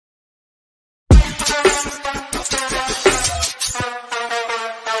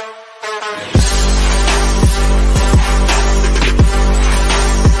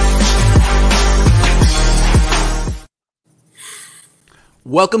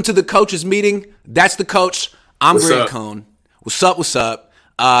Welcome to the coaches meeting. That's the coach. I'm Grant Cohn. What's up?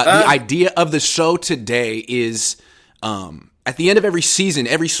 The idea of the show today is at the end of every season,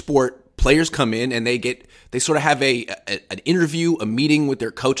 every sport, players come in and they sort of have an interview, a meeting with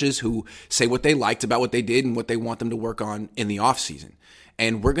their coaches who say what they liked about what they did and what they want them to work on in the off season.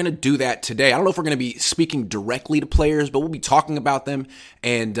 And we're going to do that today. I don't know if we're going to be speaking directly to players, but we'll be talking about them.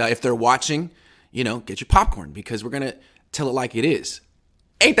 And if they're watching, get your popcorn because we're going to tell it like it is.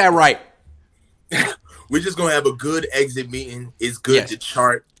 Ain't that right? We're just going to have a good exit meeting. It's good to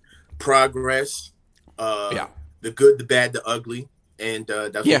chart progress, the good, the bad, the ugly, and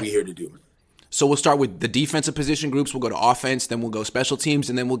that's what we're here to do. So we'll start with the defensive position groups. We'll go to offense, then we'll go special teams,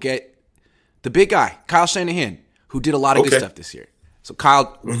 and then we'll get the big guy, Kyle Shanahan, who did a lot of good stuff this year. So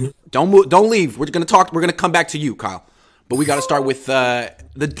Kyle, don't leave. We're going to talk. We're going to come back to you, Kyle. But we got to start with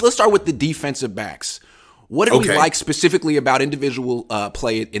let's start with the defensive backs. What did we like specifically about individual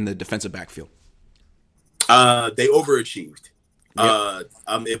play in the defensive backfield? They overachieved. Yep.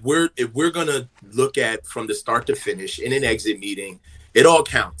 If we're gonna look at from the start to finish in an exit meeting, it all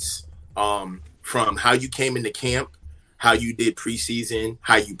counts. From how you came into camp, how you did preseason,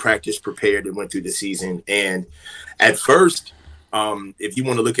 how you practiced, prepared, and went through the season. And at first, if you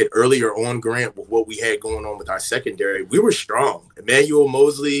want to look at earlier on, Grant, with what we had going on with our secondary, we were strong. Emmanuel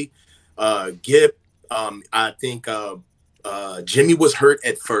Mosley, Gipp. I think Jimmy was hurt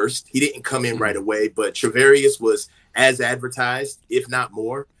at first. He didn't come in right away, but Travarius was as advertised, if not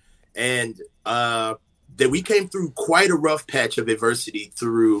more. And that we came through quite a rough patch of adversity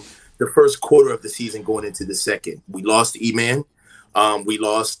through the first quarter of the season going into the second. We lost E-Man. We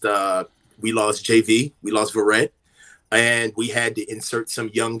lost JV. We lost Verrett. And we had to insert some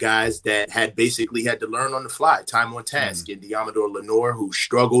young guys that had basically had to learn on the fly, time on task. And Diamador Lenore, who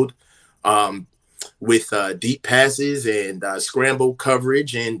struggled with deep passes and scramble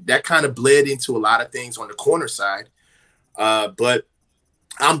coverage, and that kind of bled into a lot of things on the corner side. But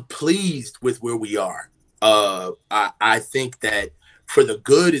I'm pleased with where we are. I think that for the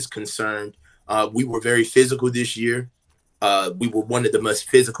good is concerned, we were very physical this year. We were one of the most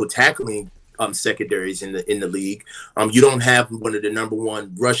physical tackling secondaries in the league. You don't have one of the number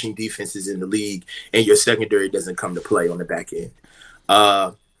one rushing defenses in the league, and your secondary doesn't come to play on the back end.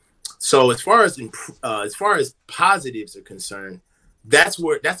 So as far as positives are concerned, that's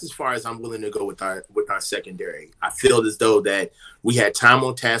as far as I'm willing to go with our secondary. I feel as though that we had time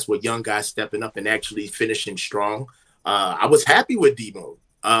on task with young guys stepping up and actually finishing strong. I was happy with Demo.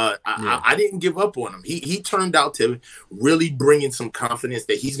 I didn't give up on him. He turned out to really bring in some confidence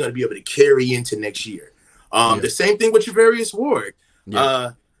that he's going to be able to carry into next year. The same thing with Travarius Ward.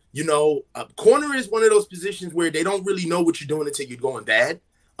 Corner is one of those positions where they don't really know what you're doing until you're going bad.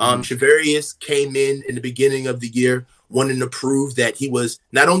 Travarius came in the beginning of the year wanting to prove that he was,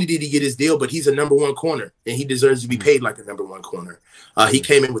 not only did he get his deal, but he's a number one corner and he deserves to be paid like a number one corner. He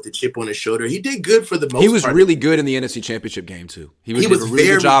came in with a chip on his shoulder. He did good for the most part. He was really good in the NFC Championship game too. He did a really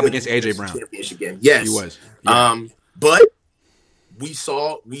good job against AJ Brown. Championship game. Yes. He was. Yeah. But we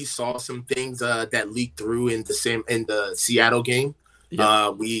saw some things that leaked through in the Seattle game.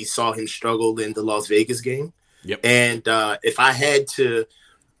 Yep. We saw him struggle in the Las Vegas game. Yep. And if I had to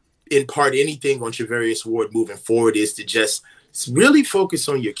impart anything on Travarius Ward moving forward, is to just really focus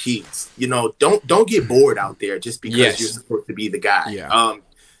on your keys. Don't get bored out there just because you're supposed to be the guy. Yeah.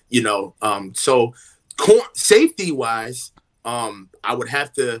 So safety wise, I would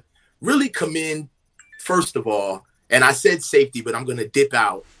have to really commend, first of all, and I said safety, but I'm going to dip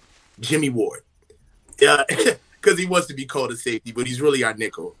out Jimmy Ward. Because he wants to be called a safety, but he's really our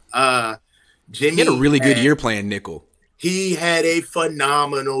nickel. Jimmy he had a really good year playing nickel. He had a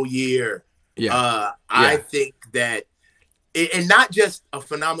phenomenal year. I think that, and not just a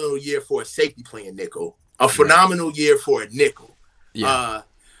phenomenal year for a safety playing nickel, a phenomenal year for a nickel. I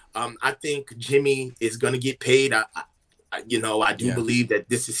think Jimmy is going to get paid. I do believe that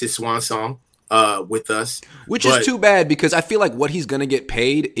this is his swan song with us. Which is too bad because I feel like what he's going to get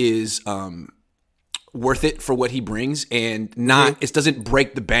paid is worth it for what he brings and not it doesn't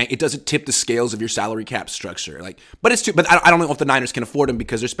break the bank. It doesn't tip the scales of your salary cap structure. But I don't know if the Niners can afford him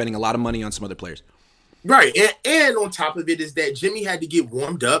because they're spending a lot of money on some other players. Right. And on top of it is that Jimmy had to get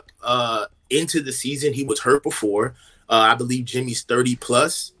warmed up into the season. He was hurt before. I believe Jimmy's 30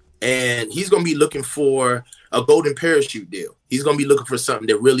 plus and he's going to be looking for a golden parachute deal. He's going to be looking for something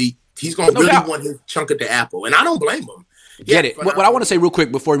that he's going to want his chunk of the apple. And I don't blame him. Get it. What I want to say real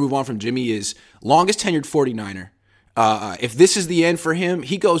quick before we move on from Jimmy is longest tenured 49er. If this is the end for him,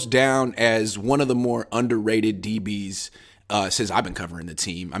 he goes down as one of the more underrated DBs since I've been covering the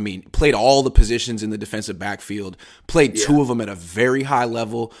team. I mean, played all the positions in the defensive backfield, played two of them at a very high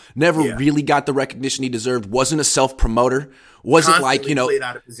level, never really got the recognition he deserved, wasn't a self-promoter, wasn't Constantly like, played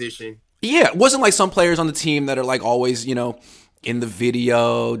out of position. Yeah, it wasn't like some players on the team that are like always, in the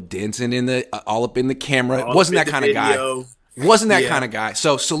video, dancing in the all up in the camera. It wasn't that kind of guy. Wasn't that kind of guy.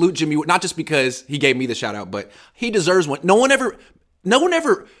 So salute Jimmy, not just because he gave me the shout out, but he deserves one. No one ever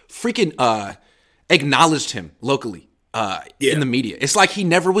freaking acknowledged him locally in the media. It's like he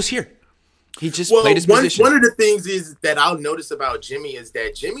never was here. He just played his position. One of the things is that I'll notice about Jimmy is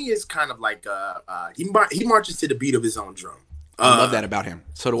that Jimmy is kind of like he marches to the beat of his own drum. I love that about him.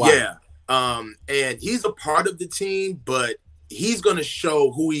 So do I. Yeah. And he's a part of the team, but he's going to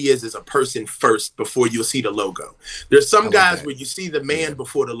show who he is as a person first before you'll see the logo. There's some guys where you see the man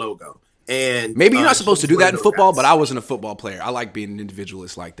before the logo. And maybe you're not supposed to do that in football, but I wasn't a football player. I like being an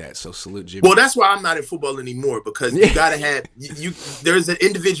individualist like that. So salute Jimmy. Well, that's why I'm not in football anymore, because you got to have there's an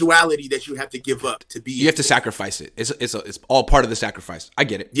individuality that you have to give up to be. You have to sacrifice it. It's all part of the sacrifice. I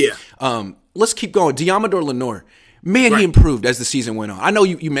get it. Yeah. Let's keep going. Diamador Lenore. Man, he improved as the season went on. I know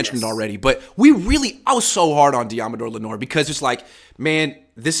you mentioned it already, but I was so hard on Diamador Lenore because it's like, man,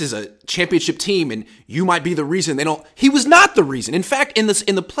 this is a championship team and you might be the reason he was not the reason. In fact, in the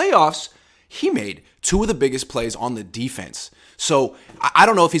playoffs, he made two of the biggest plays on the defense. So I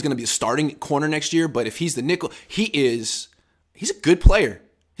don't know if he's going to be a starting corner next year, but if he's the nickel, he's a good player.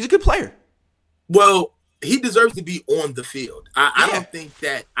 He's a good player. Well, he deserves to be on the field. I don't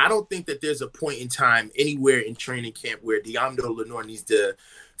think that there's a point in time anywhere in training camp where Diamador Lenore needs to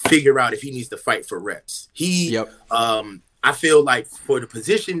figure out if he needs to fight for reps. I feel like for the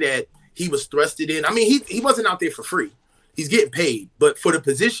position that he was thrusted in, I mean, he wasn't out there for free. He's getting paid. But for the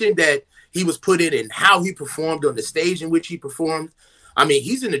position that he was put in and how he performed on the stage in which he performed, I mean,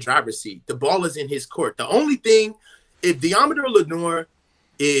 he's in the driver's seat. The ball is in his court. The only thing, if Diamador Lenore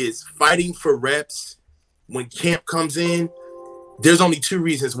is fighting for reps when camp comes in, there's only two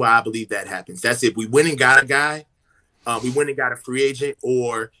reasons why I believe that happens. That's if we went and got a guy, we went and got a free agent,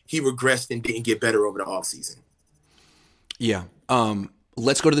 or he regressed and didn't get better over the offseason. Yeah.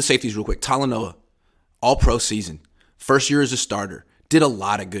 Let's go to the safeties real quick. Talanoa, all-pro season. First year as a starter. Did a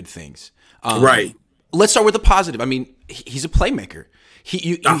lot of good things. Right. Let's start with the positive. I mean, he's a playmaker.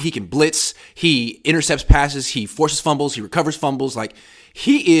 He can blitz. He intercepts passes. He forces fumbles. He recovers fumbles. Like,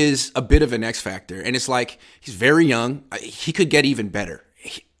 he is a bit of an X factor. And it's like, he's very young. He could get even better.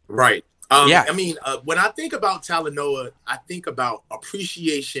 Right. I mean, when I think about Talanoa, I think about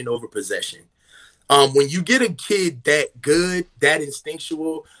appreciation over possession. When you get a kid that good, that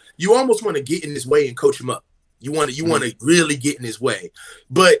instinctual, you almost want to get in his way and coach him up. You want to really get in his way.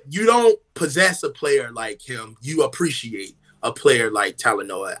 But you don't possess a player like him. You appreciate a player like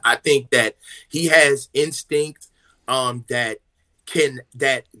Talanoa. I think that he has instinct that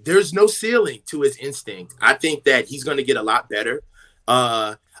there's no ceiling to his instinct. I think that he's going to get a lot better.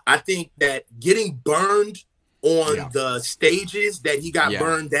 I think that getting burned on the stages that he got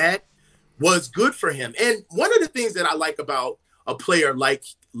burned at was good for him. And one of the things that I like about a player like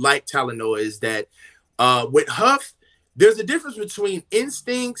Talanoa is that with Huff, there's a difference between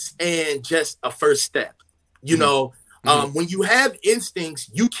instincts and just a first step. You know, when you have instincts,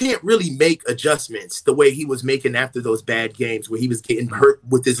 you can't really make adjustments the way he was making after those bad games where he was getting hurt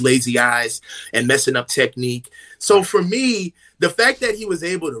with his lazy eyes and messing up technique. So for me, the fact that he was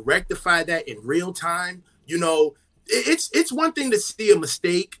able to rectify that in real time, you know, it's one thing to see a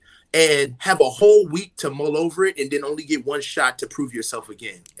mistake and have a whole week to mull over it and then only get one shot to prove yourself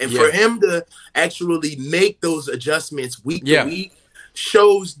again. And for him to actually make those adjustments week to week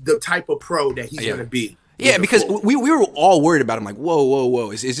shows the type of pro that he's going to be. Yeah, because we were all worried about him, like,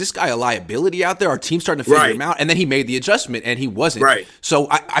 whoa. Is this guy a liability out there? Our team's starting to figure him out. And then he made the adjustment, and he wasn't. Right. So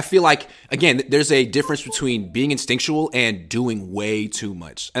I feel like, again, there's a difference between being instinctual and doing way too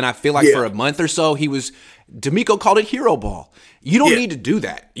much. And I feel like for a month or so, D'Amico called it hero ball. You don't need to do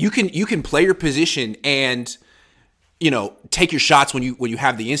that. You can play your position and, you know, take your shots when you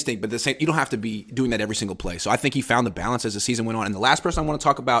have the instinct, but you don't have to be doing that every single play. So I think he found the balance as the season went on. And the last person I want to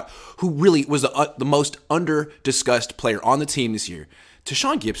talk about who really was the most under-discussed player on the team this year,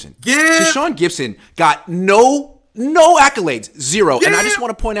 Tashawn Gibson. Yeah. Tashawn Gibson got no accolades, zero. Yeah. And I just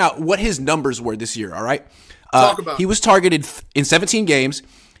want to point out what his numbers were this year, all right? He was targeted in 17 games.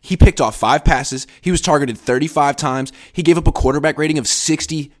 He picked off 5 passes. He was targeted 35 times. He gave up a quarterback rating of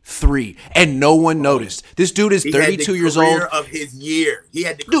 63, and no one noticed. This dude is 32 years old. He had the career of his year. He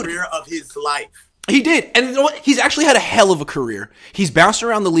had the career of his life. He did. And you know what? He's actually had a hell of a career. He's bounced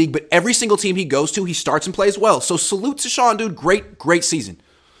around the league, but every single team he goes to, he starts and plays well. So salute to Sean, dude. Great season.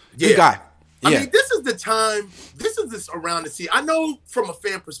 Good guy. I mean, this is the time. This is this around the season. I know from a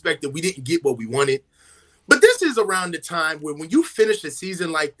fan perspective, we didn't get what we wanted, but this is around the time where when you finish a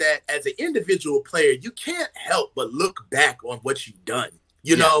season like that, as an individual player, you can't help but look back on what you've done.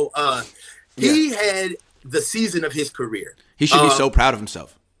 You know, he had the season of his career. He should be so proud of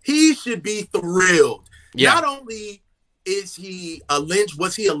himself. He should be thrilled. Yeah. Not only was he a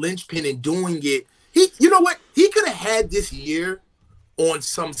linchpin in doing it, you know what? He could have had this year on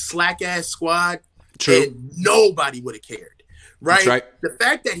some slack ass squad, and nobody would have cared. Right? The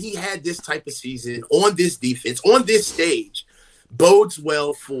fact that he had this type of season on this defense, on this stage, bodes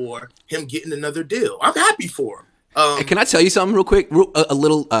well for him getting another deal. I'm happy for him. Hey, can I tell you something real quick? A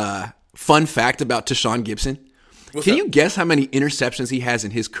little fun fact about Tashaun Gibson. Can you guess how many interceptions he has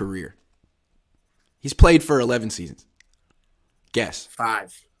in his career? He's played for 11 seasons. Guess.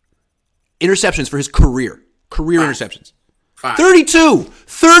 5. Interceptions for his career. Career 5. Interceptions. 5. 32.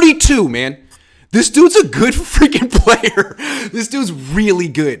 32, man. This dude's a good freaking player. This dude's really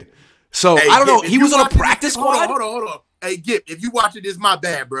good. So, I don't know. He was on a practice squad? Hold on. Hey, Gip, if you watching this, my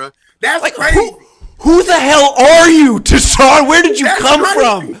bad, bro. That's like, crazy. Who the hell are you, Tashaun? Where did you come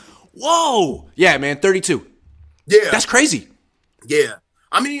from? Whoa. Yeah, man, 32. Yeah. That's crazy. Yeah.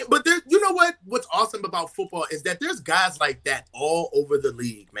 I mean, but you know what? What's awesome about football is that there's guys like that all over the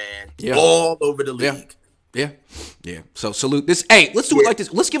league, man. Yeah. All over the league. Yeah. So salute this. Hey, let's do it like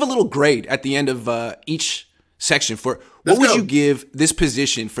this. Let's give a little grade at the end of each section for what would you give this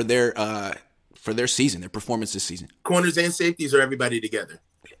position for their season, their performance this season? Corners and safeties, or everybody together?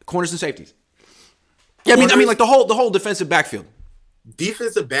 Corners and safeties. Yeah, I mean, like the whole defensive backfield.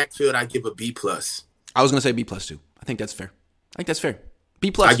 Defensive backfield, I give a B+. I was gonna say B+ too. I think that's fair.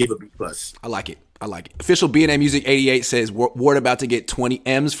 B+. I give a B+. I like it. Official B&A Music 88 says Ward about to get 20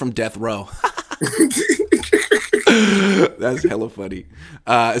 M's from Death Row. That's hella funny.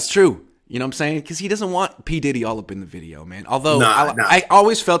 It's true. You know what I'm saying? Because he doesn't want P. Diddy all up in the video, man. Although I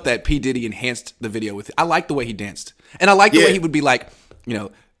always felt that P. Diddy enhanced the video with it. I like the way he danced. And I like the way he would be like, you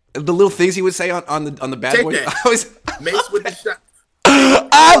know, the little things he would say on the Bad Boy. Mace with the shot.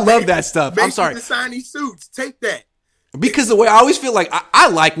 I love that stuff. Mace I'm sorry. With the shiny suits. Take that. Because the way I always feel like I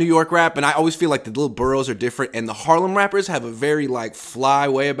like New York rap, and I always feel like the little boroughs are different, and the Harlem rappers have a very like fly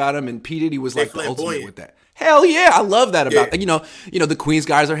way about them, and P. Diddy was like the ultimate with that. Hell yeah, I love that about you know the Queens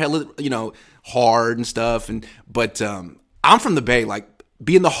guys are hella hard and stuff, but I'm from the Bay. Like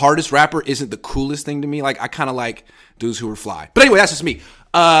being the hardest rapper isn't the coolest thing to me. Like I kind of like dudes who are fly. But anyway, that's just me.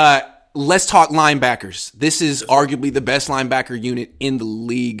 Let's talk linebackers. This is arguably the best linebacker unit in the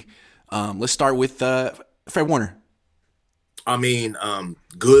league. Let's start with Fred Warner. I mean,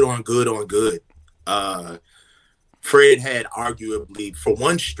 good on good. Fred had arguably, for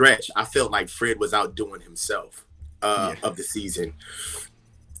one stretch, I felt like Fred was outdoing himself of the season.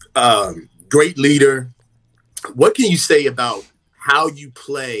 Great leader. What can you say about how you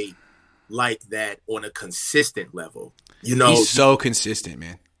play like that on a consistent level? You know, he's so consistent,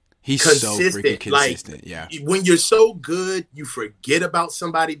 man. He's so freaking consistent. Like, when you're so good, you forget about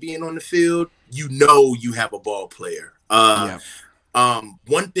somebody being on the field. You know you have a ball player.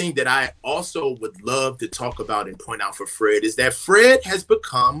 One thing that I also would love to talk about and point out for Fred is that Fred has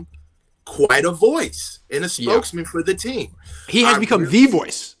become quite a voice and a spokesman for the team. He has become the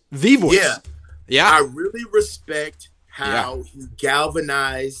voice. The voice. Yeah. I really respect how he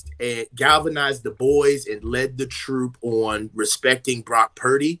galvanized the boys and led the troop on respecting Brock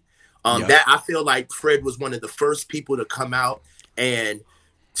Purdy. That I feel like Fred was one of the first people to come out and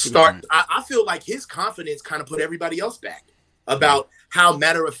start. I feel like his confidence kind of put everybody else back about how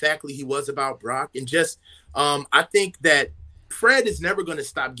matter-of-factly he was about Brock. And just I think that Fred is never going to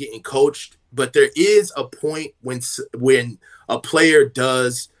stop getting coached, but there is a point when a player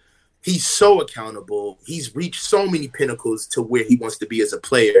does, he's so accountable, he's reached so many pinnacles to where he wants to be as a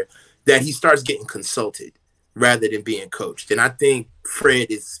player that he starts getting consulted rather than being coached. And I think Fred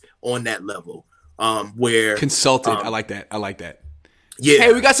is on that level where consulted. I like that. Yeah.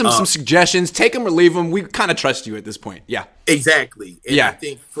 Hey, we got some suggestions. Take them or leave them. We kind of trust you at this point. Yeah. Exactly. And I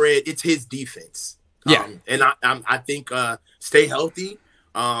think Fred, it's his defense. And I think stay healthy.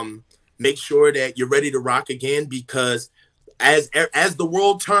 Make sure that you're ready to rock again, because as the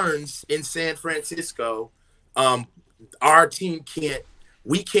world turns in San Francisco, our team can't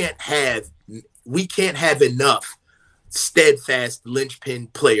have enough steadfast linchpin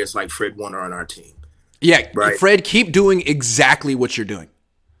players like Fred Warner on our team. Yeah, right. Fred, keep doing exactly what you're doing.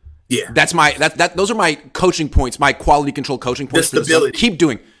 Yeah, that's those are my coaching points, my quality control coaching points. The stability. Keep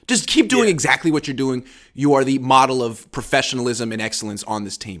doing exactly what you're doing. You are the model of professionalism and excellence on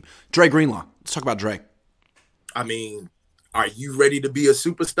this team. Dre Greenlaw. Let's talk about Dre. I mean, are you ready to be a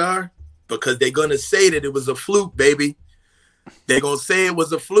superstar? because they're gonna say that it was a fluke, baby. They're gonna say it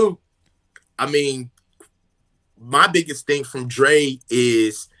was a fluke. I mean, my biggest thing from Dre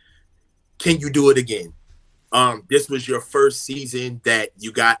is, can you do it again? This was your first season that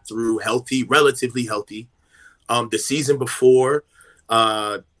you got through healthy, relatively healthy. The season before,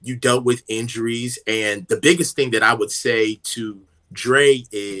 you dealt with injuries. And the biggest thing that I would say to Dre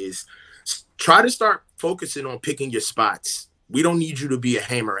is try to start focusing on picking your spots. We don't need you to be a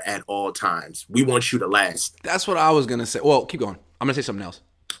hammer at all times. We want you to last. That's what I was going to say. Well, keep going. I'm going to say something else.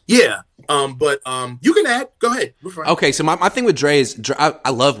 Yeah, but you can add. Go ahead. Okay, so my thing with Dre is I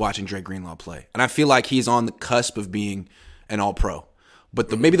love watching Dre Greenlaw play, and I feel like he's on the cusp of being an All-Pro.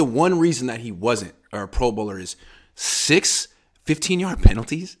 But maybe the one reason that he wasn't a Pro Bowler is 6 15-yard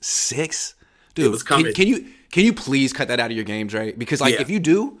penalties. 6, dude. It was coming. Can you please cut that out of your game, Dre? Because if you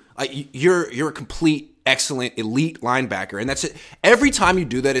do, you're a complete, excellent, elite linebacker, and that's it. Every time you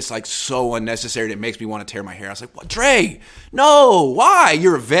do that, it's like so unnecessary that it makes me want to tear my hair. I was like, "What, Dre? No, why?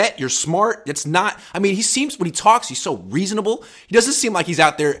 You're a vet. You're smart. It's not. I mean, he seems when he talks, he's so reasonable. He doesn't seem like he's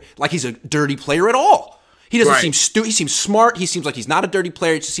out there like he's a dirty player at all. He doesn't seem stupid. He seems smart. He seems like he's not a dirty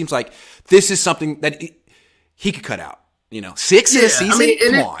player. It just seems like this is something that he could cut out. 6 in a season. I mean,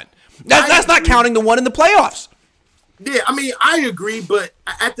 come on. That's not counting the one in the playoffs. Yeah, I mean, I agree, but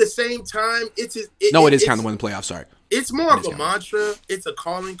at the same time, it is counting the one in the playoffs. Sorry, it's more of a mantra. It's a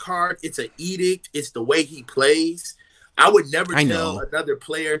calling card. It's an edict. It's the way he plays. I would never tell another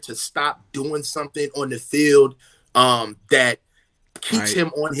player to stop doing something on the field that keeps him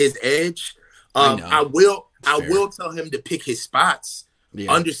on his edge. I will tell him to pick his spots,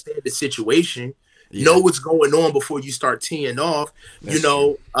 understand the situation, know what's going on before you start teeing off. That's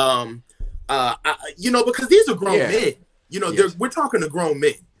true. Because these are grown men. We're talking to grown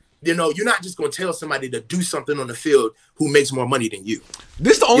men. You're not just going to tell somebody to do something on the field who makes more money than you.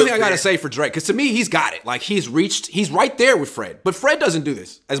 This is the only thing I got to say for Drake, because to me, he's got it. Like, he's right there with Fred. But Fred doesn't do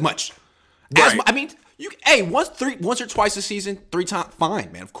this as much. Right. Once or twice a season, 3 times,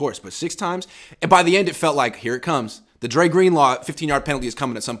 fine, man, of course. But 6 times, and by the end, it felt like, here it comes. The Dre Greenlaw 15-yard penalty is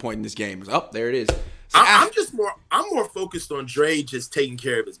coming at some point in this game. There it is. So, I'm more focused on Dre just taking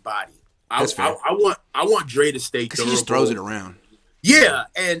care of his body. I want Dre to stay because he just throws it around. Yeah,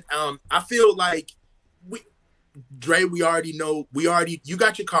 and I feel like Dre, you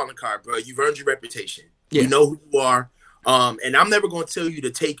got your calling card, bro. You've earned your reputation. Yeah. We know who you are. And I'm never going to tell you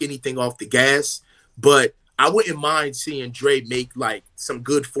to take anything off the gas, but I wouldn't mind seeing Dre make like some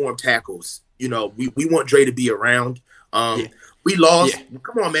good form tackles. We want Dre to be around. We lost. Yeah.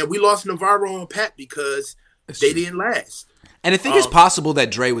 Come on, man. We lost Navarro and Pat because they didn't last. And I think it's possible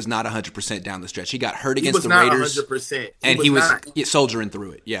that Dre was not 100% down the stretch. He got hurt against the Raiders. 100%. And he was soldiering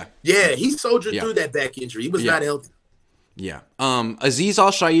through it. Yeah. Yeah, he soldiered through that back injury. He was not healthy. Yeah. Azeez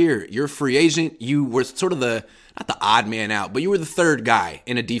Al-Shaair, you're a free agent. You were sort of not the odd man out, but you were the third guy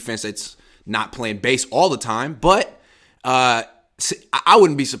in a defense that's not playing base all the time. But I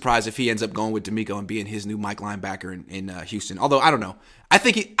wouldn't be surprised if he ends up going with D'Amico and being his new Mike linebacker in Houston. Although, I don't know. I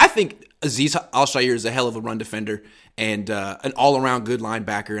think Azeez Al-Shaair is a hell of a run defender and an all-around good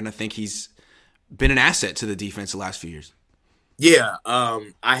linebacker, and I think he's been an asset to the defense the last few years. Yeah,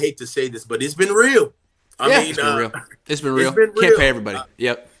 I hate to say this, but it's been real. It's been real. It's been real. Can't pay everybody.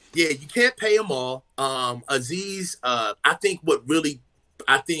 Yep. Yeah, you can't pay them all. Azeez, I think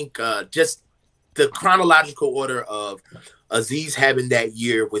just the chronological order of Azeez having that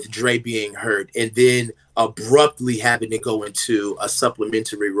year with Dre being hurt and then abruptly having to go into a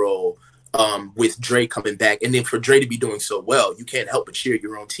supplementary role with Dre coming back. And then for Dre to be doing so well, you can't help but cheer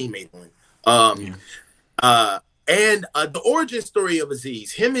your own teammate on. And the origin story of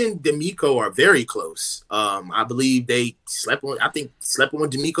Azeez, him and D'Amico are very close. I believe they slept on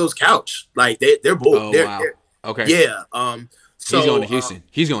D'Amico's couch. Like they're both. Oh, wow. Okay. Yeah. So he's going to Houston.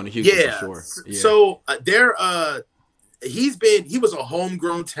 He's going to Houston for sure. Yeah. So he was a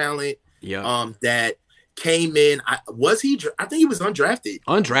homegrown talent. Yeah. That came in. I think he was undrafted.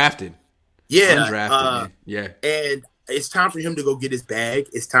 Undrafted. Yeah. Undrafted. Yeah. And it's time for him to go get his bag.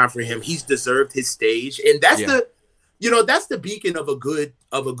 It's time for him. He's deserved his stage, and that's that's the beacon of a good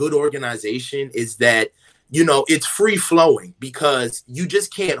organization. Is that it's free flowing because you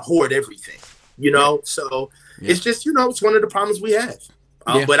just can't hoard everything. So it's just it's one of the problems we have.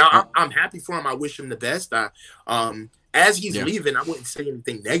 But I'm happy for him. I wish him the best. As he's leaving, I wouldn't say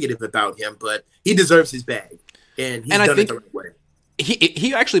anything negative about him, but he deserves his bag, and he's done it the right way.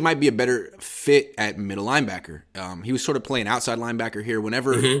 He actually might be a better fit at middle linebacker. He was sort of playing outside linebacker here.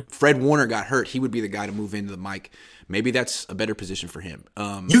 Whenever Fred Warner got hurt, he would be the guy to move into the mic. Maybe that's a better position for him.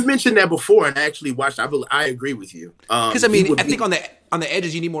 You've mentioned that before, and I actually watched. I agree with you. Because I think on the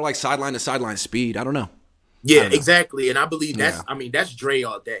edges, you need more like sideline to sideline speed. I don't know. Yeah, exactly. And I believe that's Dre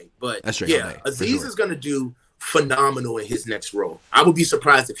all day. But that's Dre all day, Aziz is going to do phenomenal in his next role. I would be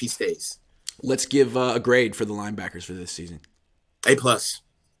surprised if he stays. Let's give a grade for the linebackers for this season. A+.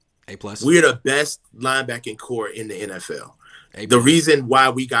 A+. We're the best linebacking core in the NFL. The reason why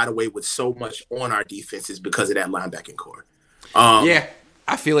we got away with so much on our defense is because of that linebacking core. Yeah,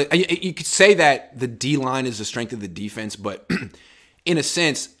 I feel it. You could say that the D-line is the strength of the defense, but in a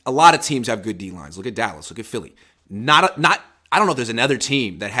sense, a lot of teams have good D-lines. Look at Dallas. Look at Philly. I don't know if there's another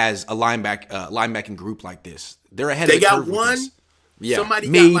team that has a linebacking group like this. They're ahead of the curve. They got one. Yeah, somebody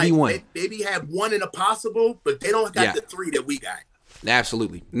maybe one. Maybe have one in a possible, but they don't got the three that we got.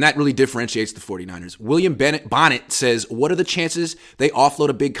 Absolutely. And that really differentiates the 49ers. William Bonnet says, what are the chances they offload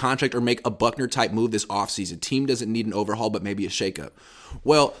a big contract or make a Buckner-type move this offseason? Team doesn't need an overhaul, but maybe a shakeup.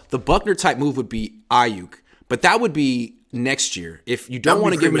 Well, the Buckner-type move would be Ayuk, but that would be next year. If you don't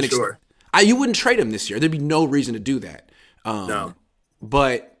want to give him you wouldn't trade him this year. There'd be no reason to do that. No.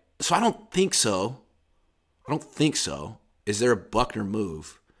 But, so I don't think so. Is there a Buckner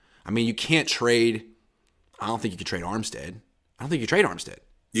move? I mean, you can't trade. I don't think you can trade Armstead. You can't trade Armstead.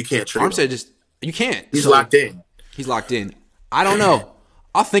 You can't. He's locked in. He's locked in. I don't know.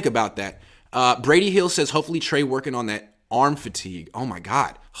 I'll think about that. Brady Hill says, hopefully Trey working on that arm fatigue. Oh, my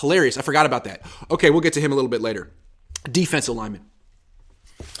God. Hilarious. I forgot about that. Okay, we'll get to him a little bit later. Defensive lineman.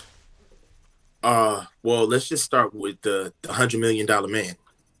 Well, let's just start with the $100 million man,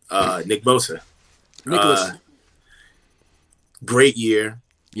 Nick Bosa. Nicholas. Great year.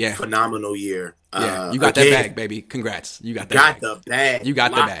 Yeah. Phenomenal year. Yeah, you got that bag, baby. Congrats. You got that bag. The bag. You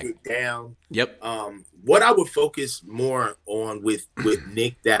got the bag. It down. Yep. What I would focus more on with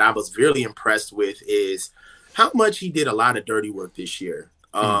Nick that I was really impressed with is how much he did a lot of dirty work this year.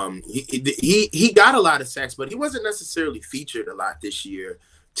 He got a lot of sacks, but he wasn't necessarily featured a lot this year.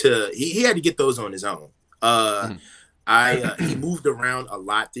 He had to get those on his own. He moved around a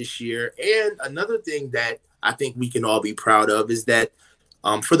lot this year. And another thing that I think we can all be proud of is that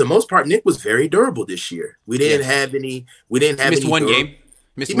for the most part, Nick was very durable this year. We didn't have any. We didn't have missed any one game.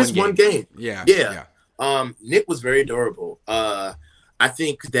 He missed one game. Yeah. Nick was very durable. I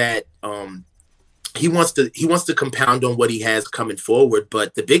think that he wants to compound on what he has coming forward.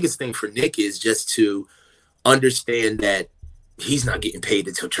 But the biggest thing for Nick is just to understand that he's not getting paid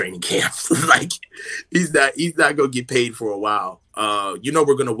until training camp. Like he's not gonna get paid for a while.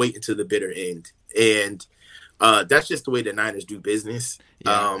 We're gonna wait until the bitter end, and that's just the way the Niners do business.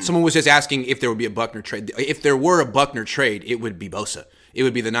 Yeah. Someone was just asking if there would be a Buckner trade. If there were a Buckner trade, it would be Bosa. It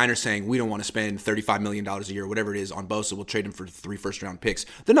would be the Niners saying, we don't want to spend $35 million a year, whatever it is, on Bosa. We'll trade him for 3 first-round picks.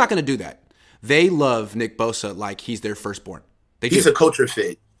 They're not going to do that. They love Nick Bosa like he's their firstborn. He's a culture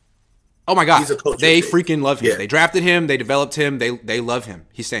fit. Oh, my God. He's a culture they fit. Freaking love him. Yeah. They drafted him. They developed him. They love him.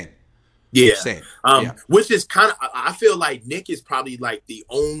 He's staying. Yeah. He's staying. Which is kind of – I feel like Nick is probably like the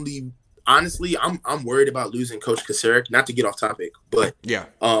only – honestly, I'm worried about losing Coach Kasarik. Not to get off topic, but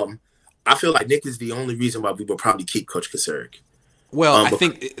I feel like Nick is the only reason why we will probably keep Coach Kasarik. Well, I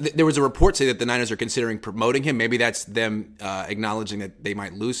think there was a report say that the Niners are considering promoting him. Maybe that's them acknowledging that they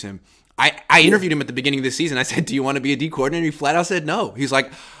might lose him. I interviewed him at the beginning of the season. I said, do you want to be a D coordinator? He flat out said no. He's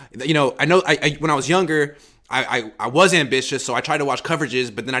like, I know when I was younger, I was ambitious, so I tried to watch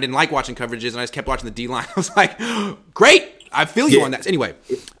coverages, but then I didn't like watching coverages, and I just kept watching the D-line. I was like, great. I feel you on that. Anyway.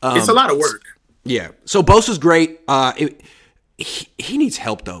 It's a lot of work. Yeah. So Bosa's great. He needs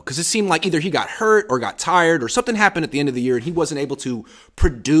help, though, because it seemed like either he got hurt or got tired or something happened at the end of the year, and he wasn't able to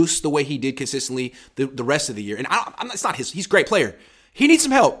produce the way he did consistently the rest of the year. And it's not he's a great player. He needs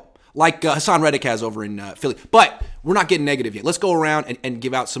some help, like Hassan Reddick has over in Philly. But we're not getting negative yet. Let's go around and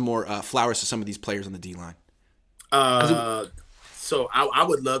give out some more flowers to some of these players on the D-line. So I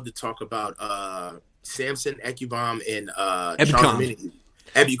would love to talk about Samson Ekubom and Ebukam.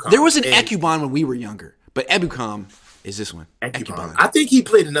 Ebukam. There was an Ekubom when we were younger, but Ebukam is this one. Ekubom. I think he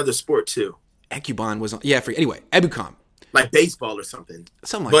played another sport too. Ekubom was on. Yeah, anyway, Ebukam. Like baseball or something.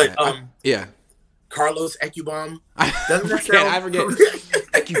 Something like that. Yeah. Carlos Ekubom. Doesn't that sound? I forget.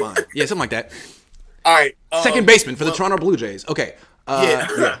 Ekubom. Yeah, something like that. All right. Second baseman for the Toronto Blue Jays. Okay.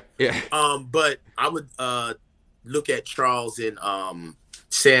 Yeah. But I would look at Charles and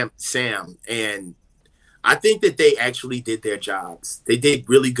Sam, and I think that they actually did their jobs. They did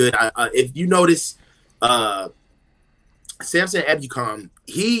really good. If you notice, Samson Ebukam,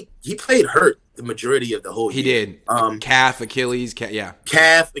 he played hurt the majority of the whole year. He did. Calf, Achilles,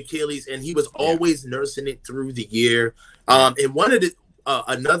 Calf, Achilles, and he was always nursing it through the year. And one of the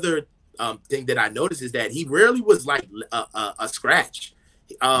another thing that I noticed is that he rarely was like a scratch.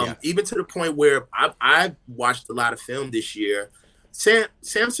 Even to the point where I watched a lot of film this year.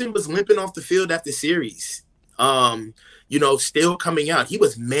 Samson was limping off the field after series. Still coming out. He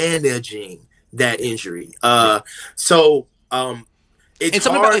was managing that injury. It's hard.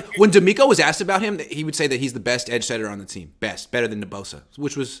 About, when D'Amico was asked about him, he would say that he's the best edge setter on the team. Better than Bosa,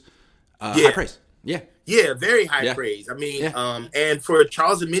 which was high praise. Yeah. Yeah, very high praise. I mean, and for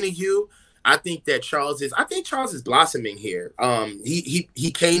Charles Omenihu, I think Charles is blossoming here.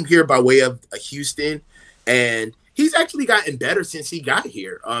 He came here by way of Houston, and he's actually gotten better since he got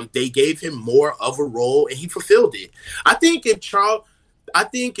here. They gave him more of a role, and he fulfilled it. I think if Charles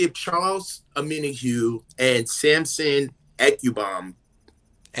Omenihu and Samson Ebukam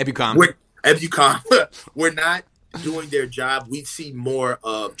were not doing their job, we'd see more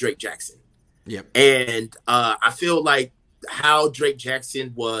of Drake Jackson. Yep. And I feel like how Drake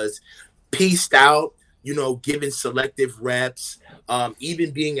Jackson was pieced out, given selective reps,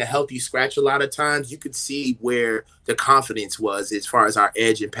 even being a healthy scratch a lot of times, you could see where the confidence was as far as our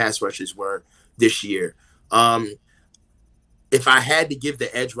edge and pass rushers were this year. If I had to give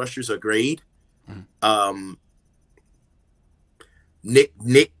the edge rushers a grade,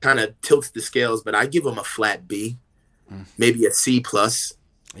 Nick kind of tilts the scales, but I give him a flat B, maybe a C plus.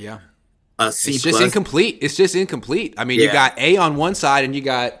 Yeah. A C it's just incomplete. It's just incomplete. I mean, you got A on one side and you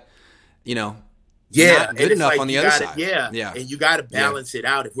got, not good enough on the other side. Yeah. And you got to balance it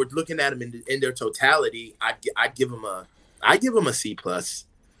out. If we're looking at them in their totality, I give them a C plus.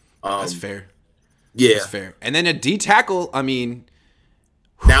 That's fair. Yeah. That's fair. And then a D tackle, I mean.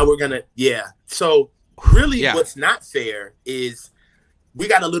 Now we're going to, So really what's not fair is we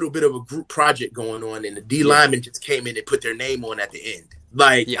got a little bit of a group project going on, and the D linemen just came in and put their name on at the end.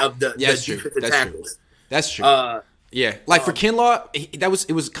 Of the defensive tackles. That's true. Like for Kinlaw,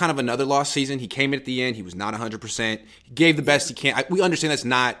 it was kind of another lost season. He came in at the end. He was not 100%. He gave the best he can. We understand that's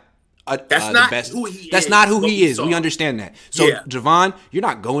not the best. That's not who he is. We understand that. So Javon, you're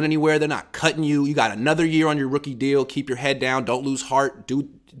not going anywhere. They're not cutting you. You got another year on your rookie deal. Keep your head down. Don't lose heart. Do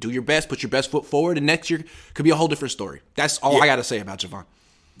your best. Put your best foot forward. And next year could be a whole different story. That's all I got to say about Javon.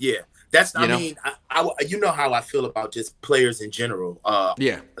 Yeah. I mean, you know how I feel about just players in general.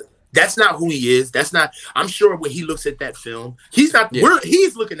 That's not who he is. That's not. I'm sure when he looks at that film, he's not.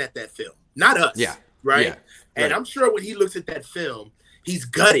 He's looking at that film, not us. Yeah. Right. Yeah. And I'm sure when he looks at that film, he's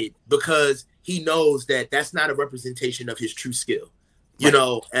gutted because he knows that that's not a representation of his true skill.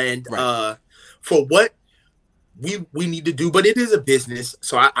 And for what we need to do, but it is a business,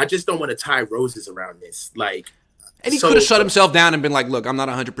 so I just don't want to tie roses around this. And he could have shut himself down and been like, look, I'm not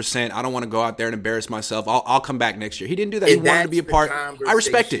 100%. I don't want to go out there and embarrass myself. I'll come back next year. He didn't do that. He wanted to be a part. I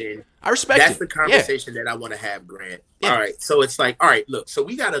respect it. That's the conversation that I want to have, Grant. Yeah. All right. So it's like, all right, look, so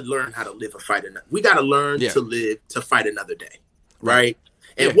we got to learn how to live a fight. We got to learn to live to fight another day. Right.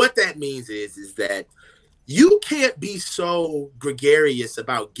 And what that means is that you can't be so gregarious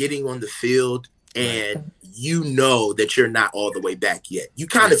about getting on the field and that you're not all the way back yet. You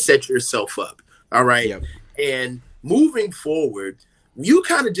kind of set yourself up. All right. Yep. And moving forward, you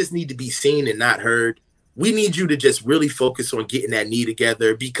kind of just need to be seen and not heard. We need you to just really focus on getting that knee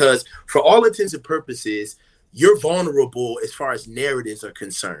together because for all intents and purposes, you're vulnerable as far as narratives are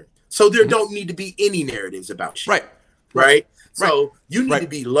concerned. So there don't need to be any narratives about you. Right? So you need to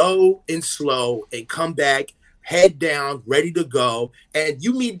be low and slow and come back, head down, ready to go. And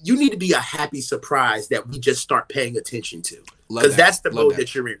you need to be a happy surprise that we just start paying attention to. Because that's the mode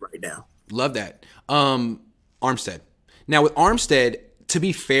that you're in right now. Love that. Armstead. Now with Armstead, to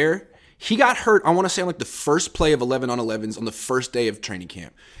be fair, he got hurt, I want to say on the first play of 11 on 11s on the first day of training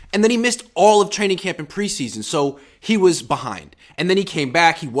camp. And then he missed all of training camp and preseason, so he was behind. And then he came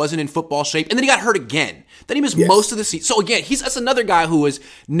back, he wasn't in football shape, and then he got hurt again. Then he missed most of the season. So again, that's another guy who was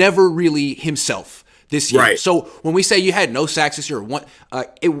never really himself this year. Right. So when we say you had no sacks this year,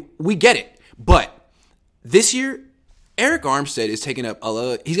 we get it. But this year, Eric Armstead is taking up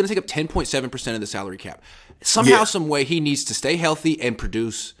he's going to take up 10.7% of the salary cap. Somehow, some way, he needs to stay healthy and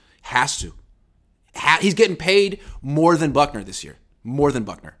produce. Has to. He's getting paid more than Buckner this year. More than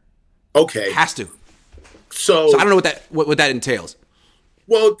Buckner. Okay. Has to. So I don't know what that entails.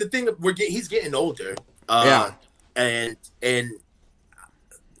 Well, the thing he's getting older. And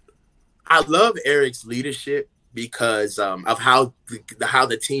I love Eric's leadership because of how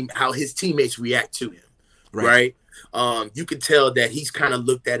his teammates react to him. Right? You can tell that he's kind of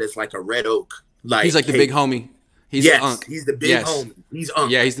looked at as like a red oak. He's like the big homie. He's the unk. He's the big homie. He's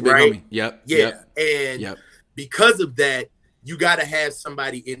unk. Yeah, he's the big homie. Yep. Yeah. And because of that, you got to have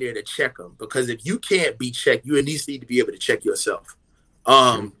somebody in there to check him. Because if you can't be checked, you at least need to be able to check yourself.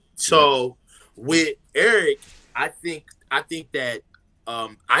 So with Eric, I think that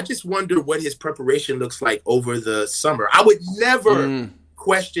I just wonder what his preparation looks like over the summer. I would never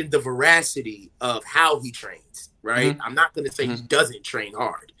question the veracity of how he trains, right? I'm not going to say he doesn't train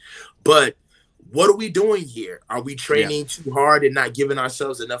hard, but what are we doing here? Are we training too hard and not giving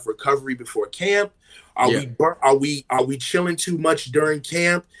ourselves enough recovery before camp? Are we chilling too much during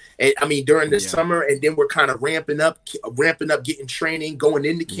camp? And I mean during the summer, and then we're kind of ramping up, getting training, going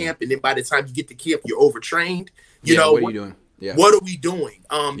into camp, and then by the time you get to camp, you're overtrained. You know, what are you doing? Yeah. What are we doing?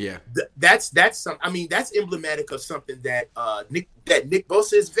 That's some. I mean, that's emblematic of something that Nick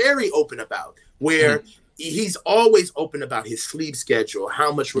Bosa is very open about, where he's always open about his sleep schedule,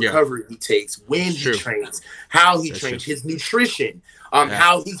 how much recovery he takes, when he trains, how he trains, his nutrition,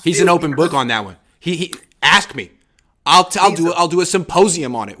 how he's an open book on that one. He ask me. I'll do a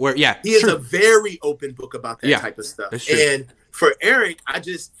symposium on it where he is a very open book about that type of stuff. And for Eric, I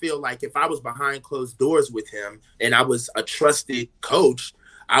just feel like if I was behind closed doors with him and I was a trusted coach,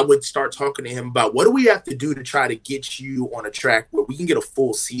 I would start talking to him about what do we have to do to try to get you on a track where we can get a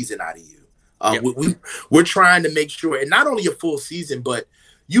full season out of you. We're trying to make sure, and not only a full season, but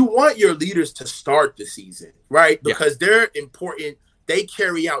you want your leaders to start the season, right? Because they're important. They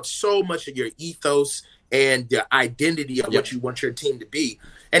carry out so much of your ethos and the identity of what you want your team to be.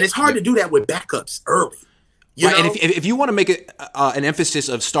 And it's hard to do that with backups early. You know? And if you want to make it an emphasis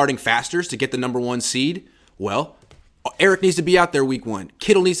of starting fasters to get the number 1 seed, well, Eric needs to be out there week 1.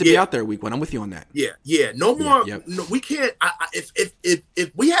 Kittle needs to be out there week 1. I'm with you on that. No more. No, we can't.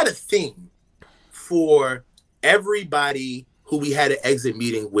 If we had a thing for everybody who we had an exit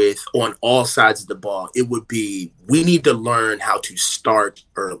meeting with on all sides of the ball, it would be we need to learn how to start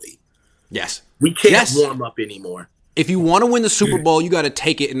early. Yes. We can't warm up anymore. If you want to win the Super Bowl, you got to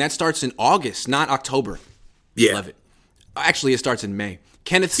take it, and that starts in August, not October. Love it. Actually, it starts in May.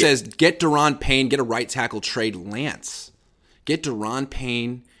 Kenneth says, get Daron Payne, get a right tackle, trade Lance. Get Daron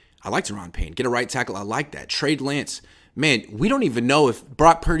Payne. I like Daron Payne. Get a right tackle. I like that. Trade Lance. Man, we don't even know if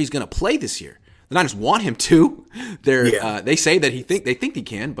Brock Purdy's going to play this year. The Niners want him to. They say that they think he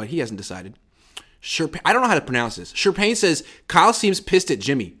can, but he hasn't decided. I don't know how to pronounce this. Sherpain says, Kyle seems pissed at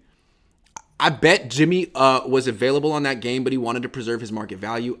Jimmy. I bet Jimmy was available on that game, but he wanted to preserve his market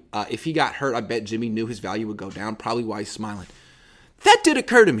value. If he got hurt, I bet Jimmy knew his value would go down, probably why he's smiling. That did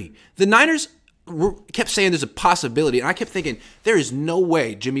occur to me. The Niners kept saying there's a possibility, and I kept thinking there is no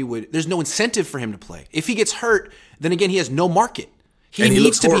way Jimmy would – there's no incentive for him to play. If he gets hurt, then again, he has no market. He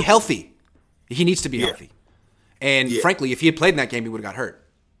needs to be healthy. He needs to be healthy. And frankly, if he had played in that game, he would have got hurt.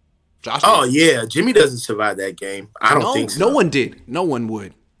 Josh did. Jimmy doesn't survive that game. I don't think so. No one did. No one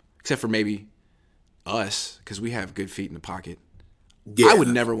would, except for maybe us, because we have good feet in the pocket. I would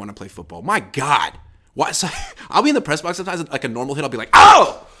never want to play football. My God. Why? So, I'll be in the press box sometimes, like a normal hit, I'll be like,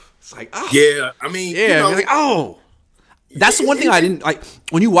 oh! It's like, oh. Yeah, I mean, like, oh. That's the one thing I didn't like.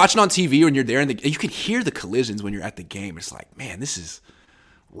 When you watch it on TV and you're there, and you can hear the collisions when you're at the game. It's like, man, this is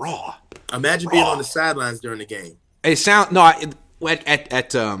raw. Imagine being on the sidelines during the game. At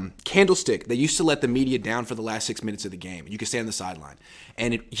Candlestick, they used to let the media down for the last 6 minutes of the game. You could stay on the sideline,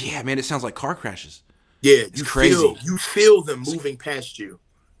 and it sounds like car crashes. Yeah, it's crazy. You feel them moving past you.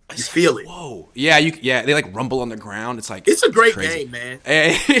 You feel it. Whoa. Yeah, they like rumble on the ground. It's like it's a great game, man.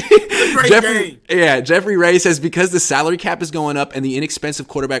 It's a great game. Yeah, Jeffrey Ray says, because the salary cap is going up and the inexpensive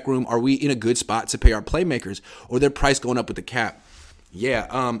quarterback room, are we in a good spot to pay our playmakers, or their price going up with the cap?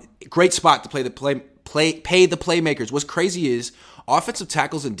 Yeah, great spot to pay the playmakers. What's crazy is offensive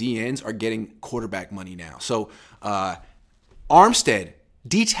tackles and DNs are getting quarterback money now. So Armstead,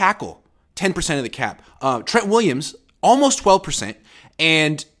 D tackle, 10% of the cap. Trent Williams, almost 12%.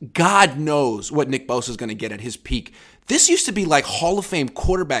 And God knows what Nick Bosa is going to get at his peak. This used to be like Hall of Fame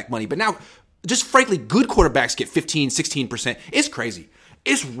quarterback money, but now, just frankly, good quarterbacks get 15, 16%. It's crazy.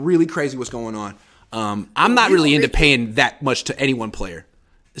 It's really crazy what's going on. I'm not really into paying that much to any one player.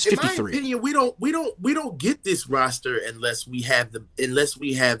 It's 53. In my opinion, we don't get this roster unless we have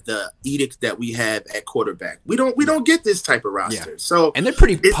the edict that we have at quarterback. We don't get this type of roster. Yeah. So, and they're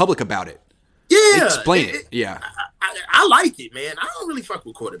pretty public about it. Yeah, explain it. Yeah, I like it, man. I don't really fuck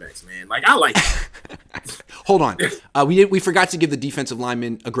with quarterbacks, man. Like, I like it. Hold on, we forgot to give the defensive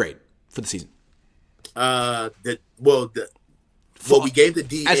linemen a grade for the season. We gave the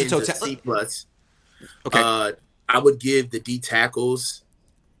D a C plus. Okay, I would give the D tackles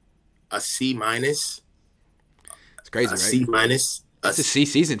a C minus. It's crazy, right? C minus. It's a C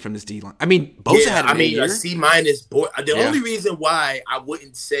season from this D line. I mean, Bosa had an A year. A C minus. The only reason why I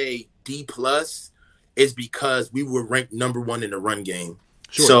wouldn't say D plus is because we were ranked number 1 in the run game.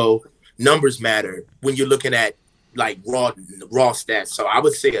 Sure. So numbers matter when you're looking at like raw stats. So I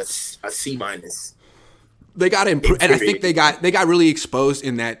would say a C minus. They got to improve, and I think they got really exposed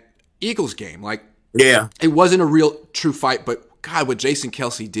in that Eagles game. Like, it wasn't a real true fight, but God, what Jason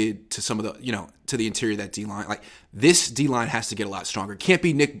Kelsey did to some of the, to the interior of that D line, like this D line has to get a lot stronger. It can't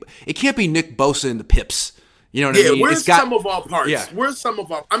be Nick Bosa and the Pips. You know what I mean? We're some of our parts. Yeah. We're some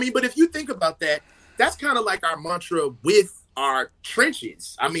of our. I mean, but if you think about that, that's kind of like our mantra with our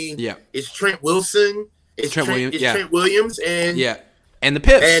trenches. I mean, it's Trent Wilson, it's Trent Williams, and and the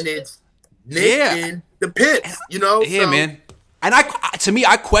Pips, and it's Nick and the Pips. Man. And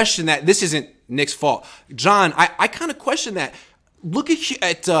I question that. This isn't Nick's fault, John. I kind of question that. Look at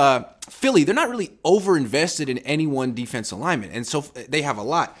Philly. They're not really over-invested in any one defensive lineman, and so they have a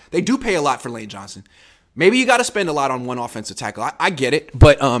lot. They do pay a lot for Lane Johnson. Maybe you got to spend a lot on one offensive tackle. I get it,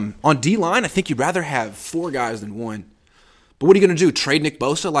 but on D-line, I think you'd rather have 4 guys than one. But what are you going to do? Trade Nick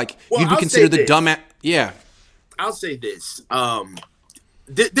Bosa? Like you'd be considered the dumb. I'll say this.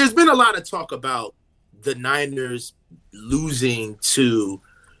 There's been a lot of talk about the Niners losing to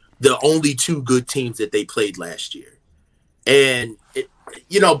the only 2 good teams that they played last year. And,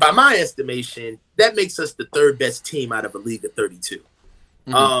 by my estimation, that makes us the 3rd best team out of a league of 32.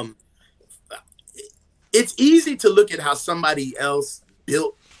 Mm-hmm. It's easy to look at how somebody else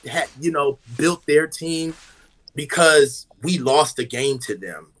built their team because we lost a game to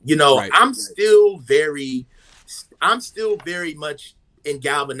them. Right. I'm still very much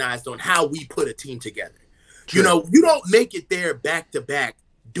galvanized on how we put a team together. True. You don't make it there back to back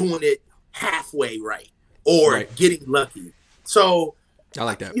doing it halfway right or getting lucky. So I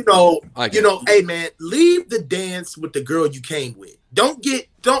like that. Hey man, leave the dance with the girl you came with. Don't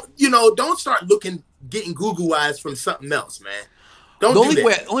start getting goo eyes from something else, man. The only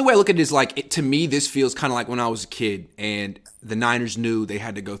way I look at it is to me, this feels kind of like when I was a kid and the Niners knew they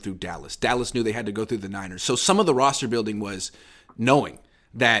had to go through Dallas. Dallas knew they had to go through the Niners. So some of the roster building was knowing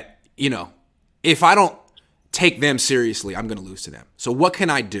that, if I don't take them seriously, I'm going to lose to them. So what can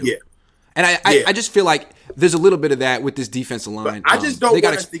I do? Yeah. And I just feel like there's a little bit of that with this defensive line. But I just don't want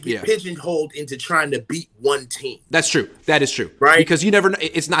us to get pigeonholed into trying to beat one team. That's true. That is true. Right? Because you never know.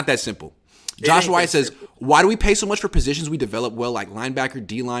 It's not that simple. Josh White says, why do we pay so much for positions we develop well, like linebacker,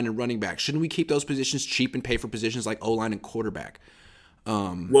 D-line, and running back? Shouldn't we keep those positions cheap and pay for positions like O-line and quarterback?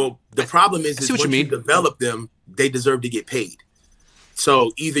 Well, the problem is once you develop them, they deserve to get paid.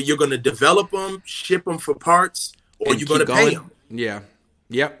 So either you're going to develop them, ship them for parts, or you're going to pay them. Yeah.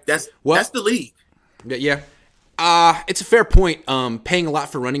 Yep. That's the league. Yeah. It's a fair point. Paying a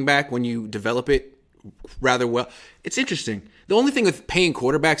lot for running back when you develop it rather well. It's interesting. The only thing with paying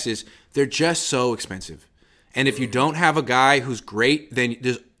quarterbacks is they're just so expensive. And if you don't have a guy who's great, then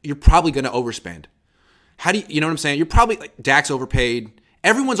you're probably going to overspend. How do you know what I'm saying? You're probably Dak's overpaid.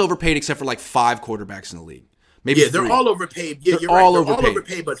 Everyone's overpaid except for 5 quarterbacks in the league. Maybe 3. They're all overpaid. Yeah, you're right. They're all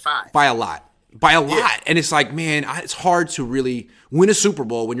overpaid, but 5. By a lot. And it's man, it's hard to really win a Super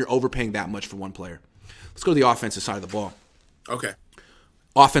Bowl when you're overpaying that much for one player. Let's go to the offensive side of the ball. Okay.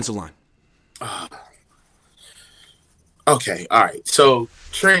 Offensive line. Okay. All right. So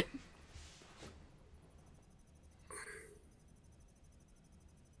Trent.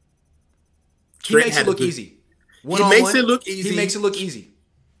 He makes it look easy. He makes it look easy.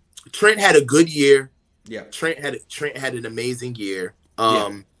 Trent had a good year. Yeah. Trent had an amazing year.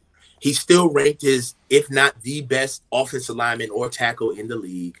 He still ranked as, if not the best offensive lineman or tackle in the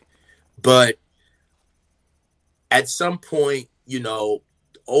league. But at some point,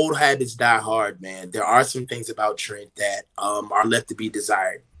 old habits die hard, man. There are some things about Trent that are left to be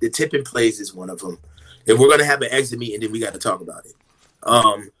desired. The tipping plays is one of them. And we're going to have an exit meeting, and then we got to talk about it.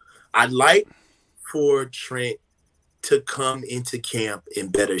 I'd like for Trent to come into camp in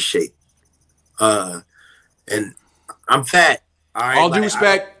better shape. And I'm fat. All right, all due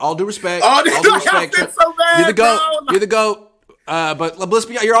respect. All due respect. So bad, You're the GOAT. But let's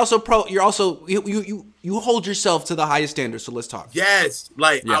be. You're also pro. You're also you hold yourself to the highest standards. So let's talk. Yes,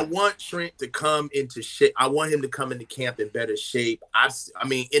 I want Trent to come into shape. I want him to come into camp in better shape. I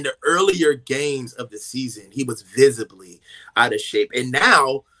mean, in the earlier games of the season, he was visibly out of shape, and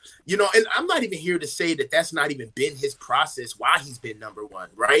now. And I'm not even here to say that that's not even been his process why he's been number one,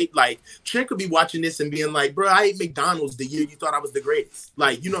 right? Trent could be watching this and being like, bro, I ate McDonald's the year you thought I was the greatest.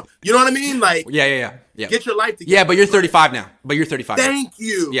 You know what I mean? Yeah. Get your life together. Yeah, but you're 35 now. Thank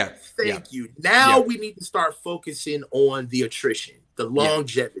you. Yeah. Thank you. Now we need to start focusing on the attrition, the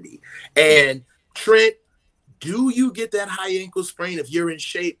longevity. And Trent, do you get that high ankle sprain if you're in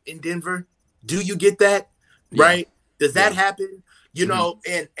shape in Denver? Do you get that? Right? Does that happen?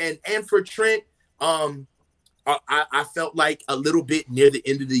 And for Trent, I felt like a little bit near the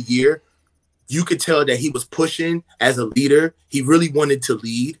end of the year, you could tell that he was pushing as a leader. He really wanted to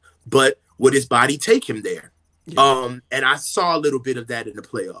lead, but would his body take him there? Yeah. And I saw a little bit of that in the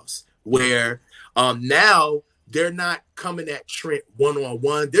playoffs where now they're not coming at Trent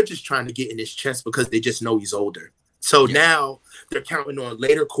one-on-one. They're just trying to get in his chest because they just know he's older. So now they're counting on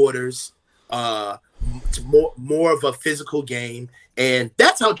later quarters, more of a physical game. And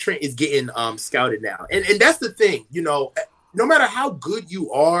that's how Trent is getting scouted now. And that's the thing, you know, no matter how good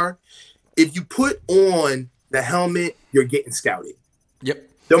you are, if you put on the helmet, you're getting scouted. Yep.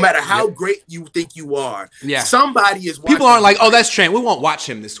 No matter how great you think you are, somebody is watching. People aren't like, oh, that's Trent. We won't watch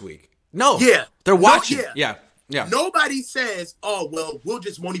him this week. No. Yeah. They're watching. Yeah. Nobody says, oh, well, we'll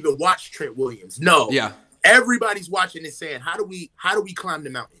just won't even watch Trent Williams. No. Yeah. Everybody's watching and saying, how do we climb the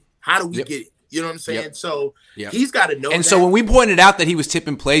mountain? How do we get it? You know what I'm saying? So he's got to know And so when we pointed out that he was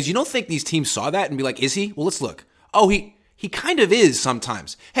tipping plays, you don't think these teams saw that and be like, is he? Well, let's look. Oh, he kind of is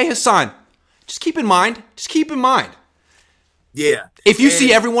sometimes. Hey, Hassan, just keep in mind. Yeah. If you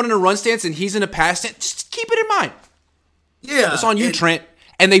see everyone in a run stance and he's in a pass stance, just keep it in mind. Yeah. That's on you, Trent.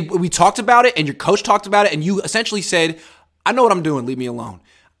 And we talked about it, and your coach talked about it, and you essentially said, I know what I'm doing. Leave me alone.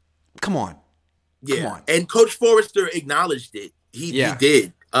 Come on. Yeah. Come on. And Coach Forrester acknowledged it. He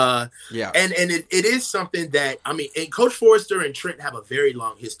did. And it is something that, I mean, and Coach Forrester and Trent have a very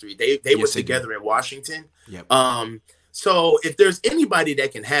long history. They were together in Washington. Yep. So if there's anybody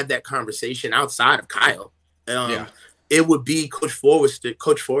that can have that conversation outside of Kyle, it would be Coach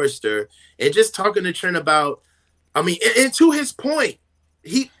Forrester, and just talking to Trent about, I mean, and to his point,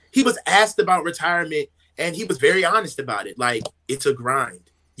 he was asked about retirement, and he was very honest about it. Like, it's a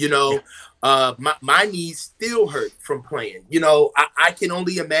grind, you know. My knees still hurt from playing. You know, I can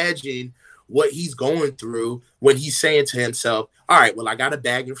only imagine what he's going through when he's saying to himself, all right, well, I got a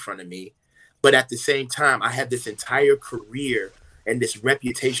bag in front of me, but at the same time, I have this entire career and this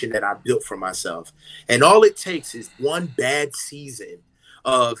reputation that I built for myself. And all it takes is one bad season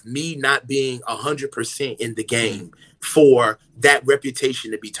of me not being 100% in the game for that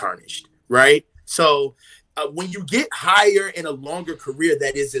reputation to be tarnished, right? So when you get higher in a longer career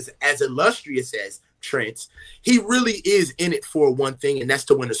that is as illustrious as Trent's, he really is in it for one thing, and that's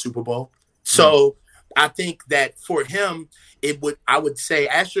to win a Super Bowl. So I think that for him, I would say,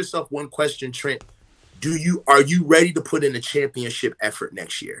 ask yourself one question, Trent. Are you ready to put in a championship effort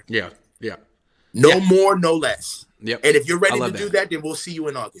next year? Yeah. No more, no less. Yep. And if you're ready to do that, then we'll see you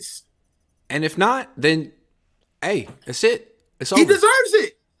in August. And if not, then hey, that's it. It's over. He deserves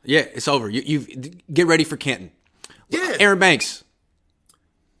it. Yeah, it's over. You get ready for Canton. Yeah. Aaron Banks.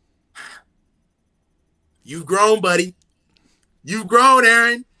 You've grown, buddy. You've grown,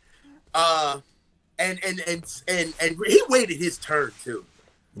 Aaron. And he waited his turn too.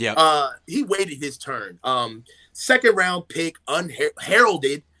 Yeah. He waited his turn. Second round pick,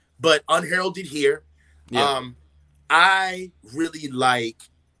 unheralded, but unheralded here. Yeah. I really like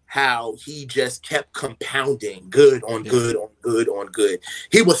how he just kept compounding good on good on good on good.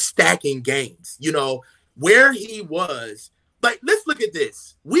 He was stacking games, you know, where he was. Like, let's look at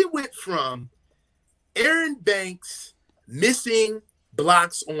this. We went from Aaron Banks missing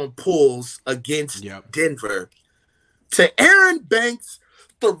blocks on pulls against Denver to Aaron Banks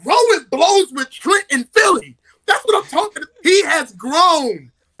throwing blows with Trent and Philly. That's what I'm talking about. He has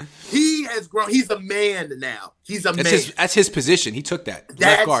grown. He's a man now. He's a man. That's his position. He took that. That's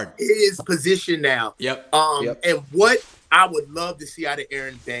left guard. His position now. Yep. And what I would love to see out of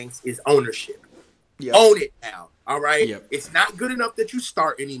Aaron Banks is ownership. Yep. Own it now. All right. Yep. It's not good enough that you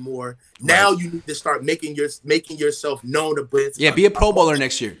start anymore. Now you need to start making yourself known to Blitz. Yeah. Be a Pro Bowler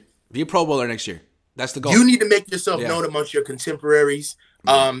next year. That's the goal. You need to make yourself known amongst your contemporaries.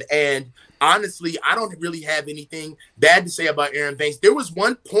 And honestly, I don't really have anything bad to say about Aaron Banks. There was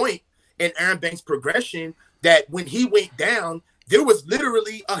one point in Aaron Banks' progression that when he went down, there was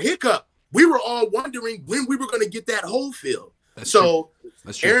literally a hiccup. We were all wondering when we were going to get that whole field. That's true.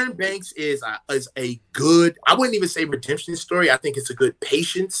 Aaron Banks is a good, I wouldn't even say redemption story. I think it's a good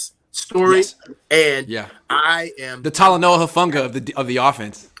patience story. Yes. And I am the Talanoa Hufanga of the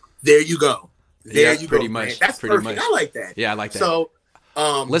offense. There you go. Pretty much. Man. That's pretty perfect. much. I like that. Yeah, I like that. So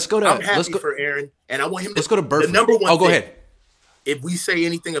I'm happy for Aaron, and I want him to. Let's go to Burford. The number one. Go ahead. If we say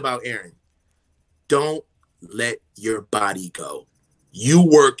anything about Aaron, don't let your body go. You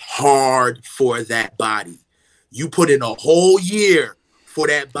worked hard for that body. You put in a whole year for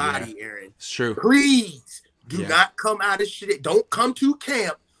that body, Aaron. It's true. Please do not come out of shit. Don't come to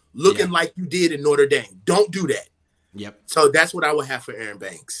camp looking like you did in Notre Dame. Don't do that. Yep. So that's what I would have for Aaron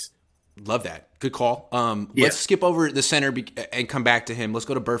Banks. Love that. Good call. Let's skip over the center and come back to him. Let's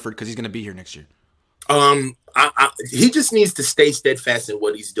go to Burford because he's going to be here next year. He just needs to stay steadfast in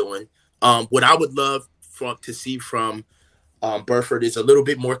what he's doing. What I would love to see from Burford, is a little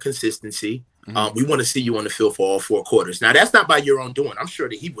bit more consistency. We want to see you on the field for all 4 quarters. Now, that's not by your own doing. I'm sure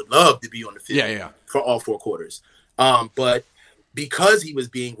that he would love to be on the field for all 4 quarters. But because he was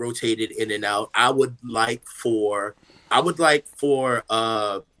being rotated in and out, I would like for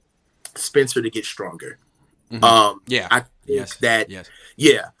Spencer to get stronger.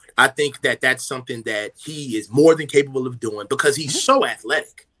 I think that's something that he is more than capable of doing because he's so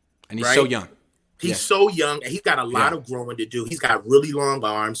athletic. And he's so young. He's so young, and he's got a lot of growing to do. He's got really long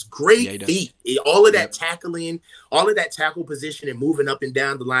arms, great feet. All of that tackling, all of that tackle position and moving up and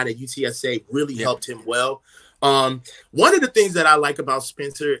down the line at UTSA really helped him well. One of the things that I like about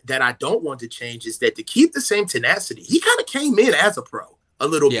Spencer that I don't want to change is that to keep the same tenacity, he kind of came in as a pro a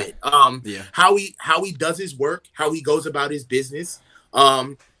little bit. How he does his work, how he goes about his business.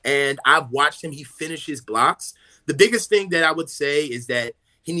 And I've watched him. He finishes blocks. The biggest thing that I would say is that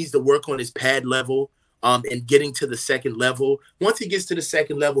he needs to work on his pad level and getting to the second level. Once he gets to the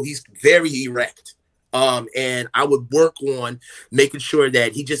second level, he's very erect. And I would work on making sure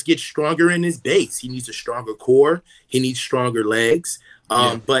that he just gets stronger in his base. He needs a stronger core. He needs stronger legs.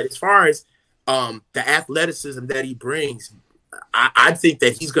 But as far as the athleticism that he brings, I think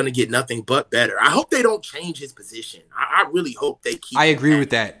that he's going to get nothing but better. I hope they don't change his position. I really hope they keep. I agree with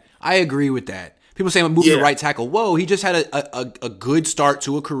that. People say I'm moving to right tackle. Whoa, he just had a good start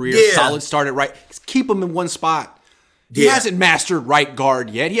to a career, solid start at right. Keep him in one spot. He hasn't mastered right guard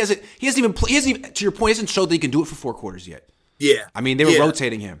yet. He hasn't even, to your point, he hasn't showed that he can do it for 4 quarters yet. Yeah. I mean, they were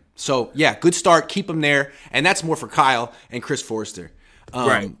rotating him. So, good start. Keep him there. And that's more for Kyle and Chris Forrester.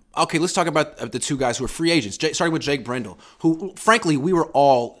 Right. Okay, let's talk about the 2 guys who are free agents, starting with Jake Brendel, who, frankly, we were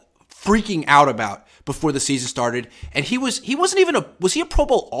all freaking out about before the season started. And was he a Pro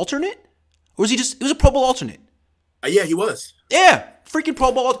Bowl alternate? Or was he was a Pro Bowl alternate? Yeah, he was. Yeah, freaking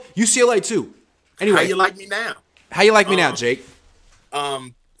Pro Bowl. UCLA, too. Anyway. How you like me now? How you like me now, Jake?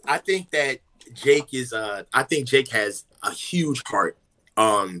 I think that Jake has a huge heart.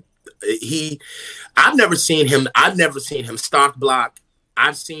 I've never seen him stock block.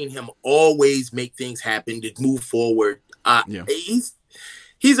 I've seen him always make things happen to move forward.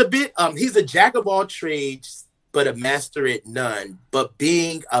 He's a jack of all trades, but a master at none. But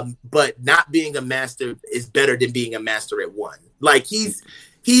not being a master is better than being a master at one. Like he's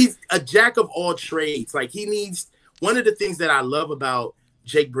a jack of all trades. Like one of the things that I love about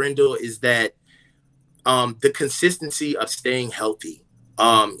Jake Brendel is that the consistency of staying healthy.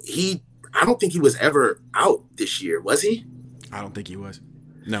 I don't think he was ever out this year, was he? I don't think he was.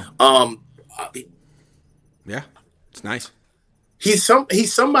 No. Yeah, it's nice. He's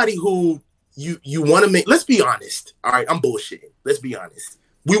somebody who you want to make. Let's be honest. All right, I'm bullshitting. Let's be honest.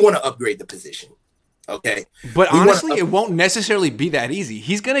 We want to upgrade the position. Okay, but honestly, it won't necessarily be that easy.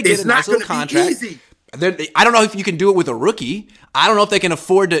 He's going to get a nice little contract. I don't know if you can do it with a rookie. I don't know if they can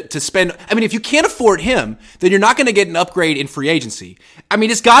afford to spend. I mean, if you can't afford him, then you're not going to get an upgrade in free agency. I mean,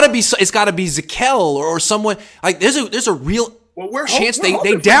 it's got to be Zakel or someone like there's a real chance they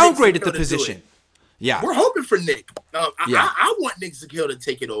downgraded the position. Yeah, we're hoping for Nick. I want Nick Zakel to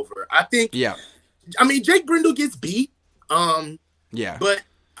take it over. I think. Yeah, I mean, Jake Brendel gets beat. But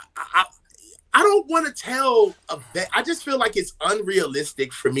I don't want to tell a vet. I just feel like it's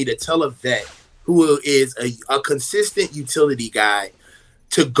unrealistic for me to tell a vet who is a consistent utility guy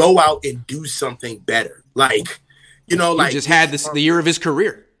to go out and do something better. Like, he just had the year of his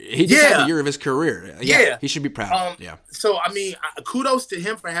career. He just had the year of his career. Yeah. He should be proud. So, I mean, kudos to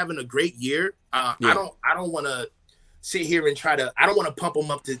him for having a great year. I don't want to sit here and I don't want to pump him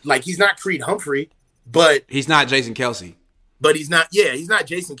up to, like, he's not Creed Humphrey, but. He's not Jason Kelce. But he's not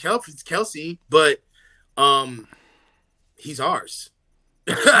Jason Kelce, but he's ours.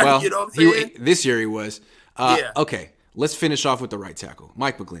 Well, you know what I'm saying? This year he was. Okay, let's finish off with the right tackle.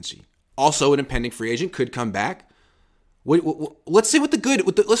 Mike McGlinchey, also an impending free agent, could come back. Let's see what the good.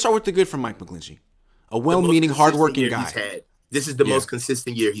 Let's start with the good from Mike McGlinchey. A well-meaning, hardworking guy. This is the most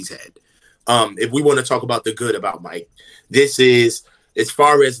consistent year he's had. If we want to talk about the good about Mike, this is, as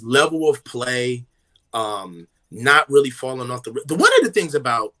far as level of play, not really falling off the. One of the things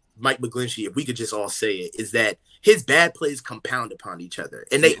about Mike McGlinchey, if we could just all say it, is that his bad plays compound upon each other,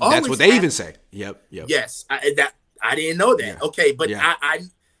 and that's what they even say. Yep. Yes, I didn't know that. Yeah. Okay, but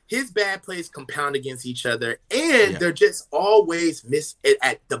his bad plays compound against each other, and they're just always miss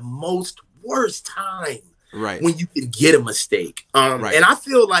at the most worst time. Right. When you can get a mistake. And I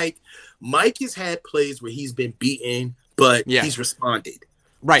feel like Mike has had plays where he's been beaten, but he's responded.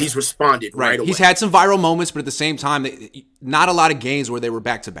 Right. He's responded right away. He's had some viral moments, but at the same time, not a lot of games where they were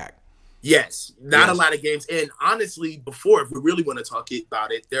back-to-back. Yes, not a lot of games. And honestly, before, if we really want to talk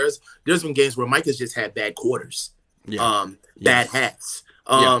about it, there's been games where Mike has just had bad quarters. that has.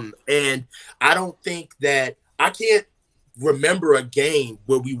 And I don't think that I can't remember a game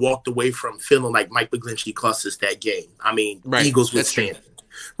where we walked away from feeling like Mike McGlinchey cost us that game. I mean, Eagles was standing,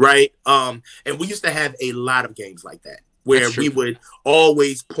 right? And we used to have a lot of games like that where we would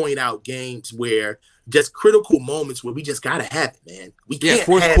always point out games where just critical moments where we just gotta have it, man. We can't.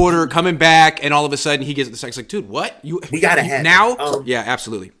 Fourth quarter coming back, and all of a sudden he gets the sack. It's like, dude, what? We gotta have now. It. Yeah,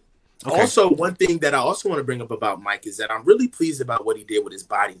 absolutely. Okay. Also, one thing that I also want to bring up about Mike is that I'm really pleased about what he did with his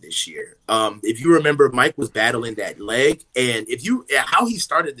body this year. If you remember, Mike was battling that leg, and how he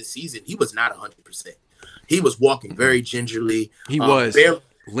started the season, he was not 100%. He was walking very gingerly. He was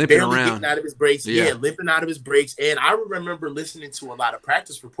limping around, getting out of his breaks. Yeah, limping out of his breaks. And I remember listening to a lot of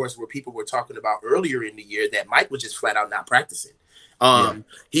practice reports where people were talking about earlier in the year that Mike was just flat out not practicing.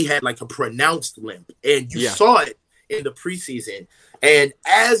 He had like a pronounced limp, and you saw it in the preseason. And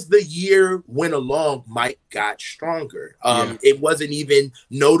as the year went along, Mike got stronger. It wasn't even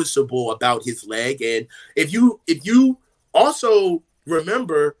noticeable about his leg. And if you also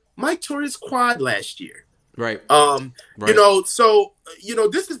remember, Mike tore his quad last year. Right. You know, so,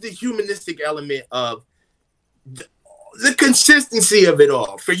 this is the humanistic element of the consistency of it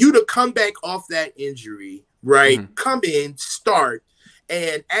all. For you to come back off that injury, right? Mm-hmm. Come in, start,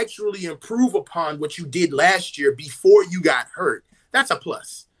 and actually improve upon what you did last year before you got hurt. That's a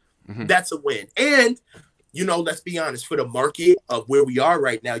plus. Mm-hmm. That's a win. And, let's be honest, for the market of where we are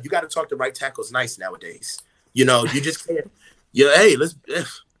right now, you got to talk to right tackles nice nowadays. You just can't. Hey, let's.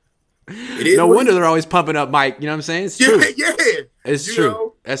 It is no wonder they're always pumping up Mike. You know what I'm saying? It's true. Yeah. It's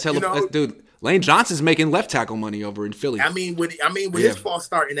true. That's hella. Dude, Lane Johnson's making left tackle money over in Philly. I mean, with his false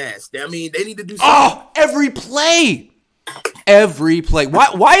starting ass, they need to do something. Oh, every play.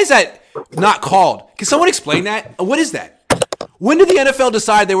 Why is that not called? Can someone explain that? What is that? When did the NFL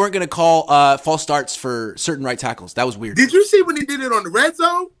decide they weren't going to call false starts for certain right tackles? That was weird. Did you see when he did it on the red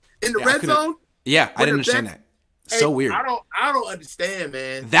zone? In the red zone? Yeah, I didn't understand that. So weird. I don't understand,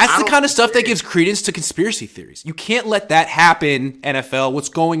 man. That's the kind of stuff that gives credence to conspiracy theories. You can't let that happen, NFL. What's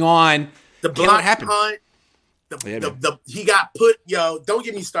going on? The block punt. He got put. Don't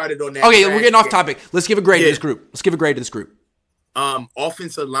get me started on that. Okay, we're getting off topic. Let's give a grade to this group.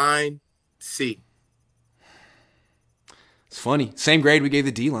 Offensive line, C. It's funny. Same grade we gave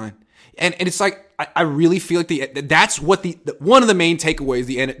the D-line. And it's like, I really feel like that's what one of the main takeaways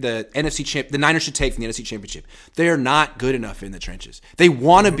the NFC the Niners should take from the NFC Championship. They are not good enough in the trenches. They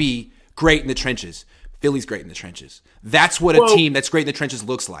want to be great in the trenches. Philly's great in the trenches. That's what a team that's great in the trenches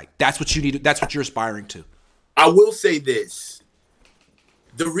looks like. That's what you need. That's what you're aspiring to. I will say this.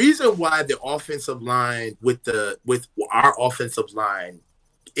 The reason why the offensive line with our offensive line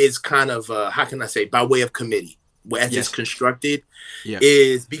is kind of, how can I say, by way of committee. As it's constructed,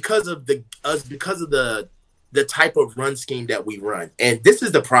 is because of the type of run scheme that we run. And this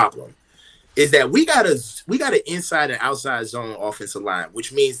is the problem, is that we got an inside and outside zone offensive line,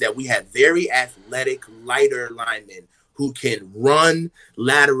 which means that we have very athletic, lighter linemen who can run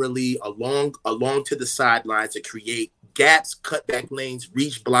laterally along to the sidelines to create gaps, cutback lanes,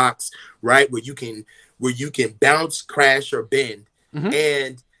 reach blocks, right, where you can bounce, crash, or bend. Mm-hmm.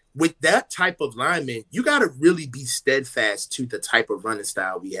 And with that type of lineman, you got to really be steadfast to the type of running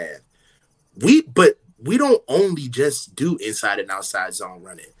style we have. But we don't only just do inside and outside zone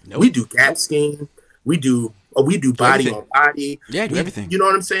running. Nope. We do gap scheme. We do body on body. Yeah, do everything. You know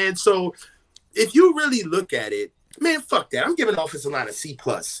what I'm saying? So if you really look at it, man, fuck that. I'm giving offensive line a C+.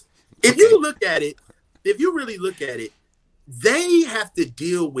 If you really look at it, they have to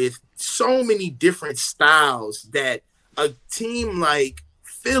deal with so many different styles that a team like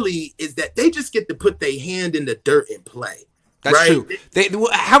Philly is that they just get to put their hand in the dirt and play. That's right? true.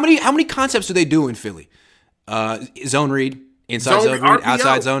 How many concepts do they do in Philly? Zone read, inside zone read,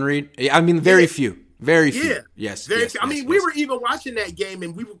 outside zone read. I mean, very few. Very few. Yes. I mean, we were even watching that game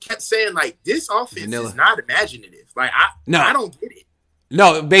and we kept saying like, this offense is not imaginative. Like I don't get it.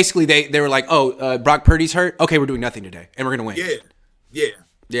 No, basically they were like, Brock Purdy's hurt. Okay, we're doing nothing today, and we're gonna win. Yeah.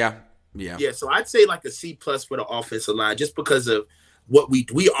 So I'd say like a C+ for the offensive line, just because of what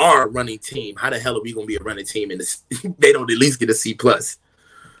we are a running team. How the hell are we gonna be a running team and they don't at least get a C+?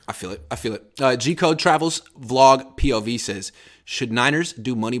 I feel it. G Code Travels Vlog POV says, should Niners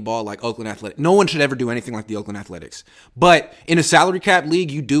do money ball like Oakland Athletics? No one should ever do anything like the Oakland Athletics. But in a salary cap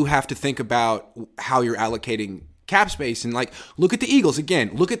league, you do have to think about how you're allocating cap space. And like, look at the Eagles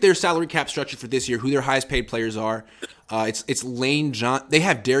again. Look at their salary cap structure for this year, who their highest paid players are. It's Lane Johnson. They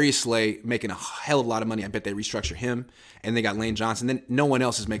have Darius Slay making a hell of a lot of money. I bet they restructure him. And they got Lane Johnson. Then no one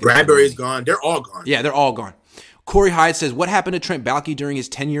else is making. Bradbury's gone. They're all gone. Yeah, they're all gone. Corey Hyde says, what happened to Trent Baalke during his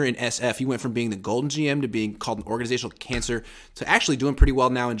tenure in SF? He went from being the golden GM to being called an organizational cancer to actually doing pretty well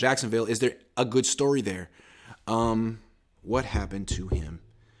now in Jacksonville. Is there a good story there? What happened to him?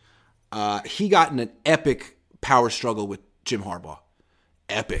 He got in an epic power struggle with Jim Harbaugh.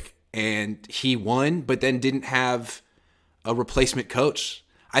 Epic. And he won, but then didn't have a replacement coach.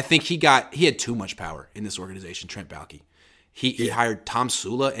 I think he had too much power in this organization, Trent Baalke. He hired Tom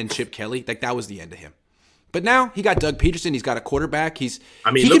Sula and Chip Kelly. Like, that was the end of him. But now he got Doug Peterson. He's got a quarterback. Look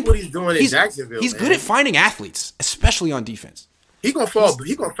what he's doing in Jacksonville. He's good at finding athletes, especially on defense. He's gonna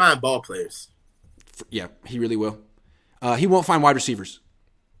find ball players. Yeah, he really will. He won't find wide receivers,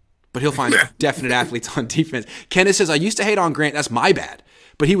 but he'll find definite athletes on defense. Kenneth says, I used to hate on Grant. That's my bad.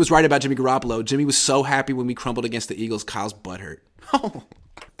 But he was right about Jimmy Garoppolo. Jimmy was so happy when we crumbled against the Eagles. Kyle's butthurt.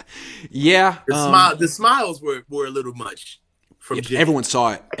 Yeah. The smiles were a little much. Everyone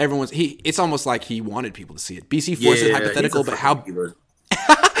saw it. It's almost like he wanted people to see it. BC Force is hypothetical, but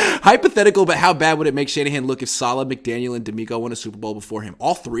how bad would it make Shanahan look if Saleh, McDaniel, and D'Amico won a Super Bowl before him?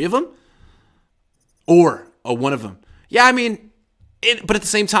 All three of them, or one of them? Yeah, I mean, but at the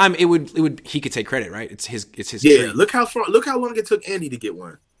same time, it would. He could take credit, right? It's his. Yeah, tree. look how long it took Andy to get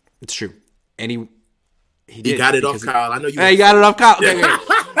one. It's true, and he got it off Kyle. I know you. He got it off Kyle. Okay.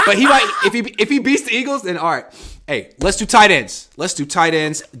 But he might if he beats the Eagles, then all right. Hey, let's do tight ends.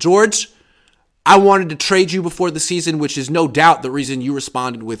 George, I wanted to trade you before the season, which is no doubt the reason you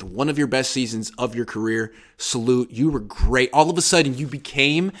responded with one of your best seasons of your career. Salute. You were great. All of a sudden, you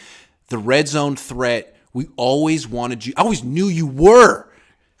became the red zone threat. We always wanted you. I always knew you were.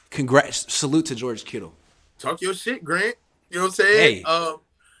 Congrats. Salute to George Kittle. Talk your shit, Grant. You know what I'm saying? Hey,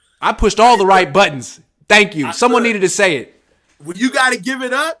 I pushed all the right buttons. Thank you. Someone needed to say it. When you got to give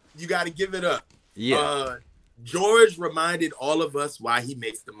it up, you got to give it up. Yeah. George reminded all of us why he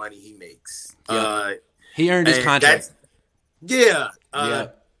makes the money he makes. Yeah. He earned his contract.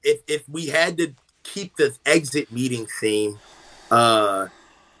 If we had to keep the exit meeting theme,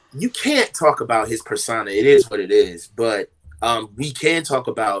 you can't talk about his persona. It is what it is. But we can talk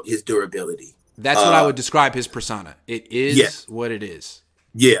about his durability. That's what I would describe his persona. It is what it is.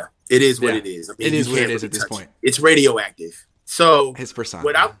 Yeah, it is what it is. I mean, it is what it is at this point. It's radioactive. So his persona.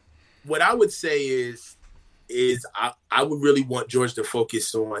 What I would say is I would really want George to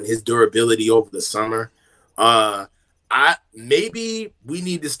focus on his durability over the summer. Maybe we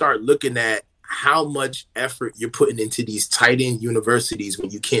need to start looking at how much effort you're putting into these tight end universities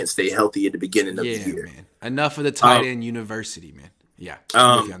when you can't stay healthy at the beginning of the year. Man. Enough of the tight end university, man. Yeah.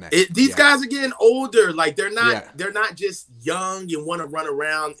 These guys are getting older. Like they're not just young and want to run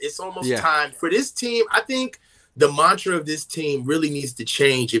around. It's almost time for this team. I think the mantra of this team really needs to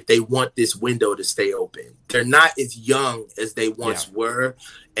change if they want this window to stay open. They're not as young as they once were.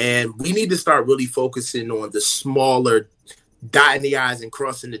 And we need to start really focusing on the smaller, dotting the I's and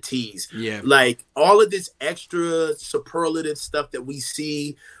crossing the T's. Yeah. Like all of this extra superlative stuff that we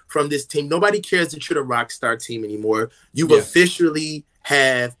see from this team. Nobody cares that you're the rock star team anymore. You officially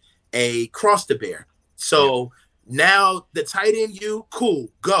have a cross to bear. So now the tight end, cool,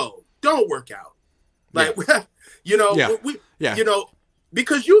 go. Don't work out. Like,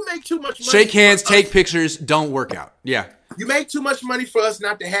 because you make too much money. Shake hands, take pictures, don't work out. Yeah. You make too much money for us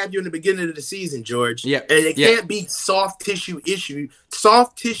not to have you in the beginning of the season, George. Yeah. And it can't be soft tissue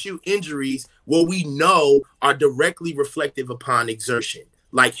injuries what we know are directly reflective upon exertion.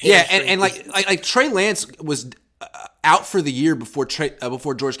 Like and like Trey Lance was out for the year before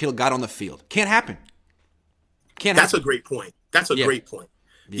George Kittle got on the field. Can't happen. That's a great point. Great point.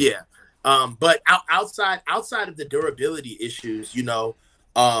 Yeah. But outside of the durability issues,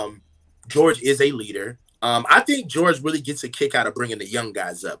 George is a leader. I think George really gets a kick out of bringing the young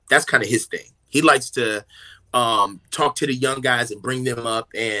guys up. That's kind of his thing. He likes to talk to the young guys and bring them up.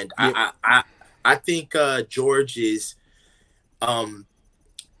 And I think George is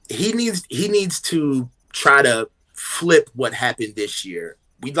he needs to try to flip what happened this year.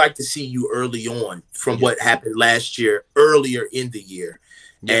 We'd like to see you early on from what happened last year, earlier in the year.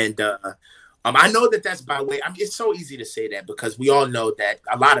 Yeah. And I know that's by way. I mean, it's so easy to say that because we all know that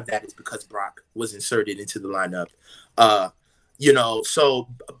a lot of that is because Brock was inserted into the lineup. So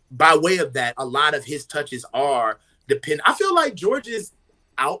by way of that, a lot of his touches are depend. I feel like George's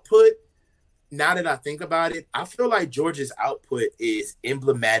output, now that I think about it, I feel like George's output is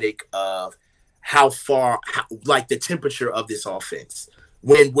emblematic of like the temperature of this offense.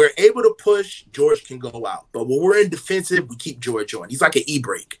 When we're able to push, George can go out. But when we're in defensive, we keep George on. He's like an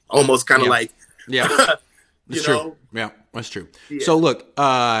e-brake, almost kind of like. Yeah, that's true. Yeah, that's true. So, look,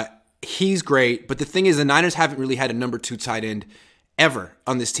 he's great. But the thing is, the Niners haven't really had a number 2 tight end ever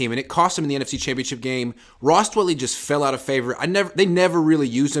on this team, and it cost him in the NFC Championship game. Ross Dwelly just fell out of favor. They never really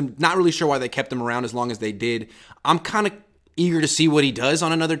used him. Not really sure why they kept him around as long as they did. I'm kind of eager to see what he does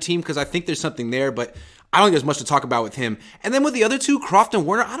on another team because I think there's something there, but I don't think there's much to talk about with him. And then with the other two, Croft and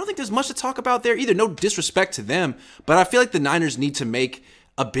Warner, I don't think there's much to talk about there either. No disrespect to them, but I feel like the Niners need to make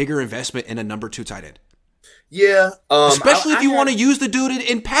a bigger investment in a number 2 tight end. Yeah. Especially if you want to use the dude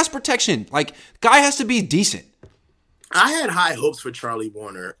in pass protection. Like, guy has to be decent. I had high hopes for Charlie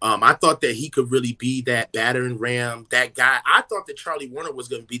Warner. I thought that he could really be that battering ram, that guy. I thought that Charlie Warner was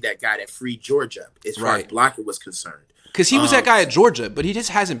going to be that guy that freed Georgia as far as blocking was concerned. Because he was that guy at Georgia, but he just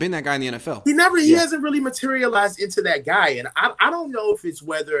hasn't been that guy in the NFL. He hasn't really materialized into that guy. And I don't know if it's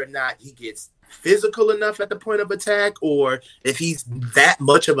whether or not he gets physical enough at the point of attack or if he's that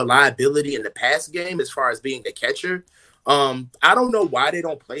much of a liability in the pass game as far as being a catcher. I don't know why they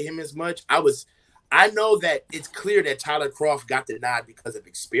don't play him as much. I know that it's clear that Tyler Croft got the nod because of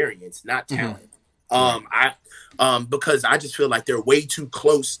experience, not talent. Because I just feel like they're way too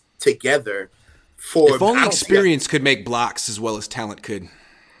close together. If only experience could make blocks as well as talent could.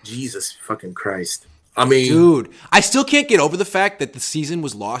 Jesus fucking Christ. I mean, dude, I still can't get over the fact that the season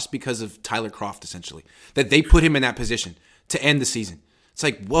was lost because of Tyler Croft, essentially. That they put him in that position to end the season. It's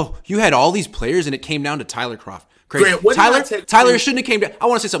like, whoa, you had all these players and it came down to Tyler Croft. Crazy. Grant, Tyler, it shouldn't have came down. I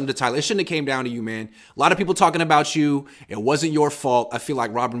want to say something to Tyler. It shouldn't have came down to you, man. A lot of people talking about you. It wasn't your fault. I feel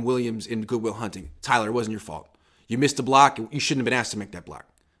like Robin Williams in Good Will Hunting. Tyler, it wasn't your fault. You missed the block. You shouldn't have been asked to make that block.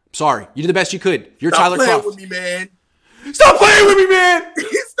 Sorry. You did the best you could. You're Tyler Croft. Stop playing with me, man. Stop playing with me, man.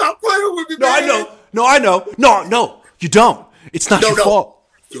 Stop playing with me, man. No, I know. No, you don't. It's not your fault.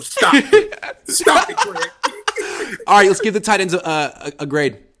 Yo, stop it. Stop it, Greg. All right, let's give the tight ends a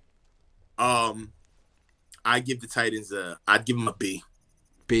grade. I give the Titans I'd give them a B.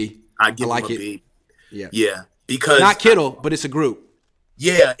 I'd give them a B. Yeah. Yeah. Because not Kittle, but it's a group.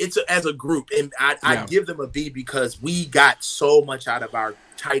 Yeah, it's as a group. And I give them a B because we got so much out of our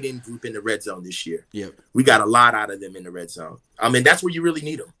tight end group in the red zone this year. Yeah. We got a lot out of them in the red zone. I mean, that's where you really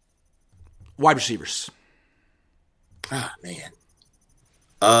need them. Wide receivers. Ah, man.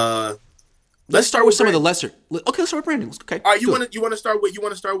 Let's start with some of the lesser. Okay, let's start with Brandon. Okay. All right, you want to start with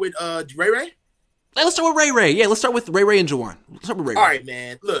Ray Ray? Let's start with Ray Ray. Yeah, let's start with Ray Ray and Juwan. Let's start with Ray Ray. All right,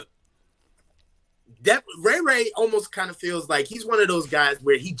 man. Look, that Ray Ray almost kind of feels like he's one of those guys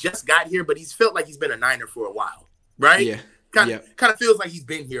where he just got here, but he's felt like he's been a Niner for a while, right? Yeah. Kind of feels like he's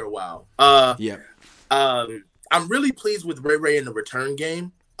been here a while. I'm really pleased with Ray Ray in the return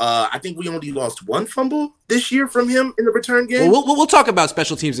game. I think we only lost one fumble this year from him in the return game. Well, we'll talk about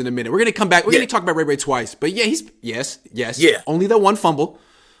special teams in a minute. We're going to come back. We're going to talk about Ray Ray twice. But yeah, yes. Yeah. Only the one fumble.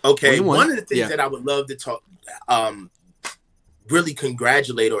 Okay. One of the things that I would love to talk, really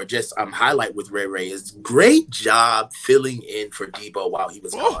congratulate or just highlight with Ray Ray is great job filling in for Debo while he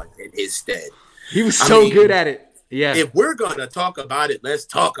was gone in his stead. He was good at it. Yeah. If we're going to talk about it, let's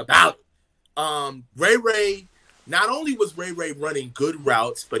talk about it. Ray Ray. Not only was Ray Ray running good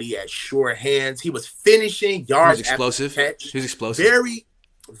routes, but he had sure hands. He was finishing yards. He was explosive. Catch. He was explosive. Very,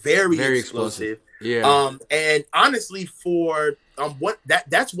 very explosive. Yeah. And honestly, for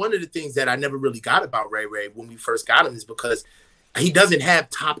that's one of the things that I never really got about Ray Ray when we first got him is because he doesn't have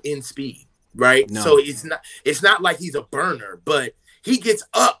top end speed, right? No. So it's not like he's a burner, but he gets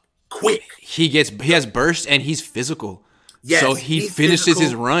up quick. He has burst and he's physical. Yes, so he finishes physical.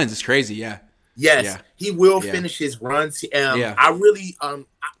 His runs. It's crazy. Yeah. Yes, he will finish his runs. I really,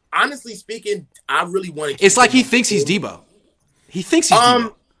 honestly speaking, I really want to. It's like he thinks he's Debo. He thinks he's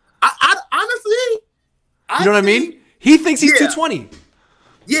Debo. I honestly, you know what I mean? He thinks he's 220.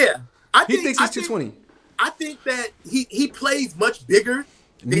 Yeah, he thinks he's 220. I think that he plays much bigger.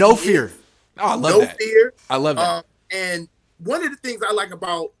 No fear. Oh, I love that. No fear. I love that. And one of the things I like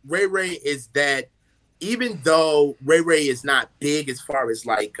about Ray Ray is that even though Ray Ray is not big as far as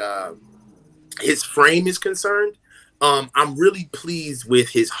like his frame is concerned, I'm really pleased with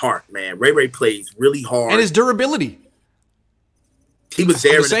his heart, man. Ray Ray plays really hard. And his durability. He was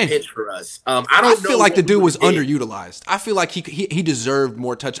there in the pinch for us. I feel like the dude was underutilized. I feel like he deserved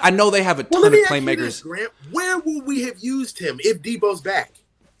more touch. I know they have a ton of playmakers. This, Grant, where will we have used him if Debo's back?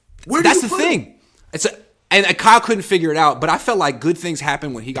 That's the thing. And Kyle couldn't figure it out, but I felt like good things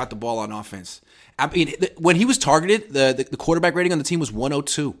happened when he got the ball on offense. I mean, when he was targeted, the quarterback rating on the team was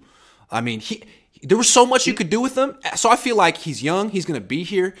 102. I mean, there was so much you could do with him. So I feel like he's young. He's going to be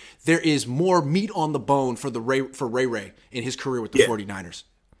here. There is more meat on the bone for Ray Ray in his career with the 49ers.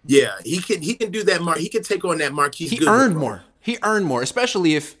 Yeah, he can do that. He can take on that Marquise. He earned more. He earned more,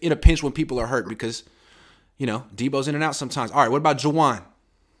 especially if in a pinch when people are hurt because, Debo's in and out sometimes. All right, what about Juwan?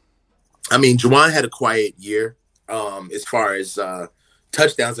 I mean, Juwan had a quiet year. as far as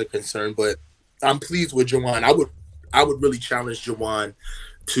touchdowns are concerned, but I'm pleased with Juwan. I would really challenge Juwan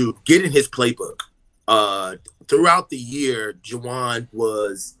to get in his playbook. Throughout the year, Juwan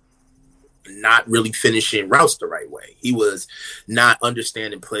was not really finishing routes the right way. He was not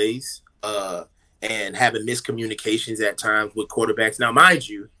understanding plays and having miscommunications at times with quarterbacks. Now, mind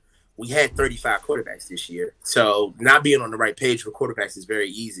you, we had 35 quarterbacks this year, so not being on the right page for quarterbacks is very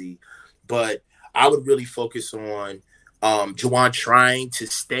easy. But I would really focus on Juwan trying to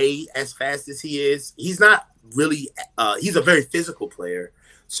stay as fast as he is. He's not really he's a very physical player.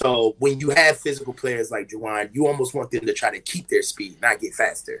 So when you have physical players like Juwan, you almost want them to try to keep their speed, not get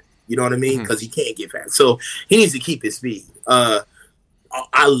faster. You know what I mean? Because he can't get fast. So he needs to keep his speed. I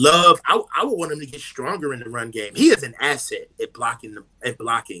would want him to get stronger in the run game. He is an asset at blocking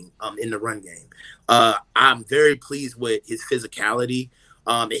in the run game. I'm very pleased with his physicality.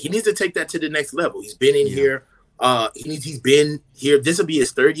 And he needs to take that to the next level. He's been in here. He's been here. This will be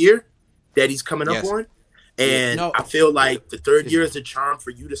his third year that he's coming up on. And I feel like the third year is a charm for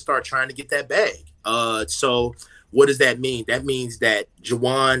you to start trying to get that bag. So what does that mean? That means that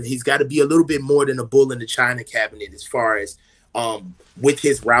Juwan, he's got to be a little bit more than a bull in the china cabinet as far as with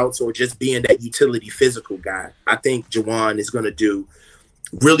his routes or just being that utility physical guy. I think Juwan is going to do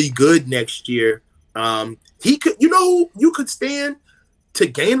really good next year. He could, you could stand to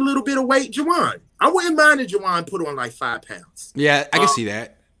gain a little bit of weight, Juwan. I wouldn't mind if Juwan put on like 5 pounds. Yeah, I can see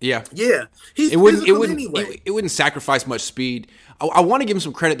that. Yeah. He's physical anyway. It wouldn't sacrifice much speed. I want to give him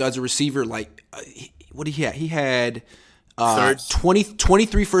some credit though as a receiver. Like, what did he have? He had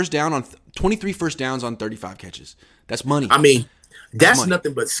 23 first downs on 35 catches. That's money. I mean, that's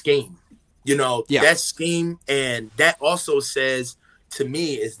nothing but scheme. That's scheme, and that also says to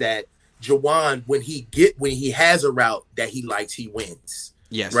me is that Juwan, when he has a route that he likes, he wins.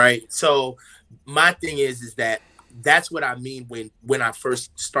 Yes. Right. So my thing is that that's what I mean when I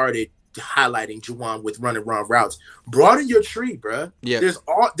first started highlighting Juwan with run and run routes. Broaden your tree, bro. Yeah. There's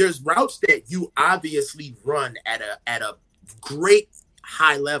routes that you obviously run at a great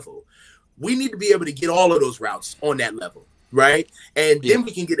high level. We need to be able to get all of those routes on that level, right? And then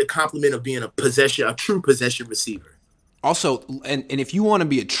we can get a compliment of being a true possession receiver. Also, and if you want to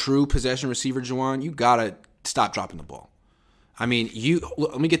be a true possession receiver, Juwan, you gotta stop dropping the ball. I mean,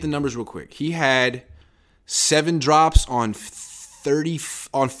 let me get the numbers real quick. He had 7 drops on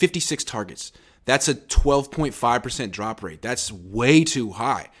 56 targets. That's a 12.5% drop rate. That's way too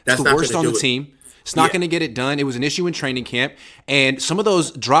high. That's the worst on the team. It's not going to get it done. It was an issue in training camp, and some of those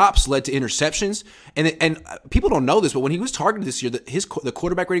drops led to interceptions. And people don't know this, but when he was targeted this year, the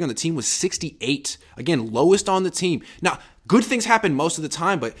quarterback rating on the team was 68. Again, lowest on the team. Now, good things happen most of the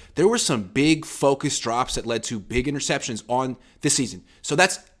time, but there were some big focused drops that led to big interceptions on this season. So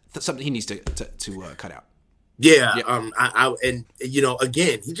that's something he needs to cut out. Yeah. Again,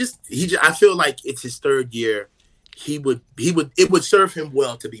 I feel like it's his third year. It would serve him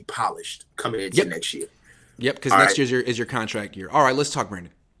well to be polished coming into next year. Yep, because next year is your contract year. All right, let's talk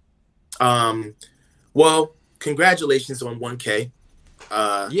Brandon. Well, congratulations on 1K.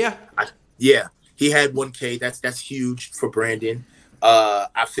 He had 1K. That's huge for Brandon.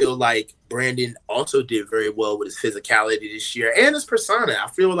 I feel like Brandon also did very well with his physicality this year and his persona. I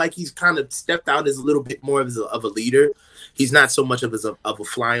feel like he's kind of stepped out as a little bit more of a leader. He's not so much of a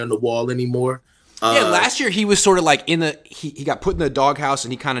fly on the wall anymore. Last year he was sort of like he got put in the doghouse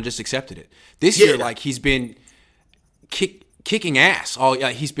and he kind of just accepted it. This year, like he's been kicking ass.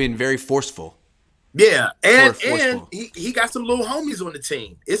 He's been very forceful. Yeah, and he got some little homies on the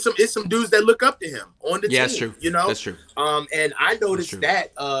team. It's some dudes that look up to him on the team. Yeah, that's true. That's true. And I noticed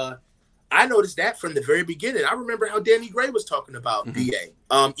that. I noticed that from the very beginning. I remember how Danny Gray was talking about BA,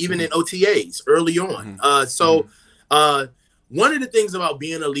 even in OTAs early on. One of the things about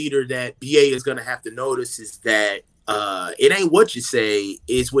being a leader that BA is going to have to notice is that it ain't what you say,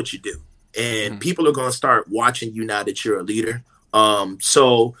 it's what you do. And people are going to start watching you now that you're a leader.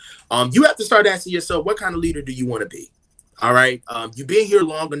 So you have to start asking yourself, what kind of leader do you want to be? All right. You've been here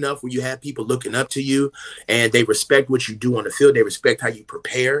long enough where you have people looking up to you and they respect what you do on the field. They respect how you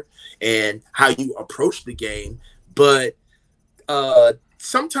prepare and how you approach the game. But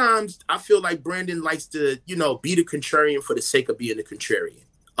sometimes I feel like Brandon likes to, be the contrarian for the sake of being the contrarian.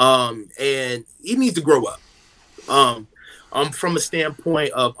 And he needs to grow up. From a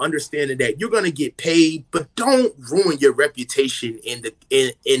standpoint of understanding that you're going to get paid, but don't ruin your reputation in the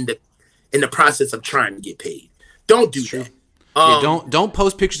process of trying to get paid. Don't do that. Don't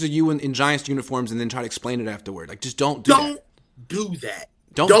post pictures of you in Giants uniforms and then try to explain it afterward. Like, just don't do that.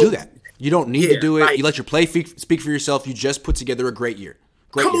 Don't do that. You don't need to do it. You let your play speak for yourself. You just put together a great year.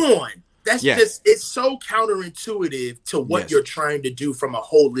 Come on. That's just, it's so counterintuitive to what you're trying to do from a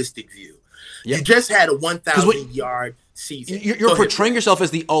holistic view. Yep. You just had a 1,000 yard season. You're portraying yourself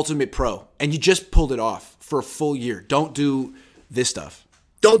as the ultimate pro, and you just pulled it off for a full year. Don't do this stuff.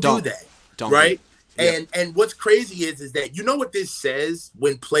 Don't do that. Right? Yep. And what's crazy is that, you know what this says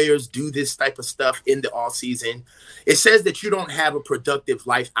when players do this type of stuff in the off season? It says that you don't have a productive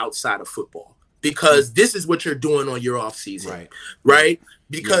life outside of football, because this is what you're doing on your off season. Right?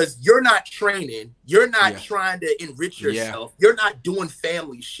 Because you're not training, you're not trying to enrich yourself, you're not doing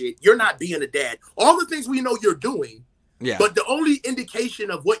family shit, you're not being a dad. All the things we know you're doing, but the only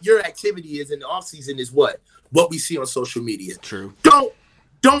indication of what your activity is in the offseason is what we see on social media. True.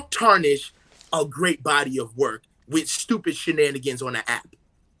 Don't tarnish a great body of work with stupid shenanigans on the app.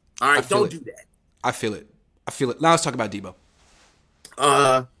 All right, don't do that. I feel it. Now let's talk about Debo.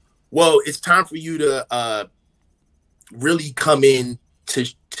 Well, it's time for you to really come in to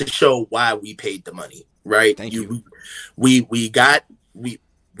show why we paid the money, right? Thank you. We got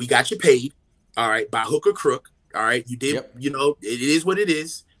you paid, all right, by hook or crook, all right. You did, you know, it is what it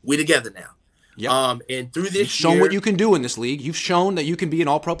is. We together now. Yep. And through this, you've shown what you can do in this league. You've shown that you can be an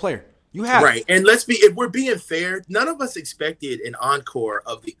all-pro player. You have, right. And if we're being fair, none of us expected an encore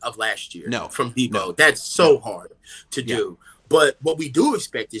of last year. From Debo. No. That's so hard to do. But what we do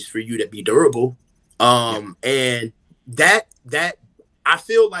expect is for you to be durable. And that I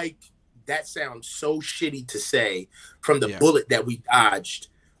feel like that sounds so shitty to say from the bullet that we dodged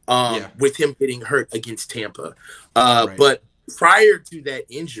with him getting hurt against Tampa. But prior to that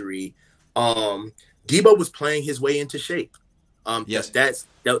injury, Debo was playing his way into shape. Those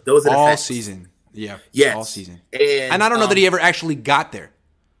are the all facts. season. Yeah. Yes. All season. And I don't know that he ever actually got there.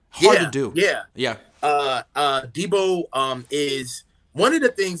 Hard to do. Yeah. Debo is one of the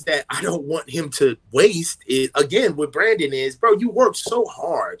things that I don't want him to waste is, again, with Brandon is, bro, you worked so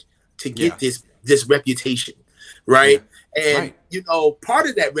hard to get this reputation, right? And, you know, part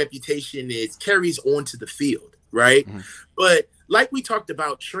of that reputation is carries onto the field, right? Mm-hmm. But like we talked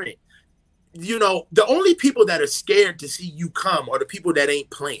about Trent, you know, the only people that are scared to see you come are the people that ain't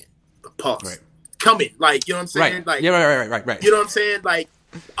playing. Pause. Coming. Like, you know what I'm saying? Like, right. You know what I'm saying? Like,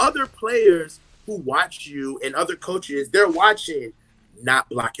 other players who watch you and other coaches, they're watching not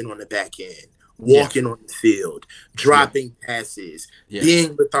blocking on the back end, walking on the field, dropping passes,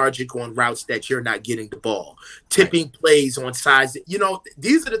 being lethargic on routes that you're not getting the ball, tipping plays on sides. You know,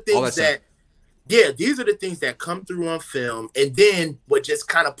 these are the things these are the things that come through on film. And then what just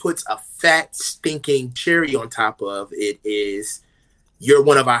kind of puts a fat, stinking cherry on top of it is you're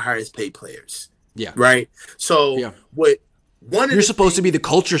one of our highest paid players. Yeah. Right? So you're supposed to be the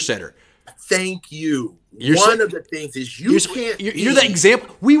culture setter. Thank you. One of the things is you're the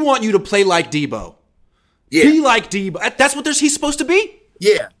example. We want you to play like Debo. Yeah. Be like Debo. That's what he's supposed to be.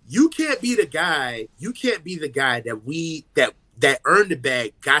 Yeah. You can't be the guy. You can't be the guy that earned the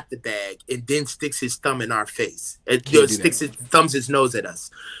bag, got the bag, and then sticks his thumb in our face. Thumbs his nose at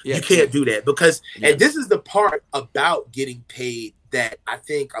us. Yeah, you can't do that because, and this is the part about getting paid that I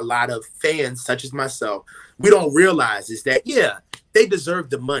think a lot of fans, such as myself, we don't realize is that, they deserve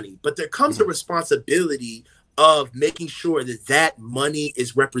the money, but there comes a responsibility of making sure that money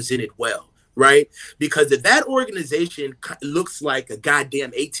is represented well, right? Because if that organization looks like a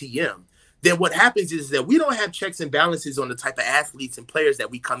goddamn ATM, then what happens is that we don't have checks and balances on the type of athletes and players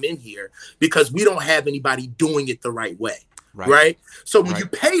that we come in here because we don't have anybody doing it the right way, right? So when you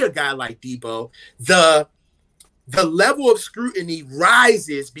pay a guy like Debo, the level of scrutiny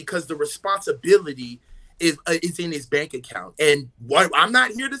rises because the responsibility is in his bank account. And I'm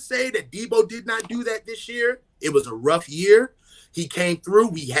not here to say that Debo did not do that this year. It was a rough year. He came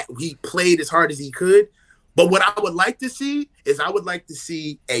through. He played as hard as he could. But what I would like to see is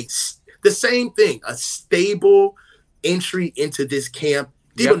the same thing, a stable entry into this camp.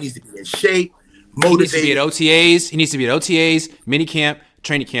 Debo needs to be in shape, motivated. He needs to be at OTAs, mini camp,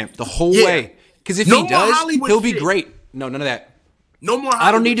 training camp, the whole way. Because if he does, he'll be great. No, none of that. No more.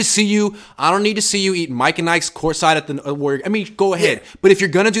 I don't need to see you eating Mike and Ike's courtside at the Warrior. I mean, go ahead. But if you're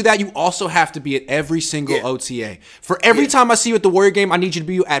gonna do that, you also have to be at every single OTA. For every time I see you at the Warrior game, I need you to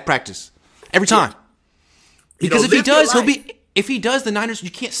be at practice. Every time. Because if he does, he'll be. If he does, the Niners,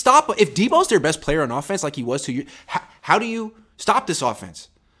 you can't stop. If Debo's their best player on offense, like he was 2 years, how do you stop this offense?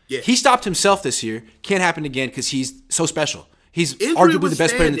 Yeah. He stopped himself this year. Can't happen again because he's so special. He's arguably the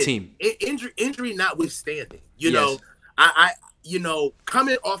best player in the team. Injury notwithstanding, you know,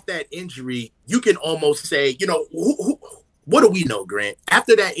 coming off that injury, you can almost say, what do we know, Grant?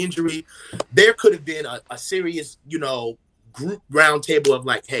 After that injury, there could have been a serious, group round table of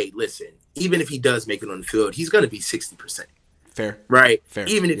like, hey, listen, even if he does make it on the field, he's going to be 60%. Fair. Right? Fair.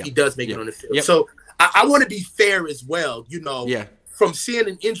 Even if Yep. he does make Yep. it on the field. Yep. So I want to be fair as well, Yeah. from seeing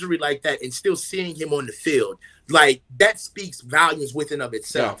an injury like that and still seeing him on the field, like that speaks volumes within of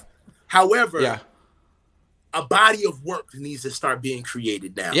itself. Yeah. However, a body of work needs to start being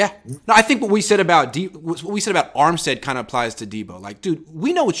created now. Yeah. No, I think what we said about Armstead kind of applies to Debo. Like, dude,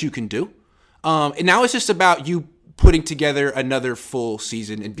 we know what you can do. And now it's just about you putting together another full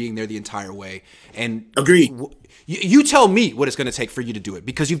season and being there the entire way. And agreed. You tell me what it's going to take for you to do it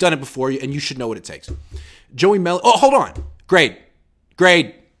because you've done it before and you should know what it takes. Joey Mellon. Oh, hold on. Grade.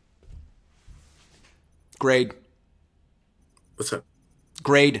 What's up?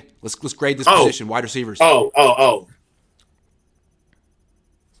 Grade. Let's grade this position. Wide receivers.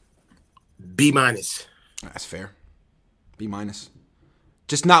 B-. That's fair. B-.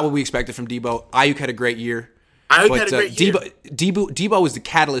 Just not what we expected from Debo. Ayuk had a great year. Debo was the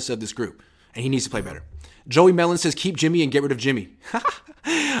catalyst of this group, and he needs to play better. Joey Mellon says, keep Jimmy and get rid of Jimmy.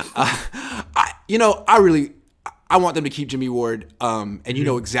 I want them to keep Jimmy Ward, and you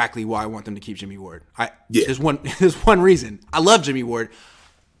know exactly why I want them to keep Jimmy Ward. There's one reason. I love Jimmy Ward.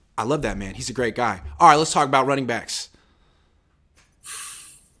 I love that man. He's a great guy. All right, let's talk about running backs.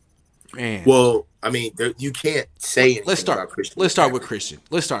 Man. Well, I mean, you can't say anything about Christian. Let's start with Christian.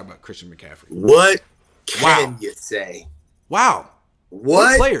 Let's talk about Christian McCaffrey. What can you say? Wow.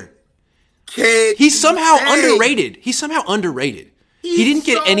 What player? He's somehow underrated. He didn't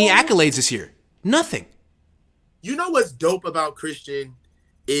get any accolades this year. Nothing. You know what's dope about Christian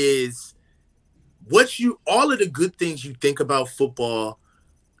is all of the good things you think about football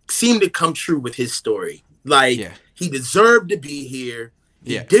seem to come true with his story. Like he deserved to be here.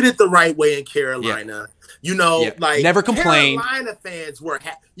 He did it the right way in Carolina. Like never complained. Carolina fans were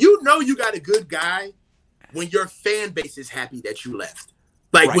you got a good guy when your fan base is happy that you left.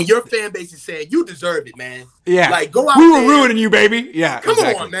 Like when your fan base is saying you deserve it, man. Yeah. Like go out we there. were ruining you, baby. Yeah. Come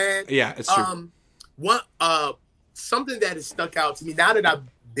exactly. on, man. Yeah, it's true. Something that has stuck out to me now that I've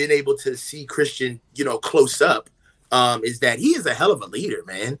been able to see Christian, close up, is that he is a hell of a leader,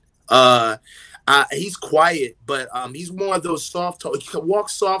 man. He's quiet, but he's one of those soft. He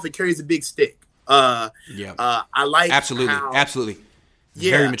walks soft and carries a big stick. I like absolutely.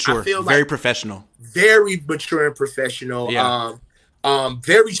 Very mature, very professional. Very mature and professional. Yeah.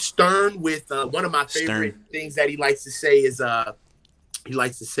 Very stern with one of my favorite things that he likes to say is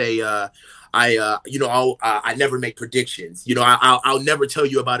I never make predictions. I'll never tell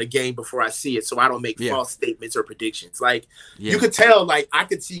you about a game before I see it, so I don't make false statements or predictions. Like you could tell, like I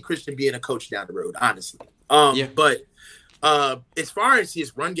could see Christian being a coach down the road, honestly. But as far as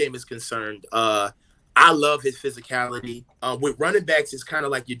his run game is concerned, I love his physicality. With running backs, it's kind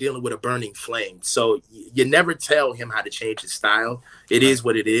of like you're dealing with a burning flame. So you never tell him how to change his style. It is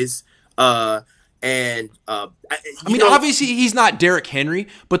what it is. Obviously he's not Derrick Henry,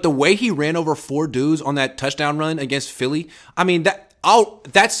 but the way he ran over 4 dudes on that touchdown run against Philly, I'll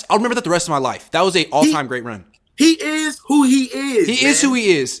remember that the rest of my life. That was an all-time great run. He is who he is. He is who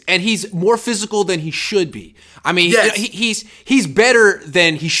he is, and he's more physical than he should be. I mean, he's better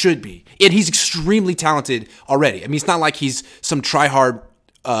than he should be, and he's extremely talented already. I mean, it's not like he's some try-hard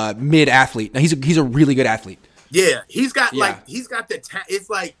mid athlete. No, he's a really good athlete. Yeah, he's got the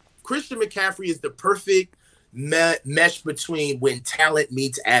it's like Christian McCaffrey is the perfect mesh between when talent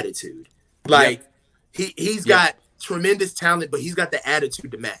meets attitude. Like he's got tremendous talent, but he's got the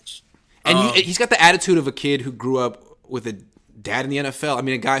attitude to match. And he's got the attitude of a kid who grew up with a dad in the NFL. I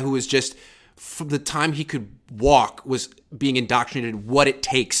mean, a guy who was just, from the time he could walk, was being indoctrinated in what it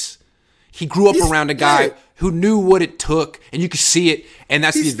takes. He grew up around a guy who knew what it took, and you could see it, and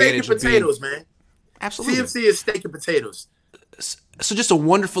that's the advantage of being. Potatoes, man. Absolutely. CMC is steak and potatoes. So just a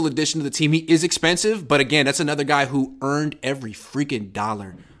wonderful addition to the team. He is expensive, but again, that's another guy who earned every freaking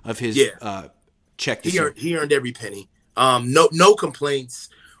dollar of his check this year. He earned every penny. No complaints.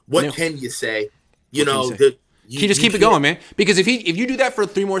 What can you say? You just keep it going, man. Because if you do that for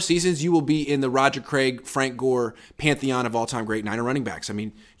 3 more seasons, you will be in the Roger Craig, Frank Gore pantheon of all-time great Niner running backs. I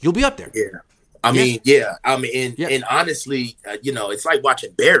mean, you'll be up there. And honestly, it's like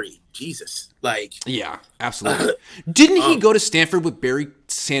watching Barry. Jesus, absolutely. Didn't he go to Stanford with Barry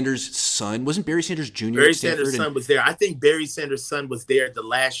Sanders' son? Wasn't Barry Sanders Jr. Barry Sanders' son was there. I think Barry Sanders' son was there the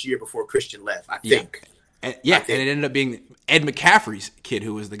last year before Christian left. I think. And it ended up being Ed McCaffrey's kid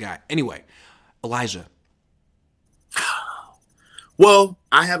who was the guy. Anyway, Elijah. Well,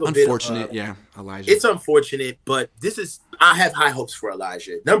 I have unfortunate. Elijah. It's unfortunate, but I have high hopes for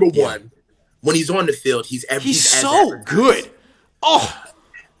Elijah. Number one, when he's on the field, he's so good. Oh,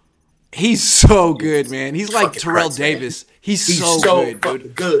 he's so good, man. He's like Terrell Davis. He's so good,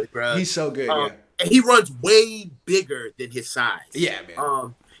 dude. Good, bro. He's so good. And he runs way bigger than his size. Yeah,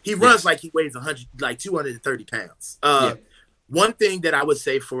 man. He runs like he weighs 230 pounds. One thing that I would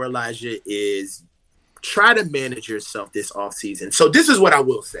say for Elijah is try to manage yourself this offseason. So this is what I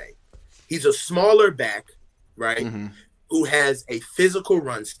will say. He's a smaller back, right? Mm-hmm. Who has a physical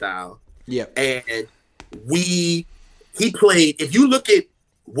run style. Yeah. And he played, if you look at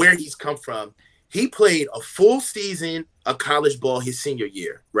where he's come from, he played a full season of college ball his senior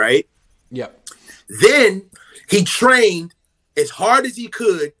year, right? Yeah. Then he trained as hard as he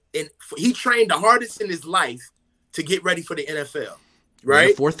could, and he trained the hardest in his life to get ready for the NFL,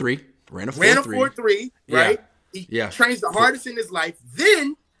 right? Ran a 4.3, right? He trains the hardest in his life.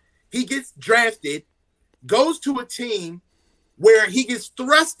 Then he gets drafted, goes to a team where he gets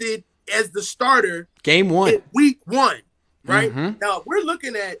thrusted as the starter. Game 1. Week 1, right? Mm-hmm. Now, we're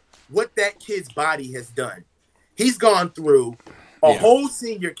looking at what that kid's body has done. He's gone through a whole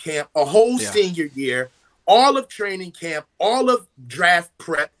senior camp, a whole senior year, all of training camp, all of draft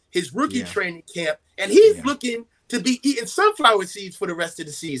prep, his rookie training camp, and he's looking to be eating sunflower seeds for the rest of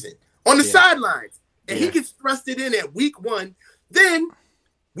the season on the sidelines. And he gets thrusted in at week 1. Then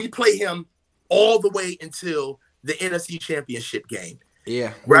we play him all the way until the NFC Championship game.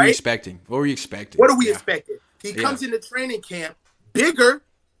 Yeah. What were you expecting? What are we expecting? He comes into training camp bigger,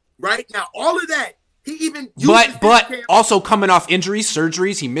 right? Now, all of that, he even but also coming off injuries,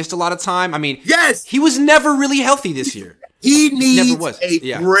 surgeries, he missed a lot of time. I mean, he was never really healthy this year. He needs a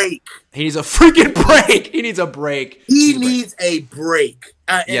break. He needs a freaking break. He needs a break. He needs a break.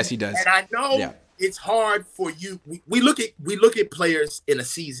 Yes, he does. And I know it's hard for you. We look at players in a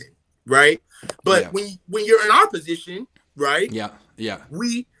season, right? But when you're in our position, right?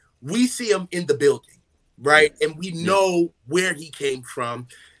 We see him in the building, right? And we know where he came from.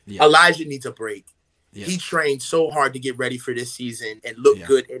 Elijah needs a break. He trained so hard to get ready for this season and look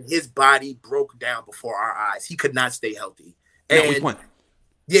good, and his body broke down before our eyes. He could not stay healthy. And week 1.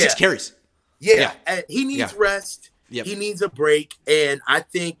 6 carries. And he needs rest. He needs a break. And I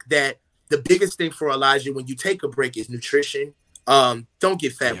think that the biggest thing for Elijah when you take a break is nutrition. Don't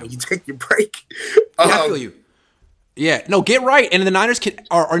get fat when you take your break. I feel you. Yeah, no, get right, and the Niners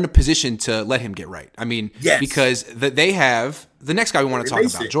are in a position to let him get right. I mean, because they have the next guy we want to talk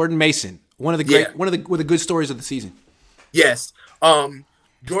about, Jordan Mason, one of the good stories of the season. Yes,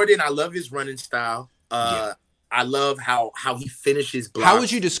 Jordan, I love his running style. I love how he finishes blocks. How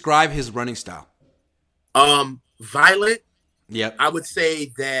would you describe his running style? Violent. Yep. I would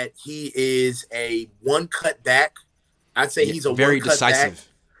say that he is a one cut back. I'd say he's a very one cut decisive.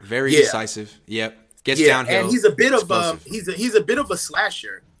 Back. Very decisive. Yep. Gets downhill. And he's a bit of he's a bit of a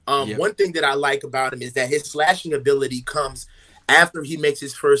slasher. One thing that I like about him is that his slashing ability comes after he makes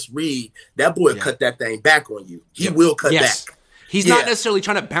his first read. That boy cut that thing back on you. He will cut back. He's not necessarily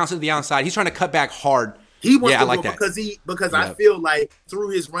trying to bounce to the outside. He's trying to cut back hard. He wants to like that because I feel like through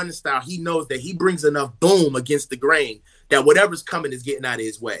his running style, he knows that he brings enough boom against the grain that whatever's coming is getting out of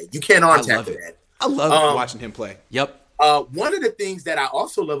his way. You can't arm tackle that. I love watching him play. Yep. One of the things that I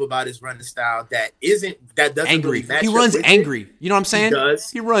also love about his running style that doesn't angry. Really match he runs angry. You know what I'm saying? He does.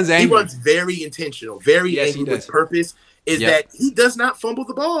 He runs angry. He runs very intentional, very angry with purpose. That he does not fumble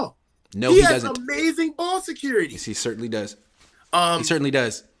the ball. No, he has doesn't. Amazing ball security. Yes, he certainly does. He certainly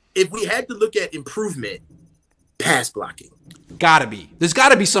does. If we had to look at improvement, pass blocking. Gotta be. There's got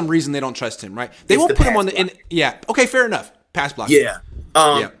to be some reason they don't trust him, right? They won't put him on the. Okay, fair enough. Pass blocking.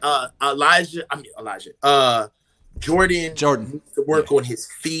 Jordan needs to work on his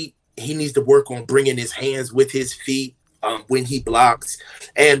feet. He needs to work on bringing his hands with his feet when he blocks.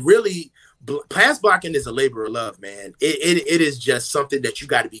 And really, pass blocking is a labor of love, man. It is just something that you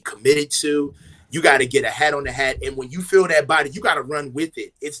got to be committed to. You got to get a hat on the hat. And when you feel that body, you got to run with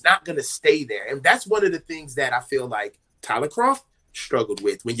it. It's not going to stay there. And that's one of the things that I feel like Tyler Kroft struggled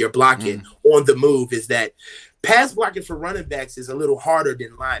with when you're blocking on the move is that pass blocking for running backs is a little harder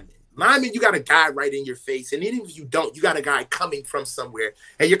than linemen. Linemen, you got a guy right in your face. And even if you don't, you got a guy coming from somewhere.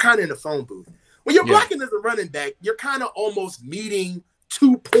 And you're kind of in a phone booth. When you're blocking as a running back, you're kind of almost meeting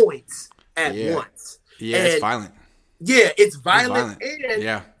 2 points at once. Yeah, and it's violent. Yeah, it's violent.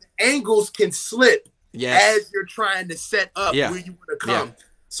 And angles can slip as you're trying to set up where you want to come.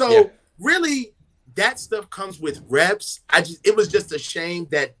 So really, that stuff comes with reps. It was just a shame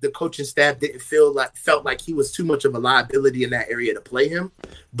that the coaching staff felt like he was too much of a liability in that area to play him.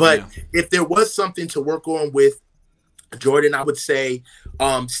 But if there was something to work on with Jordan, I would say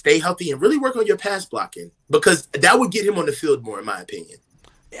stay healthy and really work on your pass blocking because that would get him on the field more, in my opinion.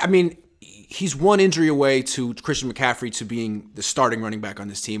 I mean, he's one injury away to Christian McCaffrey to being the starting running back on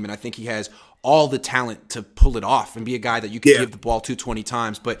this team, and I think he has all the talent to pull it off and be a guy that you can give the ball to 20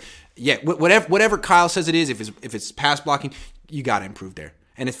 times. But yeah, whatever Kyle says it is, if it's pass blocking, you got to improve there.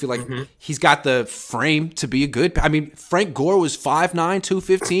 And I feel like he's got the frame to be a good. I mean, Frank Gore was 5'9",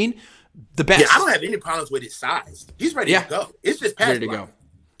 215, the best. Yeah, I don't have any problems with his size. He's ready to go. It's just pass ready blocking. to go.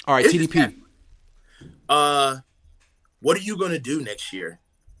 All right, TDP. What are you going to do next year?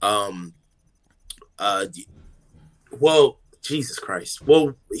 Well, Jesus Christ.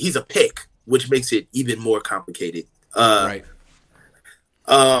 Well, he's a pick, which makes it even more complicated. Right.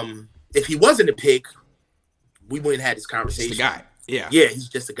 If he wasn't a pick, we wouldn't have had this conversation. He's the guy. Yeah. Yeah, he's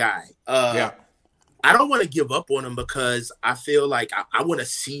just a guy. I don't want to give up on him because I feel like I want to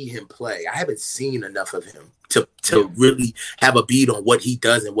see him play. I haven't seen enough of him to really have a beat on what he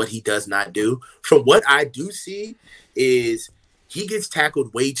does and what he does not do. From what I do see is he gets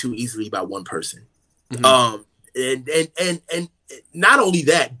tackled way too easily by one person. And not only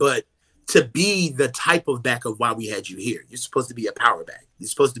that, but to be the type of back of why we had you here. You're supposed to be a power back. You're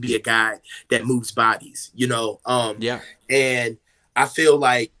supposed to be a guy that moves bodies, And I feel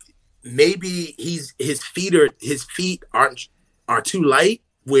like maybe his feet are too light,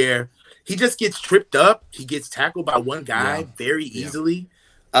 where he just gets tripped up. He gets tackled by one guy very easily.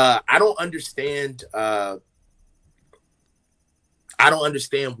 I don't understand. I don't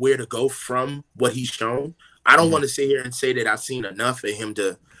understand where to go from what he's shown. I don't want to sit here and say that I've seen enough of him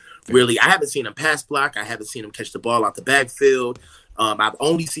to really. I haven't seen him pass block. I haven't seen him catch the ball out the backfield. I've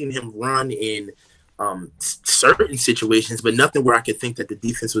only seen him run in certain situations, but nothing where I could think that the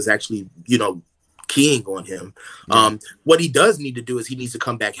defense was actually, keying on him. What he does need to do is he needs to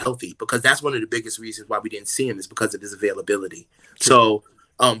come back healthy, because that's one of the biggest reasons why we didn't see him is because of his availability. So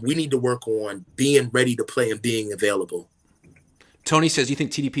we need to work on being ready to play and being available. Tony says, you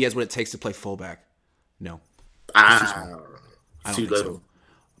think TDP has what it takes to play fullback? No. I don't think little. So.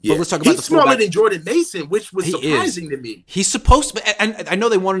 Yeah. But let's talk about he's smaller than Jordan Mason, which was surprising to me. He's supposed to, and I know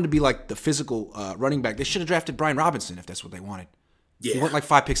they wanted to be like the physical running back. They should have drafted Brian Robinson if that's what they wanted. Yeah. He went like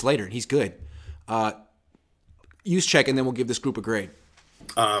 5 picks later, and he's good. Use check, and then we'll give this group a grade.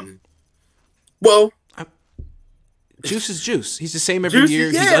 Juice is juice. He's the same every year.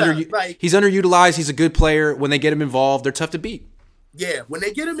 He's underutilized. He's a good player. When they get him involved, they're tough to beat. Yeah, when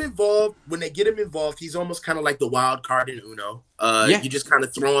they get him involved, he's almost kind of like the wild card in Uno. You just kind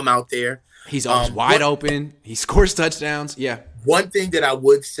of throw him out there. He's always wide open. He scores touchdowns. Yeah. One thing that I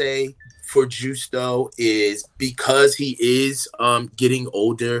would say for Juice, though, is because he is getting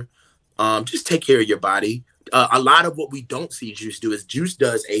older, just take care of your body. A lot of what we don't see Juice do is Juice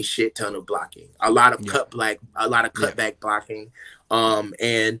does a shit ton of blocking, a lot of cutback blocking.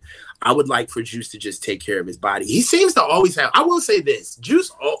 And I would like for Juice to just take care of his body. He seems to always have, I will say this,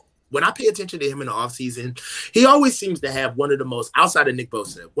 Juice, when I pay attention to him in the offseason, he always seems to have one of the most, outside of Nick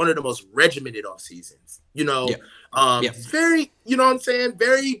Bosa, one of the most regimented off seasons. He's very, what I'm saying,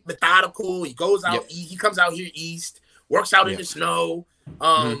 very methodical. He goes out, he comes out here east, works out in the snow.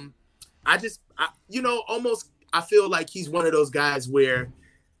 I feel like he's one of those guys where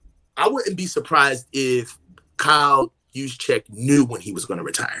I wouldn't be surprised if Kyle Juszczyk knew when he was going to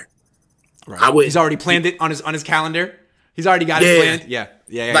retire. Right. He's already planned it on his calendar. He's already got it planned. Yeah.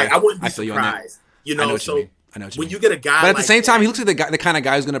 I wouldn't be surprised. I know what you mean. When you get a guy, but at the same time, he looks like the kind of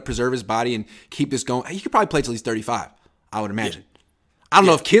guy who's going to preserve his body and keep this going. He could probably play till he's 35. I would imagine. I don't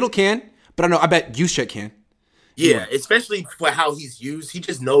know if Kittle can, but I bet Juszczyk can. Yeah, especially for how he's used. He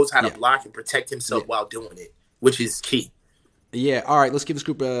just knows how to block and protect himself while doing it, which is key. Yeah. All right. Let's give this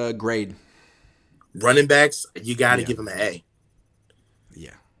group a grade. Running backs, you got to give them an A.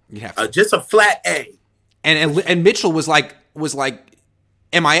 Yeah, you have to. Just a flat A. And Mitchell was like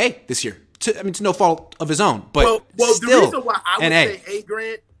MIA this year. To no fault of his own, but well, still, the reason why I would say A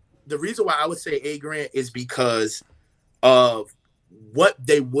Grant. The reason why I would say A Grant is because of what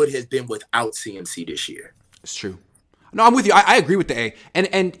they would have been without CMC this year. It's true. No, I'm with you. I agree with the A.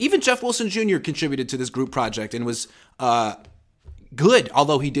 And even Jeff Wilson Jr. contributed to this group project and was good,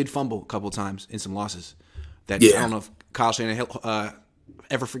 although he did fumble a couple of times in some losses that I don't know if Kyle Shanahan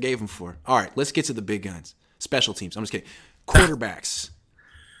ever forgave him for. All right, let's get to the big guns. Special teams. I'm just kidding. Quarterbacks.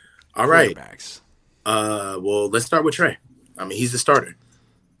 All right. Well, let's start with Trey. I mean, he's the starter.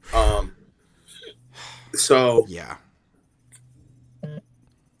 Yeah.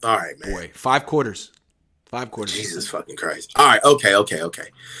 All right, man. Boy, 5 quarters. 5 quarters. Jesus fucking Christ. All right. Okay.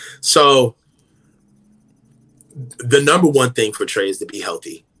 So the number one thing for Trey is to be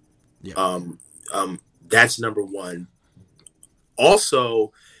healthy. Yeah. That's number one.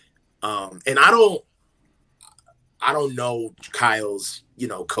 Also, and I don't know Kyle's,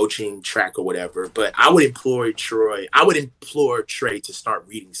 coaching track or whatever, but I would implore Trey to start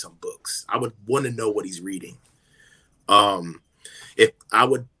reading some books. I would want to know what he's reading. If I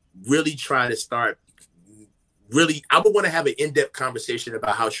would really try to start, I would want to have an in-depth conversation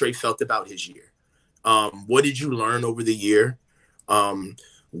about how Trey felt about his year. What did you learn over the year?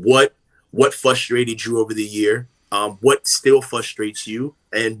 What frustrated you over the year? What still frustrates you?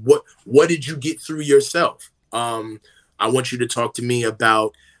 And what did you get through yourself? I want you to talk to me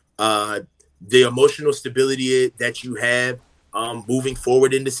about the emotional stability that you have moving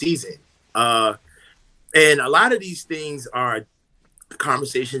forward in the season. And a lot of these things are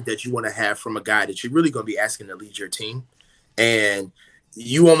conversations that you want to have from a guy that you're really going to be asking to lead your team. And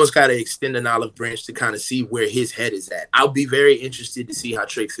you almost got to extend an olive branch to kind of see where his head is at. I'll be very interested to see how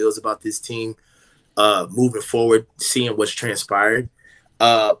Trey feels about this team moving forward, seeing what's transpired.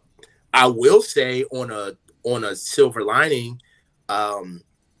 I will say on a silver lining,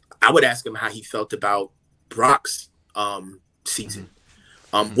 I would ask him how he felt about Brock's season.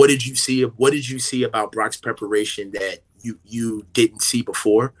 What did you see about Brock's preparation that you didn't see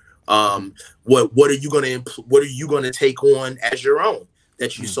before? What are you going to take on as your own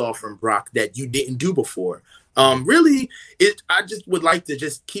that you saw from Brock that you didn't do before? I just would like to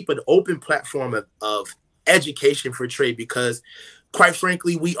just keep an open platform of education for Trey, because quite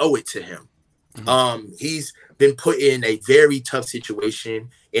frankly, we owe it to him. He's been put in a very tough situation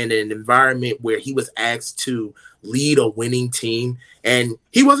in an environment where he was asked to lead a winning team, and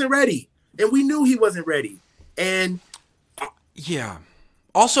he wasn't ready. And we knew he wasn't ready. And yeah.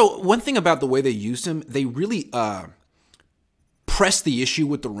 Also, one thing about the way they used him, they really pressed the issue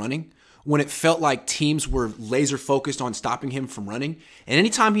with the running when it felt like teams were laser focused on stopping him from running. And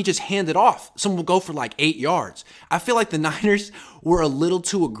anytime he just handed off, someone would go for like 8 yards. I feel like the Niners were a little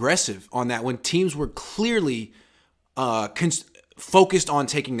too aggressive on that when teams were clearly focused on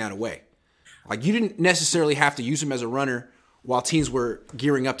taking that away. Like, you didn't necessarily have to use him as a runner while teams were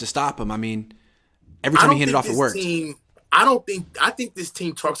gearing up to stop him. I mean, every time he handed off, it worked. I think this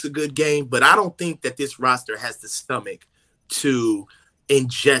team talks a good game, but I don't think that this roster has the stomach to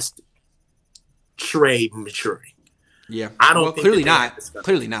ingest Trey maturing. Yeah. I don't think clearly not.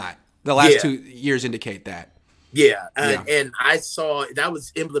 Clearly not. The last 2 years indicate that. Yeah. And I saw that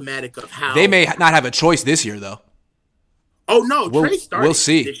was emblematic of how they may not have a choice this year, though. Oh no, Trey started we'll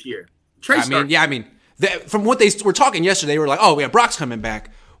see. this year. From what they were talking yesterday, they were like, "Oh, yeah, Brock's coming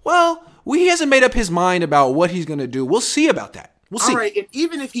back." Well, he hasn't made up his mind about what he's going to do. We'll see about that. We'll see. All right, and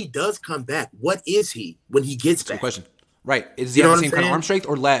even if he does come back, what is he when he gets back? Good question. Right? Is he have the same kind of arm strength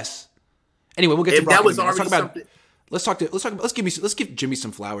or less? Anyway, we'll get to Brock. That was already let's give Jimmy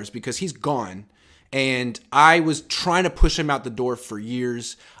some flowers, because he's gone, and I was trying to push him out the door for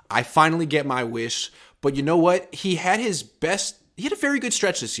years. I finally get my wish, but you know what? He had a very good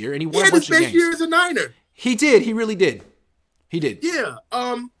stretch this year, and he won a bunch of games. He had his best year as a Niner. He did. He really did. He did. Yeah.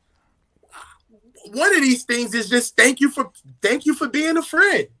 One of these things is just thank you for being a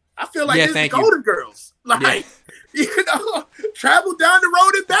friend. I feel like this is Golden Girls. Like, travel down the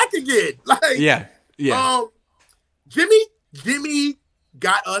road and back again. Like, yeah. Jimmy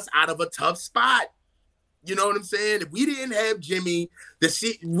got us out of a tough spot. You know what I'm saying? If we didn't have Jimmy,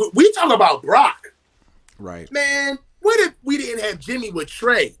 we talk about Brock. Right. Man, what if we didn't have Jimmy with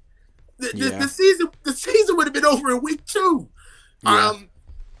Trey? The season would have been over in week 2. Yeah.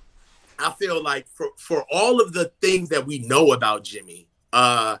 I feel like for all of the things that we know about Jimmy,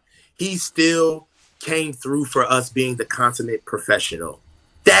 he still came through for us being the consummate professional.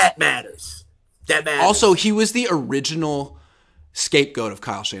 That matters. Also, he was the original scapegoat of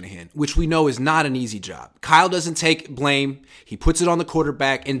Kyle Shanahan, which we know is not an easy job. Kyle doesn't take blame. He puts it on the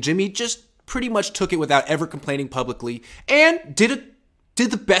quarterback, and Jimmy just pretty much took it without ever complaining publicly and did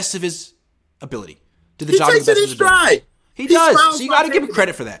the best of his ability. Did the job of the best of his ability. He does. So you got to give him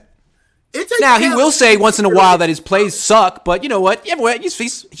credit for that. Now, he will say once in a while that his plays suck, but you know what?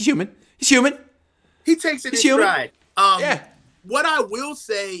 He's human. He's human. He takes it in stride. What I will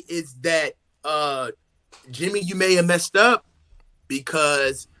say is that, Jimmy, you may have messed up,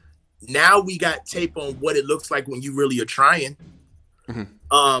 because now we got tape on what it looks like when you really are trying.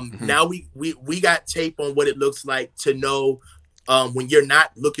 Now we got tape on what it looks like to know when you're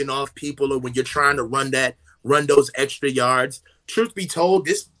not looking off people, or when you're trying to run those extra yards. Truth be told,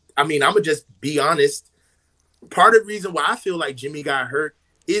 I'm gonna just be honest. Part of the reason why I feel like Jimmy got hurt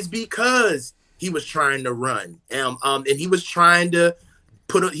is because he was trying to run, and he was trying to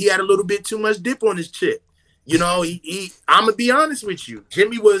he had a little bit too much dip on his chip. You know, I'm gonna be honest with you.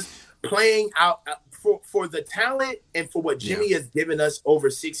 Jimmy was playing out for the talent and for what Jimmy has given us over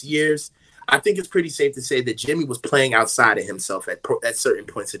 6 years. I think it's pretty safe to say that Jimmy was playing outside of himself at certain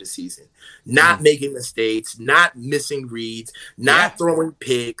points of the season, not making mistakes, not missing reads, not throwing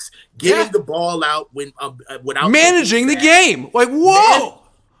picks, getting the ball out without managing the game. Like, whoa, man,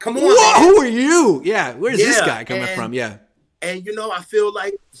 come on, whoa, man. who are you? Yeah, where's this guy coming from? Yeah, and I feel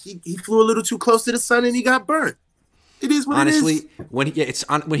like he flew a little too close to the sun and he got burnt. It is what it is. Honestly, when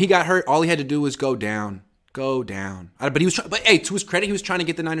he got hurt, all he had to do was go down. But he was. But hey, to his credit, he was trying to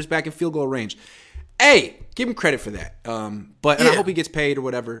get the Niners back in field goal range. Hey, give him credit for that. And I hope he gets paid or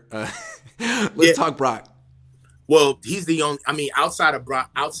whatever. Let's talk Brock. Well, he's the only. I mean, outside of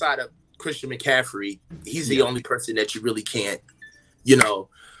Christian McCaffrey, he's the only person that you really can't.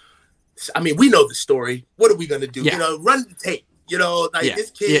 I mean, we know the story. What are we gonna do? Run the tape.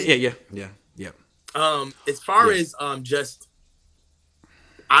 This kid. Yeah. As far as just,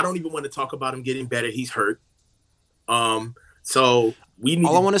 I don't even want to talk about him getting better. He's hurt. So we need.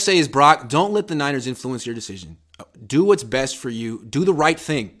 All I want to say is, Brock, don't let the Niners influence your decision. Do what's best for you. Do the right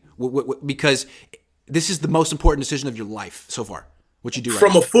thing, because this is the most important decision of your life so far. What you do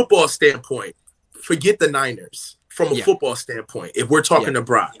from a football standpoint, forget the Niners. From a football standpoint, if we're talking to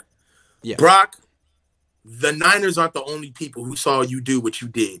Brock, Brock, the Niners aren't the only people who saw you do what you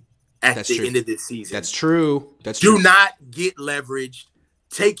did at the end of this season. That's true. Do not get leveraged.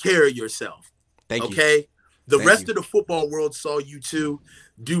 Take care of yourself. Thank you. Okay? The rest of the football world saw you too.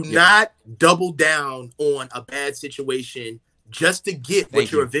 Do not double down on a bad situation just to get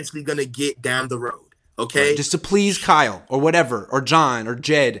what you're eventually going to get down the road. Okay? Right. Just to please Kyle or whatever, or John or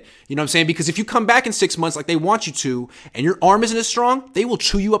Jed. You know what I'm saying? Because if you come back in 6 months like they want you to, and your arm isn't as strong, they will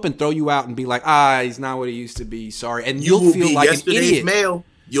chew you up and throw you out and be like, he's not what he used to be. Sorry. And you'll feel like an idiot.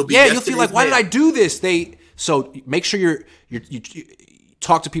 You'll feel like, why did I do this? So make sure you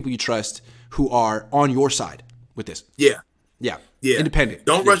talk to people you trust who are on your side with this. Yeah. Independent.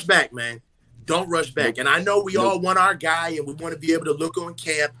 Don't rush back, man. Don't rush back. And I know we all want our guy and we want to be able to look on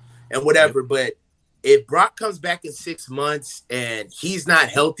camp and whatever, but if Brock comes back in 6 months and he's not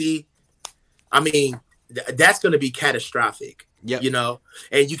healthy, I mean, that's going to be catastrophic.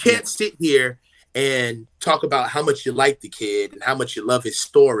 And you can't sit here and talk about how much you like the kid and how much you love his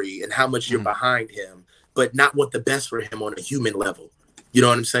story and how much you're behind him, but not want the best for him on a human level. You know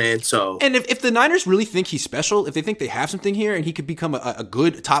what I'm saying? So, and if the Niners really think he's special, if they think they have something here and he could become a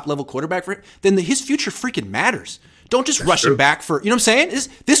good top-level quarterback for it, then his future freaking matters. Don't just rush him back for, you know what I'm saying?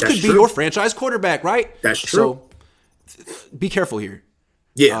 This could be your franchise quarterback, right? That's true. So be careful here.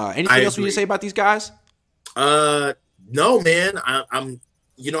 Yeah. Anything else we need to say about these guys? No, man. I'm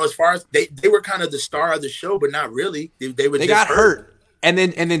as far as they were kind of the star of the show, but not really. They got hurt. And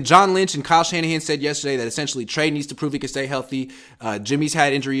then John Lynch and Kyle Shanahan said yesterday that essentially Trey needs to prove he can stay healthy. Jimmy's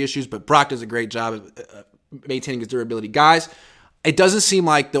had injury issues, but Brock does a great job of maintaining his durability. Guys, it doesn't seem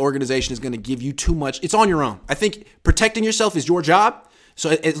like the organization is going to give you too much. It's on your own. I think protecting yourself is your job. So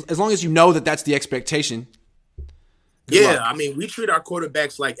as long as you know that that's the expectation. Good luck. I mean, we treat our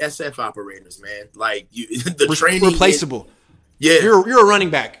quarterbacks like SF operators, man. Like training replaceable. You're a running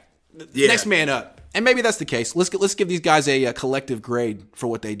back. Next man up. And maybe that's the case. Let's give these guys a collective grade for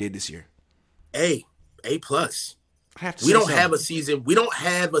what they did this year. A+. We don't have a season. We don't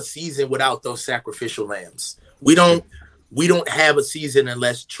have a season without those sacrificial lambs. We don't have a season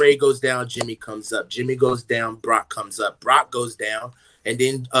unless Trey goes down, Jimmy comes up. Jimmy goes down, Brock comes up. Brock goes down, and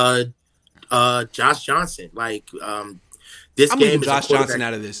then Josh Johnson. I'm leaving Josh Johnson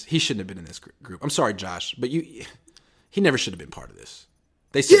out of this. He shouldn't have been in this group. I'm sorry, Josh, but he never should have been part of this.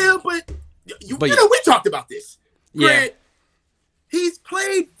 They said but we talked about this. Grant, he's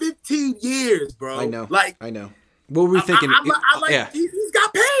played 15 years, bro. I know. I know. What were we thinking? He's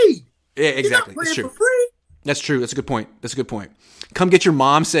got paid. Yeah, exactly. He's not playing for free. That's true. That's a good point. Come Get Your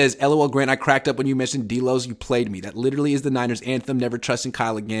Mom says, LOL, Grant, I cracked up when you mentioned D-Lo's You Played Me. That literally is the Niners anthem, never trusting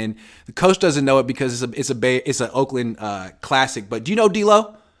Kyle again. The coach doesn't know it because it's an Oakland classic. But do you know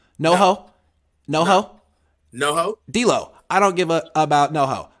D-Lo? No-ho? No-ho? D-Lo. I don't give a about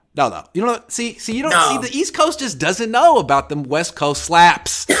no-ho. No. You know, see, you don't see the East Coast just doesn't know about them West Coast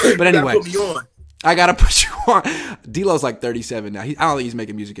slaps. But anyway. Put me on. I gotta put you on. D-Lo's like 37 now. I don't think he's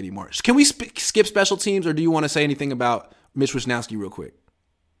making music anymore. Can we skip special teams, or do you want to say anything about Mitch Wisnowski real quick?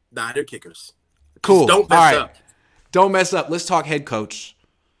 Nah, they're kickers. Cool. Just don't mess up. Don't mess up. Let's talk head coach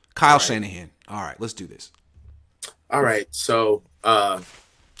Kyle Shanahan. All right, let's do this. All right, so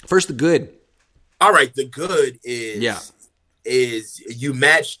first the good. All right, the good is you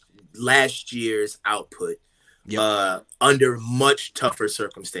matched last year's output. Under much tougher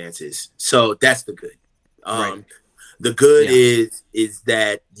circumstances. So that's the good. The good is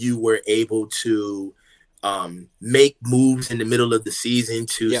that you were able to make moves in the middle of the season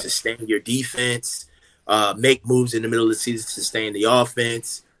to sustain your defense, make moves in the middle of the season to sustain the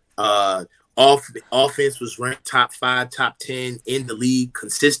offense. Offense was ranked top 5, top 10 in the league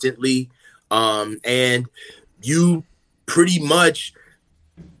consistently. And you pretty much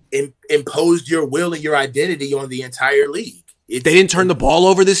imposed your will and your identity on the entire league. They didn't turn the ball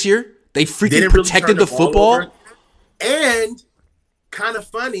over this year. They freaking protected the football. And kind of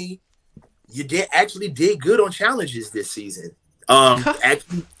funny, you actually did good on challenges this season.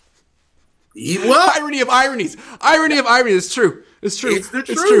 Actually, irony of ironies. Irony of ironies. It's true. It's true. It's the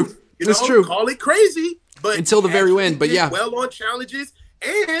truth. It's true. It's true. Call it crazy, but until the very end. But yeah, well on challenges,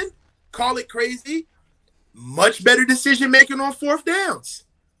 and call it crazy. Much better decision making on fourth downs.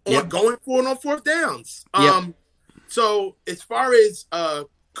 Or going for it on fourth downs. So as far as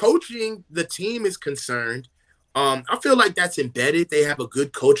coaching the team is concerned, I feel like that's embedded. They have a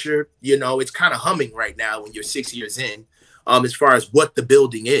good culture. You know, it's kind of humming right now when you're 6 years in, as far as what the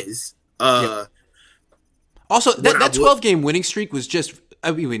building is. Also, that 12-game winning streak was just,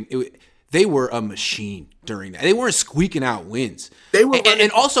 they were a machine during that. They weren't squeaking out wins. They were,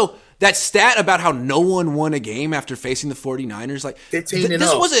 and also that stat about how no one won a game after facing the 49ers, like 15-0.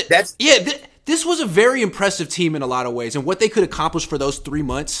 This was a very impressive team in a lot of ways, and what they could accomplish for those 3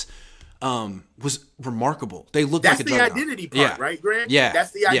 months was remarkable. They looked like a juggernaut. That's the identity part, right, Grant? Yeah,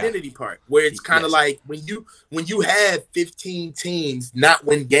 that's the identity part, where it's kind of like when you have 15 teams not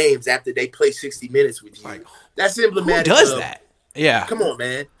win games after they play 60 minutes with you. Like, that's emblematic. Who does that? Yeah, come on,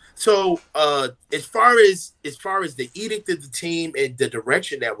 man. So as far as the edict of the team and the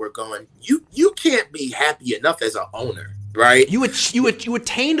direction that we're going, you can't be happy enough as an owner, right? You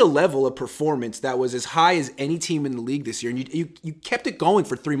attained a level of performance that was as high as any team in the league this year, and you kept it going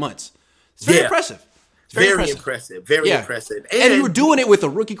for 3 months. It's very impressive. It's very impressive. Very impressive. And you were doing it with a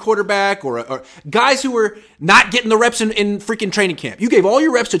rookie quarterback or guys who were not getting the reps in freaking training camp. You gave all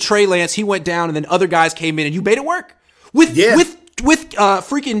your reps to Trey Lance. He went down, and then other guys came in, and you made it work with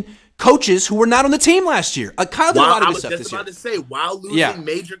freaking coaches who were not on the team last year. Kyle did a lot of this stuff this year. I was just about to say, while losing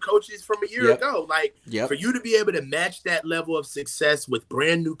major coaches from a year ago, for you to be able to match that level of success with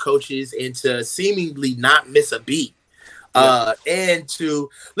brand new coaches and to seemingly not miss a beat, and to,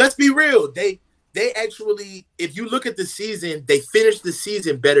 let's be real, they actually, if you look at the season, they finished the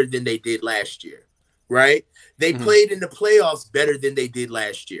season better than they did last year, right? They played in the playoffs better than they did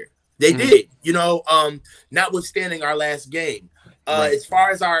last year. They did, notwithstanding our last game. As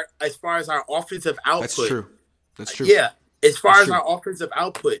far as our offensive output, that's true. Yeah, as far as our offensive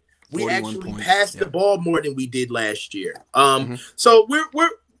output, we actually passed the ball more than we did last year. So we're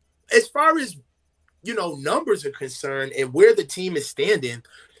as far as numbers are concerned and where the team is standing.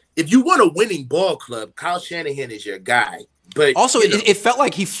 If you want a winning ball club, Kyle Shanahan is your guy. But also, it felt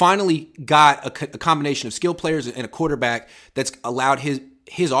like he finally got a combination of skill players and a quarterback that's allowed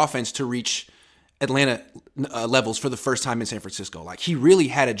his offense to reach Atlanta levels for the first time in San Francisco. Like, he really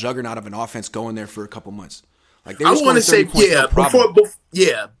had a juggernaut of an offense going there for a couple months. Like, they were I want to say, for a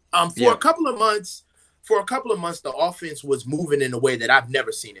couple of months, the offense was moving in a way that I've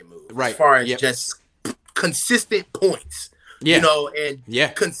never seen it move. Right. As far as just consistent points,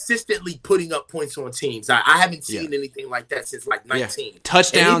 consistently putting up points on teams. I haven't seen anything like that since like 19.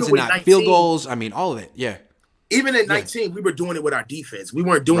 Touchdowns and not field goals. I mean, all of it. Yeah. Even at 19, we were doing it with our defense. We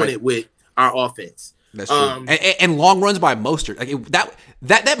weren't doing it with our offense. That's true. And long runs by Mostert. Like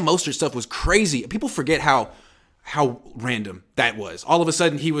that Mostert stuff was crazy. People forget how random that was. All of a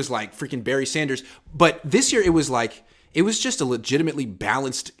sudden, he was like freaking Barry Sanders. But this year, it was just a legitimately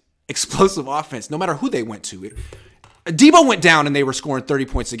balanced, explosive offense, no matter who they went to. Debo went down, and they were scoring 30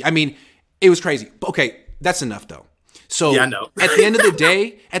 points a game. I mean, it was crazy. Okay, that's enough, though. So I know. at the end of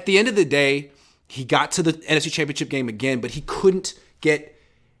the day, he got to the NFC Championship game again, but he couldn't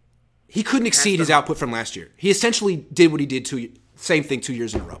exceed his output from last year. He essentially did what he did same thing 2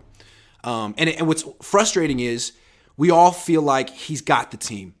 years in a row. And what's frustrating is we all feel like he's got the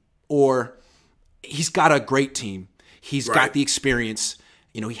team, or he's got a great team. He's got the experience.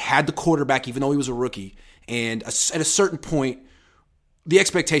 He had the quarterback, even though he was a rookie. And at a certain point, the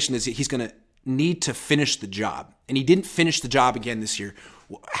expectation is that he's going to need to finish the job. And he didn't finish the job again this year.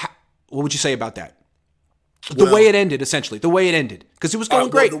 What would you say about that? The way it ended, essentially. The way it ended. Because it was going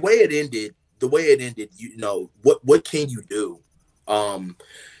great. The way it ended, what can you do? All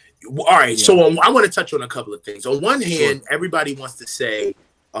right, so I want to touch on a couple of things. On one hand, everybody wants to say,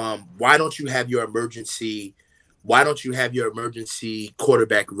 why don't you have your emergency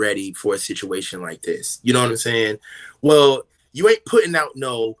quarterback ready for a situation like this? You know what I'm saying? Well, you ain't putting out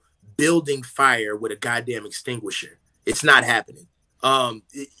no building fire with a goddamn extinguisher. It's not happening. And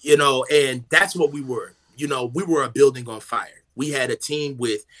that's what we were. we were a building on fire. We had a team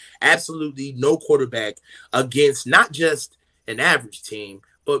with absolutely no quarterback against not just an average team,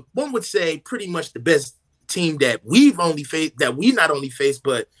 but one would say pretty much the best team that we've only faced, that we not only faced,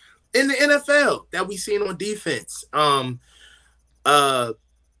 but in the NFL that we've seen on defense. I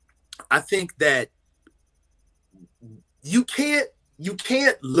think that you can't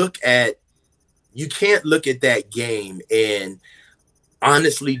look at that game and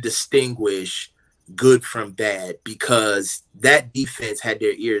honestly distinguish good from bad, because that defense had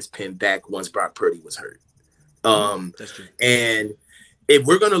their ears pinned back once Brock Purdy was hurt. That's true. And if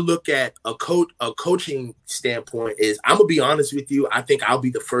we're going to look at a coaching standpoint, is I'm going to be honest with you, I think I'll be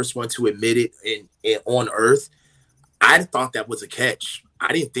the first one to admit it on earth. I thought that was a catch.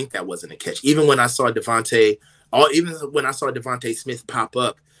 I didn't think that wasn't a catch. Even when I saw Devontae Smith pop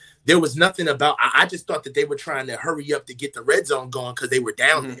up, there was nothing about, I just thought that they were trying to hurry up to get the red zone going because they were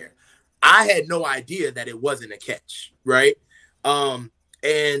down there. I had no idea that it wasn't a catch, right? And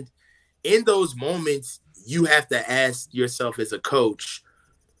in those moments, you have to ask yourself as a coach,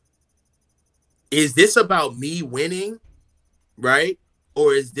 is this about me winning, right?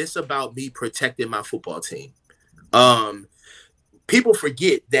 Or is this about me protecting my football team? People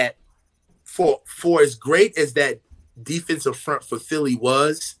forget that for as great as that defensive front for Philly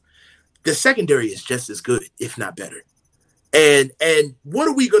was, the secondary is just as good, if not better. And what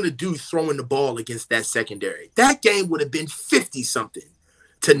are we going to do throwing the ball against that secondary? That game would have been 50-something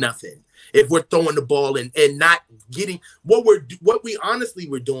to nothing if we're throwing the ball and not getting what we honestly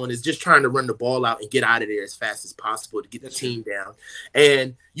were doing is just trying to run the ball out and get out of there as fast as possible to get the team down.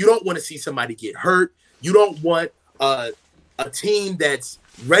 And you don't want to see somebody get hurt. You don't want a team that's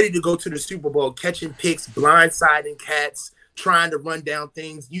ready to go to the Super Bowl catching picks, blindsiding cats, trying to run down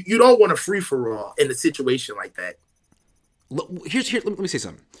things. You don't want a free-for-all in a situation like that. Let me say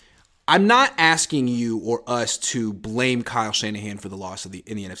something. I'm not asking you or us to blame Kyle Shanahan for the loss in the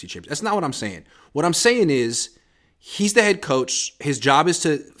NFC Championship. That's not what I'm saying. What I'm saying is he's the head coach. His job is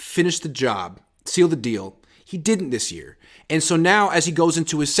to finish the job, seal the deal. He didn't this year. And so now as he goes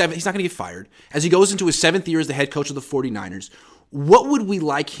into his he's not going to get fired. As he goes into his 7th year as the head coach of the 49ers, what would we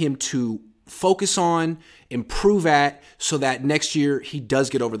like him to focus on, improve at, so that next year he does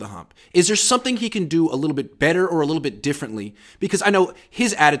get over the hump? Is there something he can do a little bit better or a little bit differently? Because I know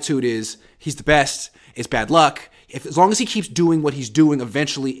his attitude is he's the best, it's bad luck. As long as he keeps doing what he's doing,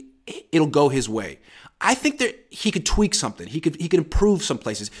 eventually it'll go his way. I think that he could tweak something. He could improve some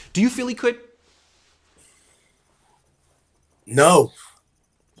places. Do you feel he could? No.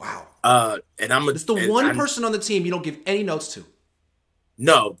 Wow. It's the one person on the team you don't give any notes to.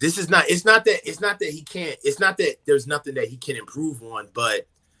 No, this is not. It's not that he can't. It's not that there's nothing that he can improve on. But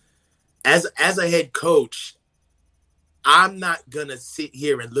as a head coach, I'm not gonna sit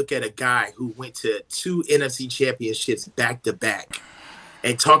here and look at a guy who went to 2 NFC championships back to back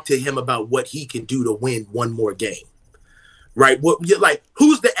and talk to him about what he can do to win one more game. Right? What you're like?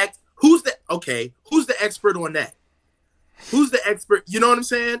 Who's the expert on that? Who's the expert? You know what I'm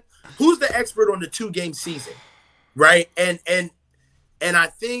saying? Who's the expert on the 2-game season? Right? And I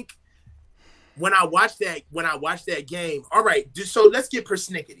think when I watched that game, all right, so let's get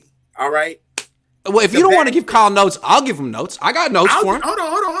persnickety, all right? Well, if you don't want to give Kyle notes, I'll give him notes. I got notes for him. Hold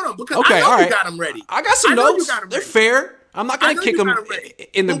on. Because okay, I know you got them ready. I got some notes. They're fair. I'm not going to kick him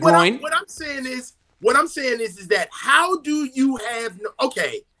in the groin. What I'm saying is that how do you have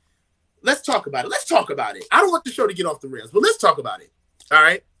okay, let's talk about it. I don't want the show to get off the rails, but let's talk about it, all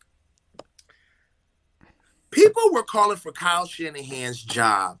right? People were calling for Kyle Shanahan's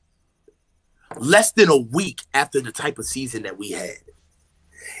job less than a week after the type of season that we had.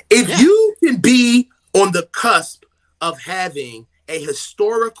 If you can be on the cusp of having a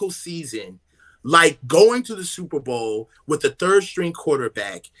historical season, like going to the Super Bowl with a 3rd-string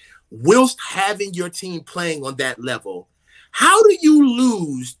quarterback, whilst having your team playing on that level, how do you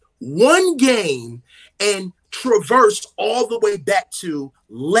lose one game and traverse all the way back to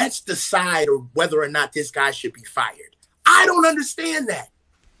let's decide whether or not this guy should be fired? I don't understand that.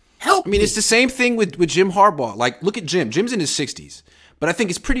 Help me. It's the same thing with Jim Harbaugh. Like, look at Jim. Jim's in his 60s. But I think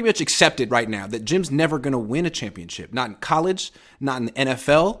it's pretty much accepted right now that Jim's never going to win a championship. Not in college, not in the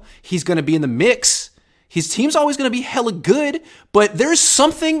NFL. He's going to be in the mix. His team's always going to be hella good, but there's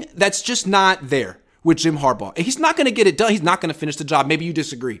something that's just not there with Jim Harbaugh. He's not going to get it done. He's not going to finish the job. Maybe you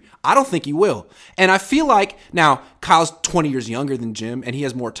disagree. I don't think he will. And I feel like, now, Kyle's 20 years younger than Jim, and he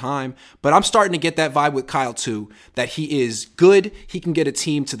has more time, but I'm starting to get that vibe with Kyle, too, that he is good. He can get a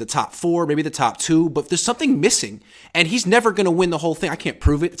team to the top 4, maybe the top 2, but there's something missing, and he's never going to win the whole thing. I can't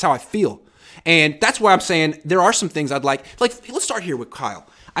prove it. It's how I feel. And that's why I'm saying there are some things I'd like, let's start here with Kyle.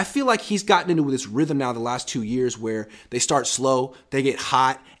 I feel like he's gotten into this rhythm now the last 2 years where they start slow, they get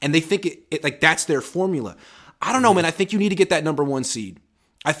hot, and they think it like that's their formula. I don't know, man. I think you need to get that number 1 seed.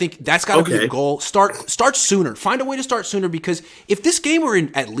 I think that's got to be your goal. Start sooner. Find a way to start sooner, because if this game were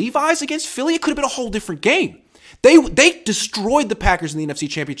at Levi's against Philly, it could have been a whole different game. They destroyed the Packers in the NFC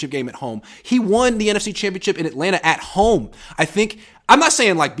Championship game at home. He won the NFC Championship in Atlanta at home. I'm not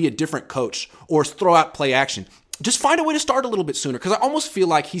saying like be a different coach or throw out play action. Just find a way to start a little bit sooner, because I almost feel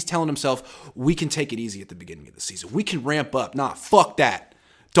like he's telling himself, we can take it easy at the beginning of the season. We can ramp up. Nah, fuck that.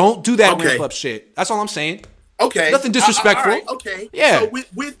 Don't do that ramp up shit. That's all I'm saying. Okay. Nothing disrespectful. All right. Okay. Yeah. So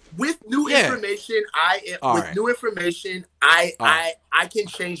with new information, I can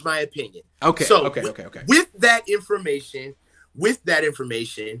change my opinion. Okay. So okay. With that information,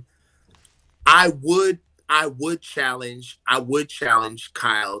 I would challenge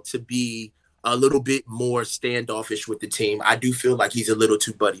Kyle to be a little bit more standoffish with the team. I do feel like he's a little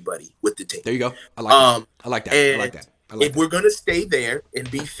too buddy with the team. There you go. I like that. If we're gonna stay there and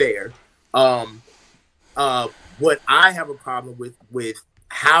be fair, what I have a problem with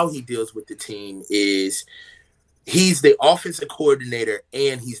how he deals with the team is he's the offensive coordinator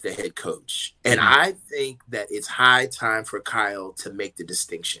and he's the head coach. And I think that it's high time for Kyle to make the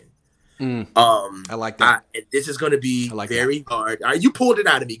distinction. I like that. This is going to be very hard. You pulled it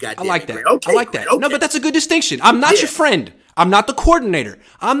out of me, goddamn. I like that. Okay, I like that. Okay. No, but that's a good distinction. I'm not your friend. I'm not the coordinator.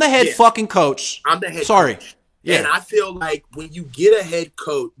 I'm the head fucking coach. I'm the head Sorry. coach. Yeah. And I feel like when you get a head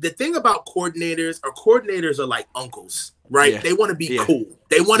coach, the thing about coordinators are like uncles, right? Yeah. They want to be cool.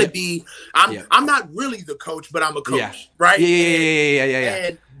 They want to be, I'm not really the coach, but I'm a coach, right? Yeah.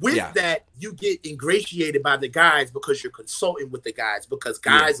 And with that, you get ingratiated by the guys because you're consulting with the guys, because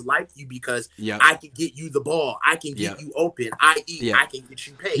guys like you because I can get you the ball. I can get you open, i.e. I can get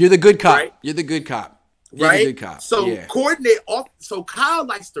you paid. You're the good cop. Right? You're the good cop. Right? The good cop. So so Kyle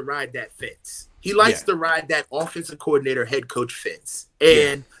likes to ride that fence. He likes to ride that offensive coordinator, head coach fence.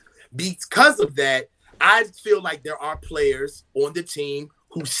 And because of that, I feel like there are players on the team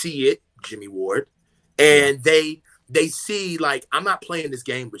who see it, Jimmy Ward, and they see like, I'm not playing this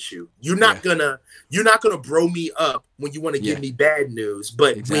game with you. You're not gonna bro me up when you want to give me bad news,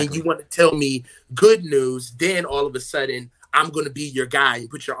 but when you want to tell me good news, then all of a sudden I'm gonna be your guy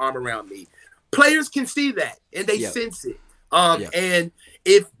and put your arm around me. Players can see that and they sense it. And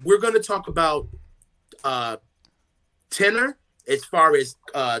if we're going to talk about tenor as far as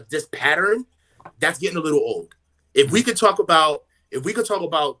this pattern, that's getting a little old. If we could talk about,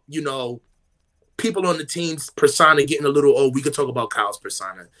 you know, people on the team's persona getting a little old, we could talk about Kyle's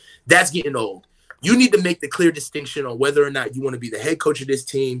persona. That's getting old. You need to make the clear distinction on whether or not you want to be the head coach of this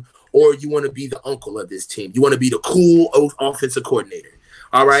team or you want to be the uncle of this team. You want to be the cool offensive coordinator.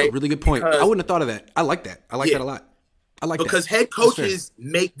 All right. That's a really good point. I wouldn't have thought of that. I like that. I like that a lot. I like because that. Head coaches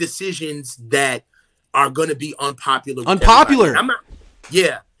make decisions that are going to be unpopular.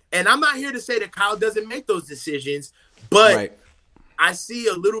 And I'm not here to say that Kyle doesn't make those decisions, but I see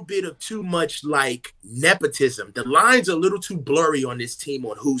a little bit of too much like nepotism. The lines are a little too blurry on this team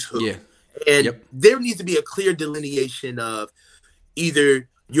on who's who. Yeah. And there needs to be a clear delineation of either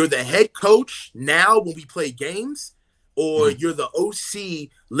you're the head coach now when we play games, or you're the OC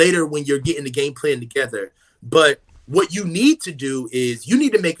later when you're getting the game plan together. But what you need to do is you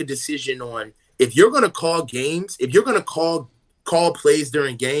need to make a decision on if you're going to call games, if you're going to call plays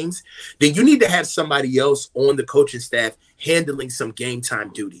during games, then you need to have somebody else on the coaching staff handling some game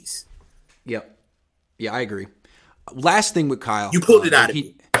time duties. Yep. Yeah, I agree. Last thing with Kyle. You pulled it out of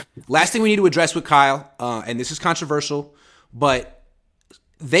me. Last thing we need to address with Kyle, and this is controversial, but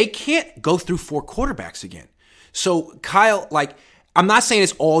they can't go through 4 quarterbacks again. So Kyle, like, I'm not saying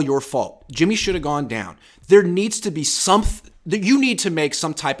it's all your fault. Jimmy should have gone down. There needs to be you need to make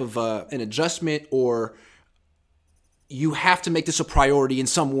some type of an adjustment, or you have to make this a priority in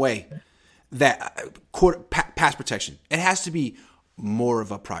some way. That pass protection, it has to be more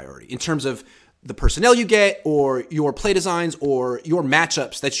of a priority in terms of the personnel you get, or your play designs, or your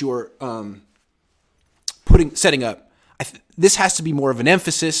matchups that you're setting up. This has to be more of an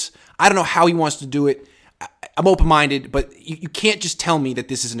emphasis. I don't know how he wants to do it. I'm open-minded, but you can't just tell me that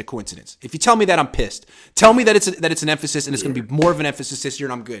this isn't a coincidence. If you tell me that, I'm pissed. Tell me that it's an emphasis, and it's going to be more of an emphasis this year,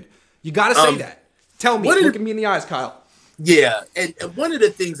 and I'm good. You got to say that. Tell me. Look at me in the eyes, Kyle. Yeah, and one of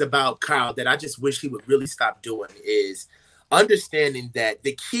the things about Kyle that I just wish he would really stop doing is understanding that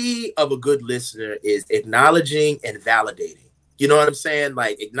the key of a good listener is acknowledging and validating. You know what I'm saying?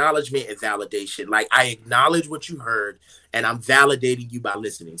 Like, acknowledgement and validation. Like, I acknowledge what you heard, and I'm validating you by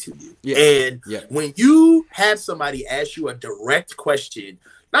listening to you. Yeah. And when you have somebody ask you a direct question,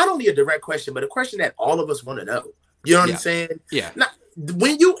 not only a direct question, but a question that all of us want to know. You know what I'm saying? Yeah. Now,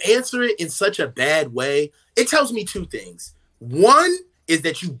 when you answer it in such a bad way, it tells me two things. One is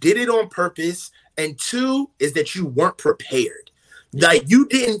that you did it on purpose, and two is that you weren't prepared. Like you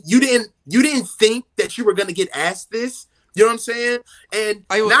didn't think that you were going to get asked this. You know what I'm saying? And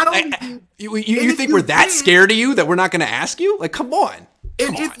you think we're that scared of you that we're not going to ask you? Like, come on.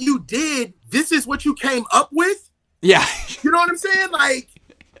 And if you did, this is what you came up with? Yeah. You know what I'm saying? Like,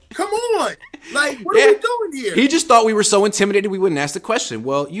 come on. Like, what are we doing here? He just thought we were so intimidated we wouldn't ask the question.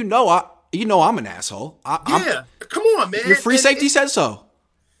 Well, I'm an asshole. Come on, man. Your free safety said so.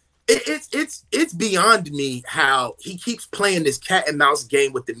 It's beyond me how he keeps playing this cat and mouse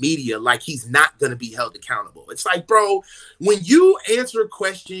game with the media like he's not going to be held accountable. It's like, bro, when you answer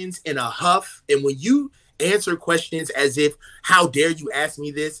questions in a huff and when you answer questions as if, how dare you ask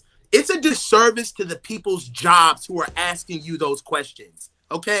me this? It's a disservice to the people's jobs who are asking you those questions.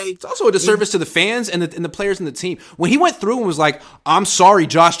 Okay. It's also a disservice to the fans and the players in the team. When he went through and was like, I'm sorry,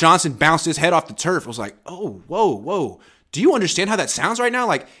 Josh Johnson bounced his head off the turf. I was like, oh, whoa. Do you understand how that sounds right now?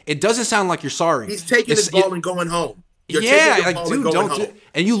 Like, it doesn't sound like you're sorry. He's taking his ball and going home. Dude, don't do it.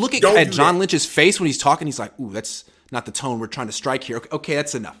 And you look at John Lynch's face when he's talking, he's like, ooh, that's not the tone we're trying to strike here. Okay,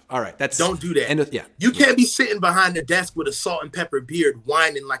 that's enough. All right, don't do that. You can't be sitting behind the desk with a salt and pepper beard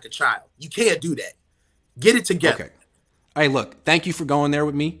whining like a child. You can't do that. Get it together. Okay. Hey, look, thank you for going there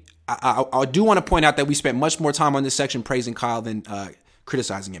with me. I do want to point out that we spent much more time on this section praising Kyle than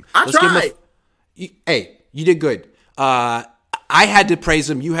criticizing him. I tried. You did good. I had to praise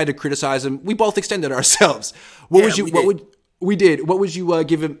him. You had to criticize him. We both extended ourselves. How would you give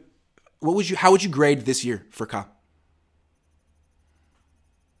him? How would you grade this year for Kyle?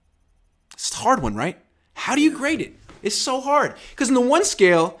 It's a hard one, right? How do you grade it? It's so hard because in the one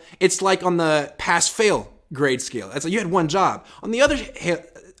scale, it's like on the pass-fail grade scale. That's like you had one job. On the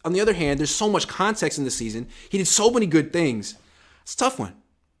other hand, there's so much context in the season. He did so many good things. It's a tough one.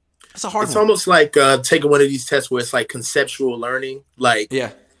 It's a hard one. It's almost like taking one of these tests where it's like conceptual learning. Like,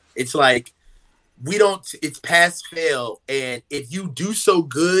 it's like it's pass fail. And if you do so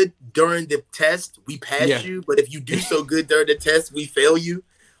good during the test, we pass you. But if you do so good during the test, we fail you.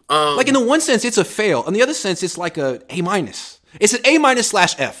 Like in the one sense, it's a fail. In the other sense, it's like a A-. It's an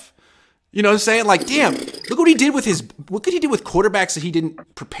A-/F. You know what I'm saying? Like, damn, look what he did with quarterbacks that he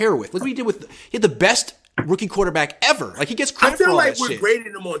didn't prepare with. Look what he did he had the best rookie quarterback ever. Like, he gets credit for all that shit. I feel like we're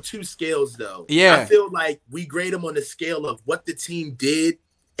grading him on two scales, though. Yeah. I feel like we grade him on the scale of what the team did,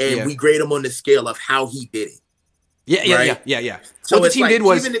 and we grade him on the scale of how he did it. Yeah. So what the team did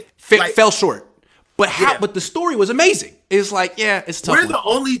was fell short. But the story was amazing. It's like, it's tough. We're the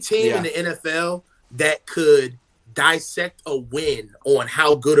only team in the NFL that could dissect a win on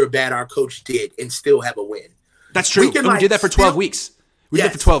how good or bad our coach did and still have a win. That's true. We did that for 12 weeks. We did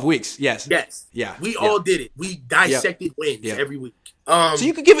it for 12 weeks. Yes. Yeah. We all did it. We dissected wins every week. So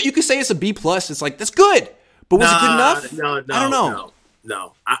you could say it's a B+. It's like, that's good. But was it good enough? No. I don't know.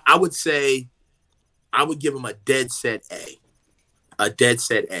 No. I would say I would give him a dead set A. A dead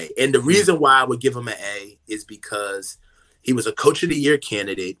set A. And the reason why I would give him an A is because he was a Coach of the Year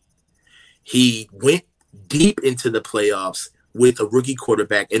candidate. He went deep into the playoffs with a rookie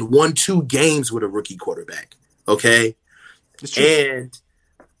quarterback and won 2 games with a rookie quarterback. Okay. That's true.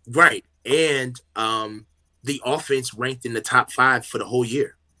 And the offense ranked in the top 5 for the whole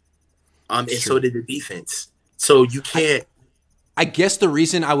year. So did the defense. So you can't. I guess the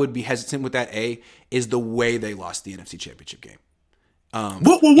reason I would be hesitant with that A is the way they lost the NFC Championship game.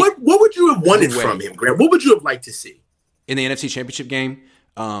 What would you have wanted from him, Grant? What would you have liked to see in the NFC Championship game?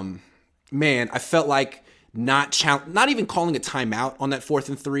 Man, I felt like not even calling a timeout on that 4th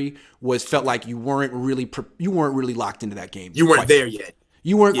and 3 felt like you weren't really locked into that game. You weren't there yet.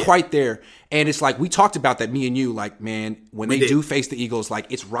 You weren't quite there. And it's like, we talked about that, me and you, like, man, when they do face the Eagles, like,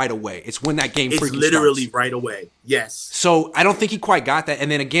 it's right away. It's when that game freaking starts. It's literally right away. Yes. So I don't think he quite got that. And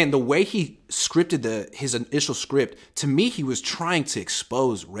then again, the way he scripted his initial script, to me, he was trying to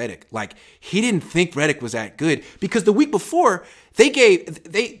expose Reddick. Like, he didn't think Reddick was that good because the week before, they gave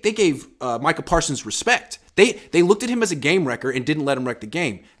Micah Parsons respect. They looked at him as a game wrecker and didn't let him wreck the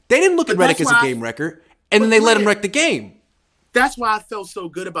game. They didn't look at Reddick as a game wrecker, and then they let him wreck the game. That's why I felt so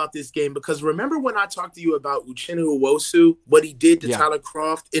good about this game, because remember when I talked to you about Uchenna Nwosu, what he did to Tyler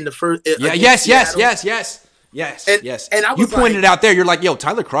Kroft in the first? Yes. And I was pointed out there. You're like, yo,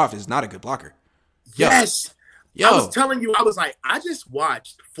 Tyler Kroft is not a good blocker. Yes. Yo. I was telling you, I was like, I just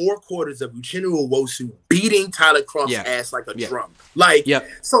watched 4 quarters of Uchenna Nwosu beating Tyler Kroft's ass like a drum. Like,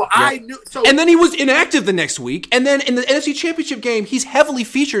 I knew. So, and then he was inactive the next week. And then in the NFC Championship game, he's heavily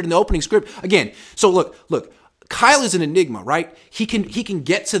featured in the opening script again. So look. Kyle is an enigma, right? He can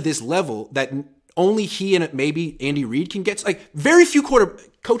get to this level that only he and maybe Andy Reid can get to. Like, very few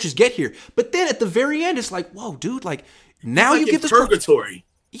coaches get here. But then at the very end, it's like, whoa, dude, like, now you give this purgatory.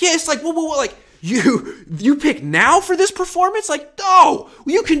 Yeah, it's like, whoa, like, you pick now for this performance? Like, no,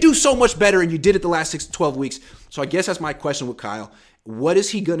 you can do so much better, and you did it the last 6 to 12 weeks. So I guess that's my question with Kyle. What is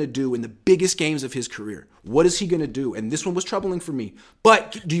he going to do in the biggest games of his career? What is he going to do? And this one was troubling for me.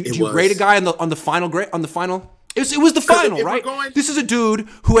 But do you grade a guy on the final grade on the final? It was the final, right? This is a dude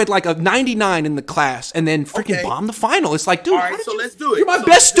who had like a 99 in the class and then freaking bombed the final. It's like, dude, all right, so let's do it. You're my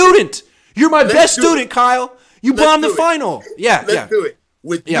best student. You're my best student, Kyle. You bombed the final. Yeah, let's do it.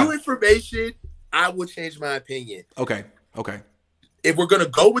 With new information, I will change my opinion. Okay. If we're going to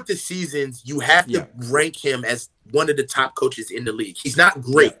go with the seasons, you have to rank him as one of the top coaches in the league. He's not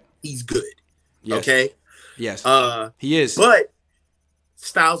great. He's good. Yes. Okay? Yes. He is. But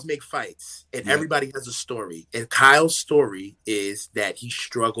styles make fights, and everybody has a story. And Kyle's story is that he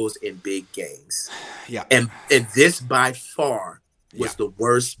struggles in big games. Yeah. And this by far was the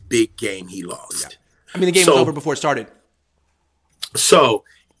worst big game he lost. Yeah. I mean, the game was over before it started. So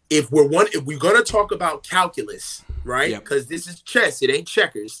if we're going to talk about calculus, right? Because this is chess, it ain't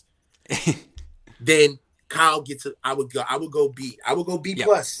checkers. Then Kyle gets I would go B. I would go B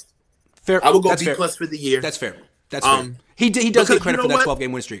plus. Fair. I would go B plus for the year. That's fair. Fair. He does get credit for that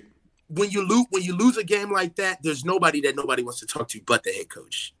 12-game win streak. When you lose a game like that, there's nobody wants to talk to but the head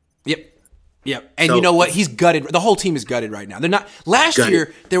coach. Yep. And so, you know what? He's gutted. The whole team is gutted right now. They're not. Last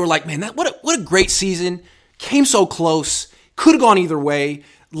year they were like, man, what a great season. Came so close. Could have gone either way.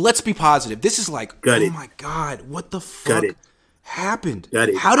 Let's be positive. This is like, oh my God, what the fuck happened? How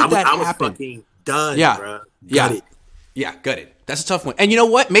did that happen? I was fucking done, bro. Gutted. That's a tough one. And you know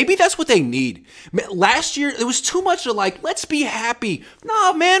what? Maybe that's what they need. Last year, it was too much of like, let's be happy.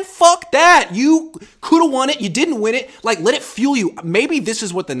 Nah, man, fuck that. You could have won it. You didn't win it. Like, let it fuel you. Maybe this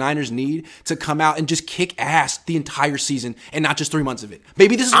is what the Niners need to come out and just kick ass the entire season and not just 3 months of it.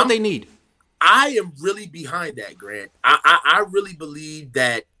 Maybe this is what they need. I am really behind that, Grant. I really believe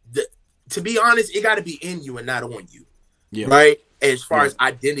that, to be honest, it got to be in you and not on you, right? As far as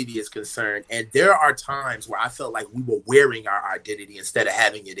identity is concerned. And there are times where I felt like we were wearing our identity instead of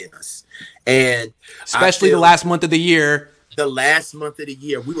having it in us. And especially the last month of the year. The last month of the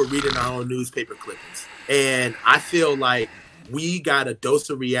year, we were reading our own newspaper clippings. And I feel like we got a dose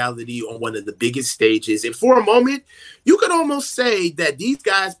of reality on one of the biggest stages. And for a moment, you could almost say that these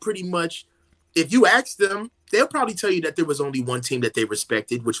guys pretty much, if you ask them, they'll probably tell you that there was only one team that they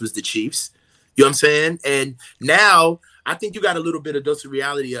respected, which was the Chiefs. You know what I'm saying? And now I think you got a little bit of dose of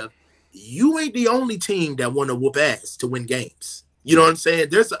reality of you ain't the only team that want to whoop ass to win games. You know what I'm saying?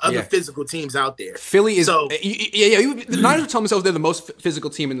 There's other physical teams out there. Philly is the Niners tell themselves they're the most physical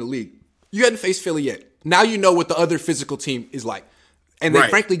team in the league. You hadn't faced Philly yet. Now you know what the other physical team is like. And then,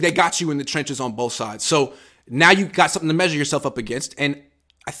 frankly, they got you in the trenches on both sides. So now you got something to measure yourself up against. And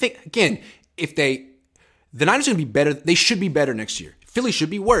I think, again, the Niners are going to be better. They should be better next year. Philly should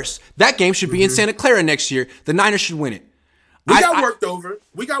be worse. That game should be in Santa Clara next year. The Niners should win it. We got worked over.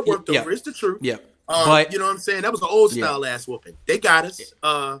 It's the truth. Yeah. But you know what I'm saying? That was an old style ass whooping. They got us.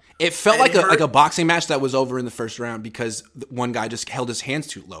 It felt like a boxing match that was over in the first round because one guy just held his hands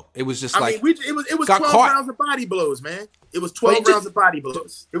too low. It was just it was 12 rounds of body blows, man. It was 12 rounds of body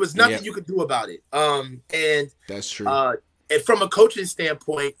blows. There was nothing you could do about it. And that's true. And from a coaching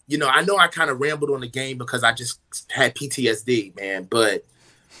standpoint, I know I kind of rambled on the game because I just had PTSD, man. But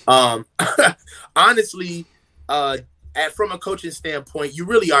honestly, from a coaching standpoint, you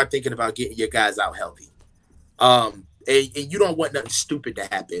really are thinking about getting your guys out healthy. And you don't want nothing stupid to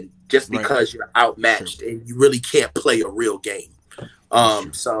happen just because you're outmatched and you really can't play a real game.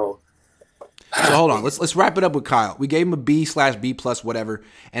 So hold on. Let's wrap it up with Kyle. We gave him a B/B plus whatever,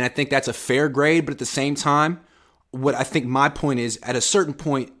 and I think that's a fair grade. But at the same time, what I think my point is, at a certain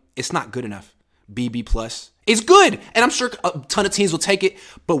point, it's not good enough. B plus. It's good, and I'm sure a ton of teams will take it.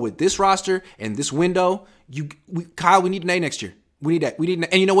 But with this roster and this window, Kyle, we need an A next year. We need that.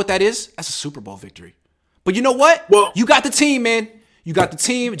 And you know what that is? That's a Super Bowl victory. But you know what? Well, you got the team, man. You got the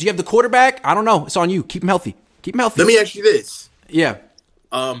team. Do you have the quarterback? I don't know. It's on you. Keep him healthy. Let me ask you this. Yeah.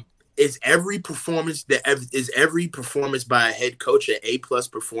 Is every performance by a head coach an A+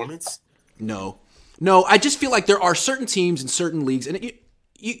 performance? No, I just feel like there are certain teams in certain leagues, and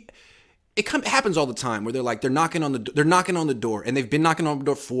it happens all the time where they're knocking on the door, and they've been knocking on the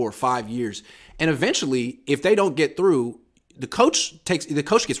door 4 or 5 years, and eventually, if they don't get through, the coach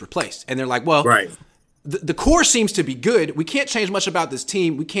gets replaced, and they're like, well, the core seems to be good. We can't change much about this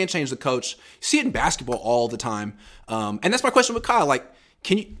team. We can't change the coach. You see it in basketball all the time, and that's my question with Kyle. Like,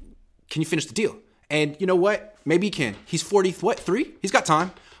 can you finish the deal? And you know what? Maybe he can. He's 43? He's got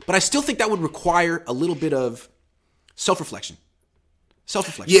time. But I still think that would require a little bit of self-reflection.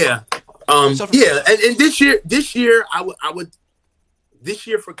 Yeah. Yeah. And this year, this year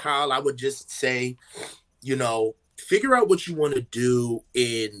for Kyle, I would just say, figure out what you want to do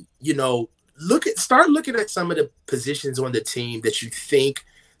and, start looking at some of the positions on the team that you think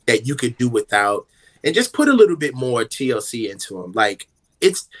that you could do without, and just put a little bit more TLC into them. Like,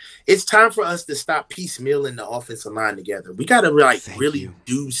 it's time for us to stop piecemealing the offensive line together. We got to really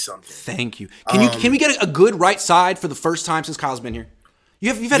do something. Thank you. Can we get a good right side for the first time since Kyle's been here?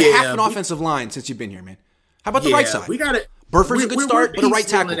 You've had half an offensive line since you've been here, man. How about the right side? We got it. Burford's a good start, but a right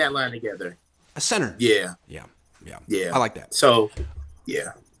tackle. That line together. A center. Yeah. I like that. So,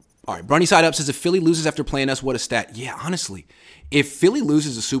 yeah. All right. Brunny Side Up says, if Philly loses after playing us, what a stat. Yeah, honestly. If Philly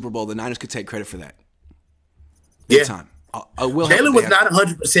loses a Super Bowl, the Niners could take credit for that. Big time. Jalen was not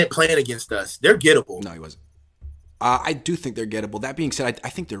 100% playing against us. They're gettable. No, he wasn't. I do think they're gettable. That being said, I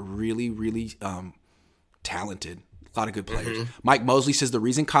think they're really, really talented. A lot of good players. Mm-hmm. Mike Mosley says the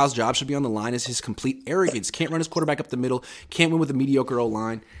reason Kyle's job should be on the line is his complete arrogance. Can't run his quarterback up the middle. Can't win with a mediocre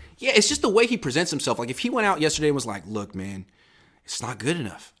O-line. Yeah, it's just the way he presents himself. Like, if he went out yesterday and was like, look, man, it's not good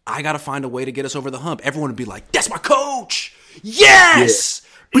enough. I got to find a way to get us over the hump. Everyone would be like, that's my coach. Yes! Yeah.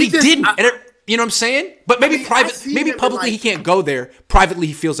 But he didn't. You know what I'm saying? But maybe publicly he can't go there. Privately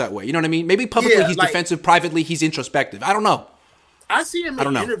he feels that way. You know what I mean? Maybe publicly he's defensive. Privately he's introspective. I don't know. I see him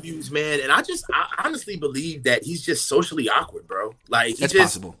in interviews, man, and I honestly believe that he's just socially awkward, bro. Like,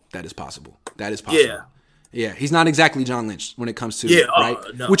 possible. That is possible. Yeah. He's not exactly John Lynch when it comes to right,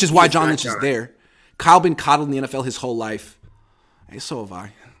 no, which is why John Lynch is there. Kyle been coddled in the NFL his whole life. Hey, so have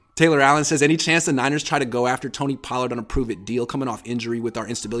I. Taylor Allen says, any chance the Niners try to go after Tony Pollard on a prove-it deal coming off injury with our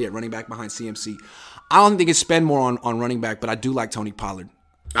instability at running back behind CMC? I don't think they can spend more on running back, but I do like Tony Pollard.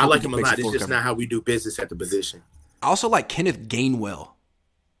 I like him a lot. It's just not how we do business at the position. I also like Kenneth Gainwell.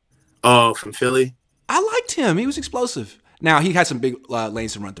 Oh, from Philly? I liked him. He was explosive. Now, he had some big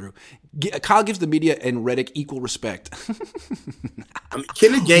lanes to run through. Kyle gives the media and Reddick equal respect.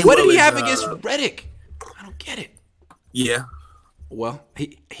 Kenneth Gainwell. What did he have against Reddick? I don't get it. Yeah. Well,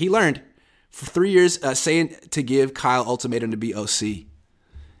 he learned for 3 years saying to give Kyle ultimatum to be OC.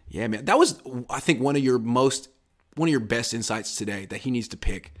 Yeah, man. That was, I think, one of your best insights today that he needs to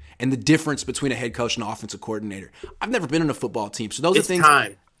pick. And the difference between a head coach and an offensive coordinator. I've never been on a football team, so those are things.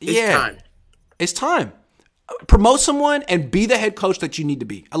 It's time. Promote someone and be the head coach that you need to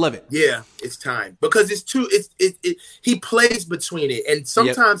be. I love it. Yeah, it's time because he plays between it, and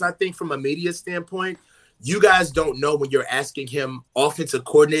sometimes I think from a media standpoint, you guys don't know when you're asking him offensive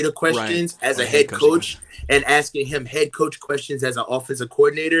coordinator questions as a head coach and asking him head coach questions as an offensive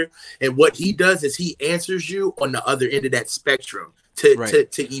coordinator, and what he does is he answers you on the other end of that spectrum. To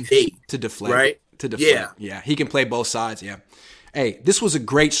evade. To deflect. Right? To deflect. Yeah. He can play both sides. Yeah. Hey, this was a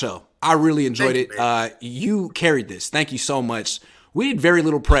great show. I really enjoyed it. You carried this. Thank you so much. We did very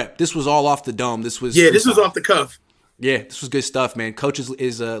little prep. This was all off the dome. This was off the cuff. Yeah, this was good stuff, man. Coach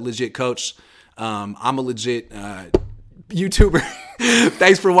is a legit coach. I'm a legit YouTuber.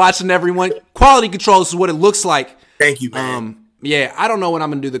 Thanks for watching, everyone. Quality control, this is what it looks like. Thank you, man. Yeah, I don't know when I'm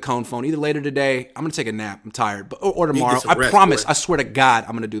going to do the Cohn phone. Either later today, I'm going to take a nap. I'm tired. Or tomorrow. I promise, I swear to God,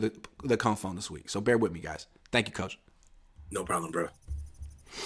 I'm going to do the Cohn phone this week. So bear with me, guys. Thank you, Coach. No problem, bro.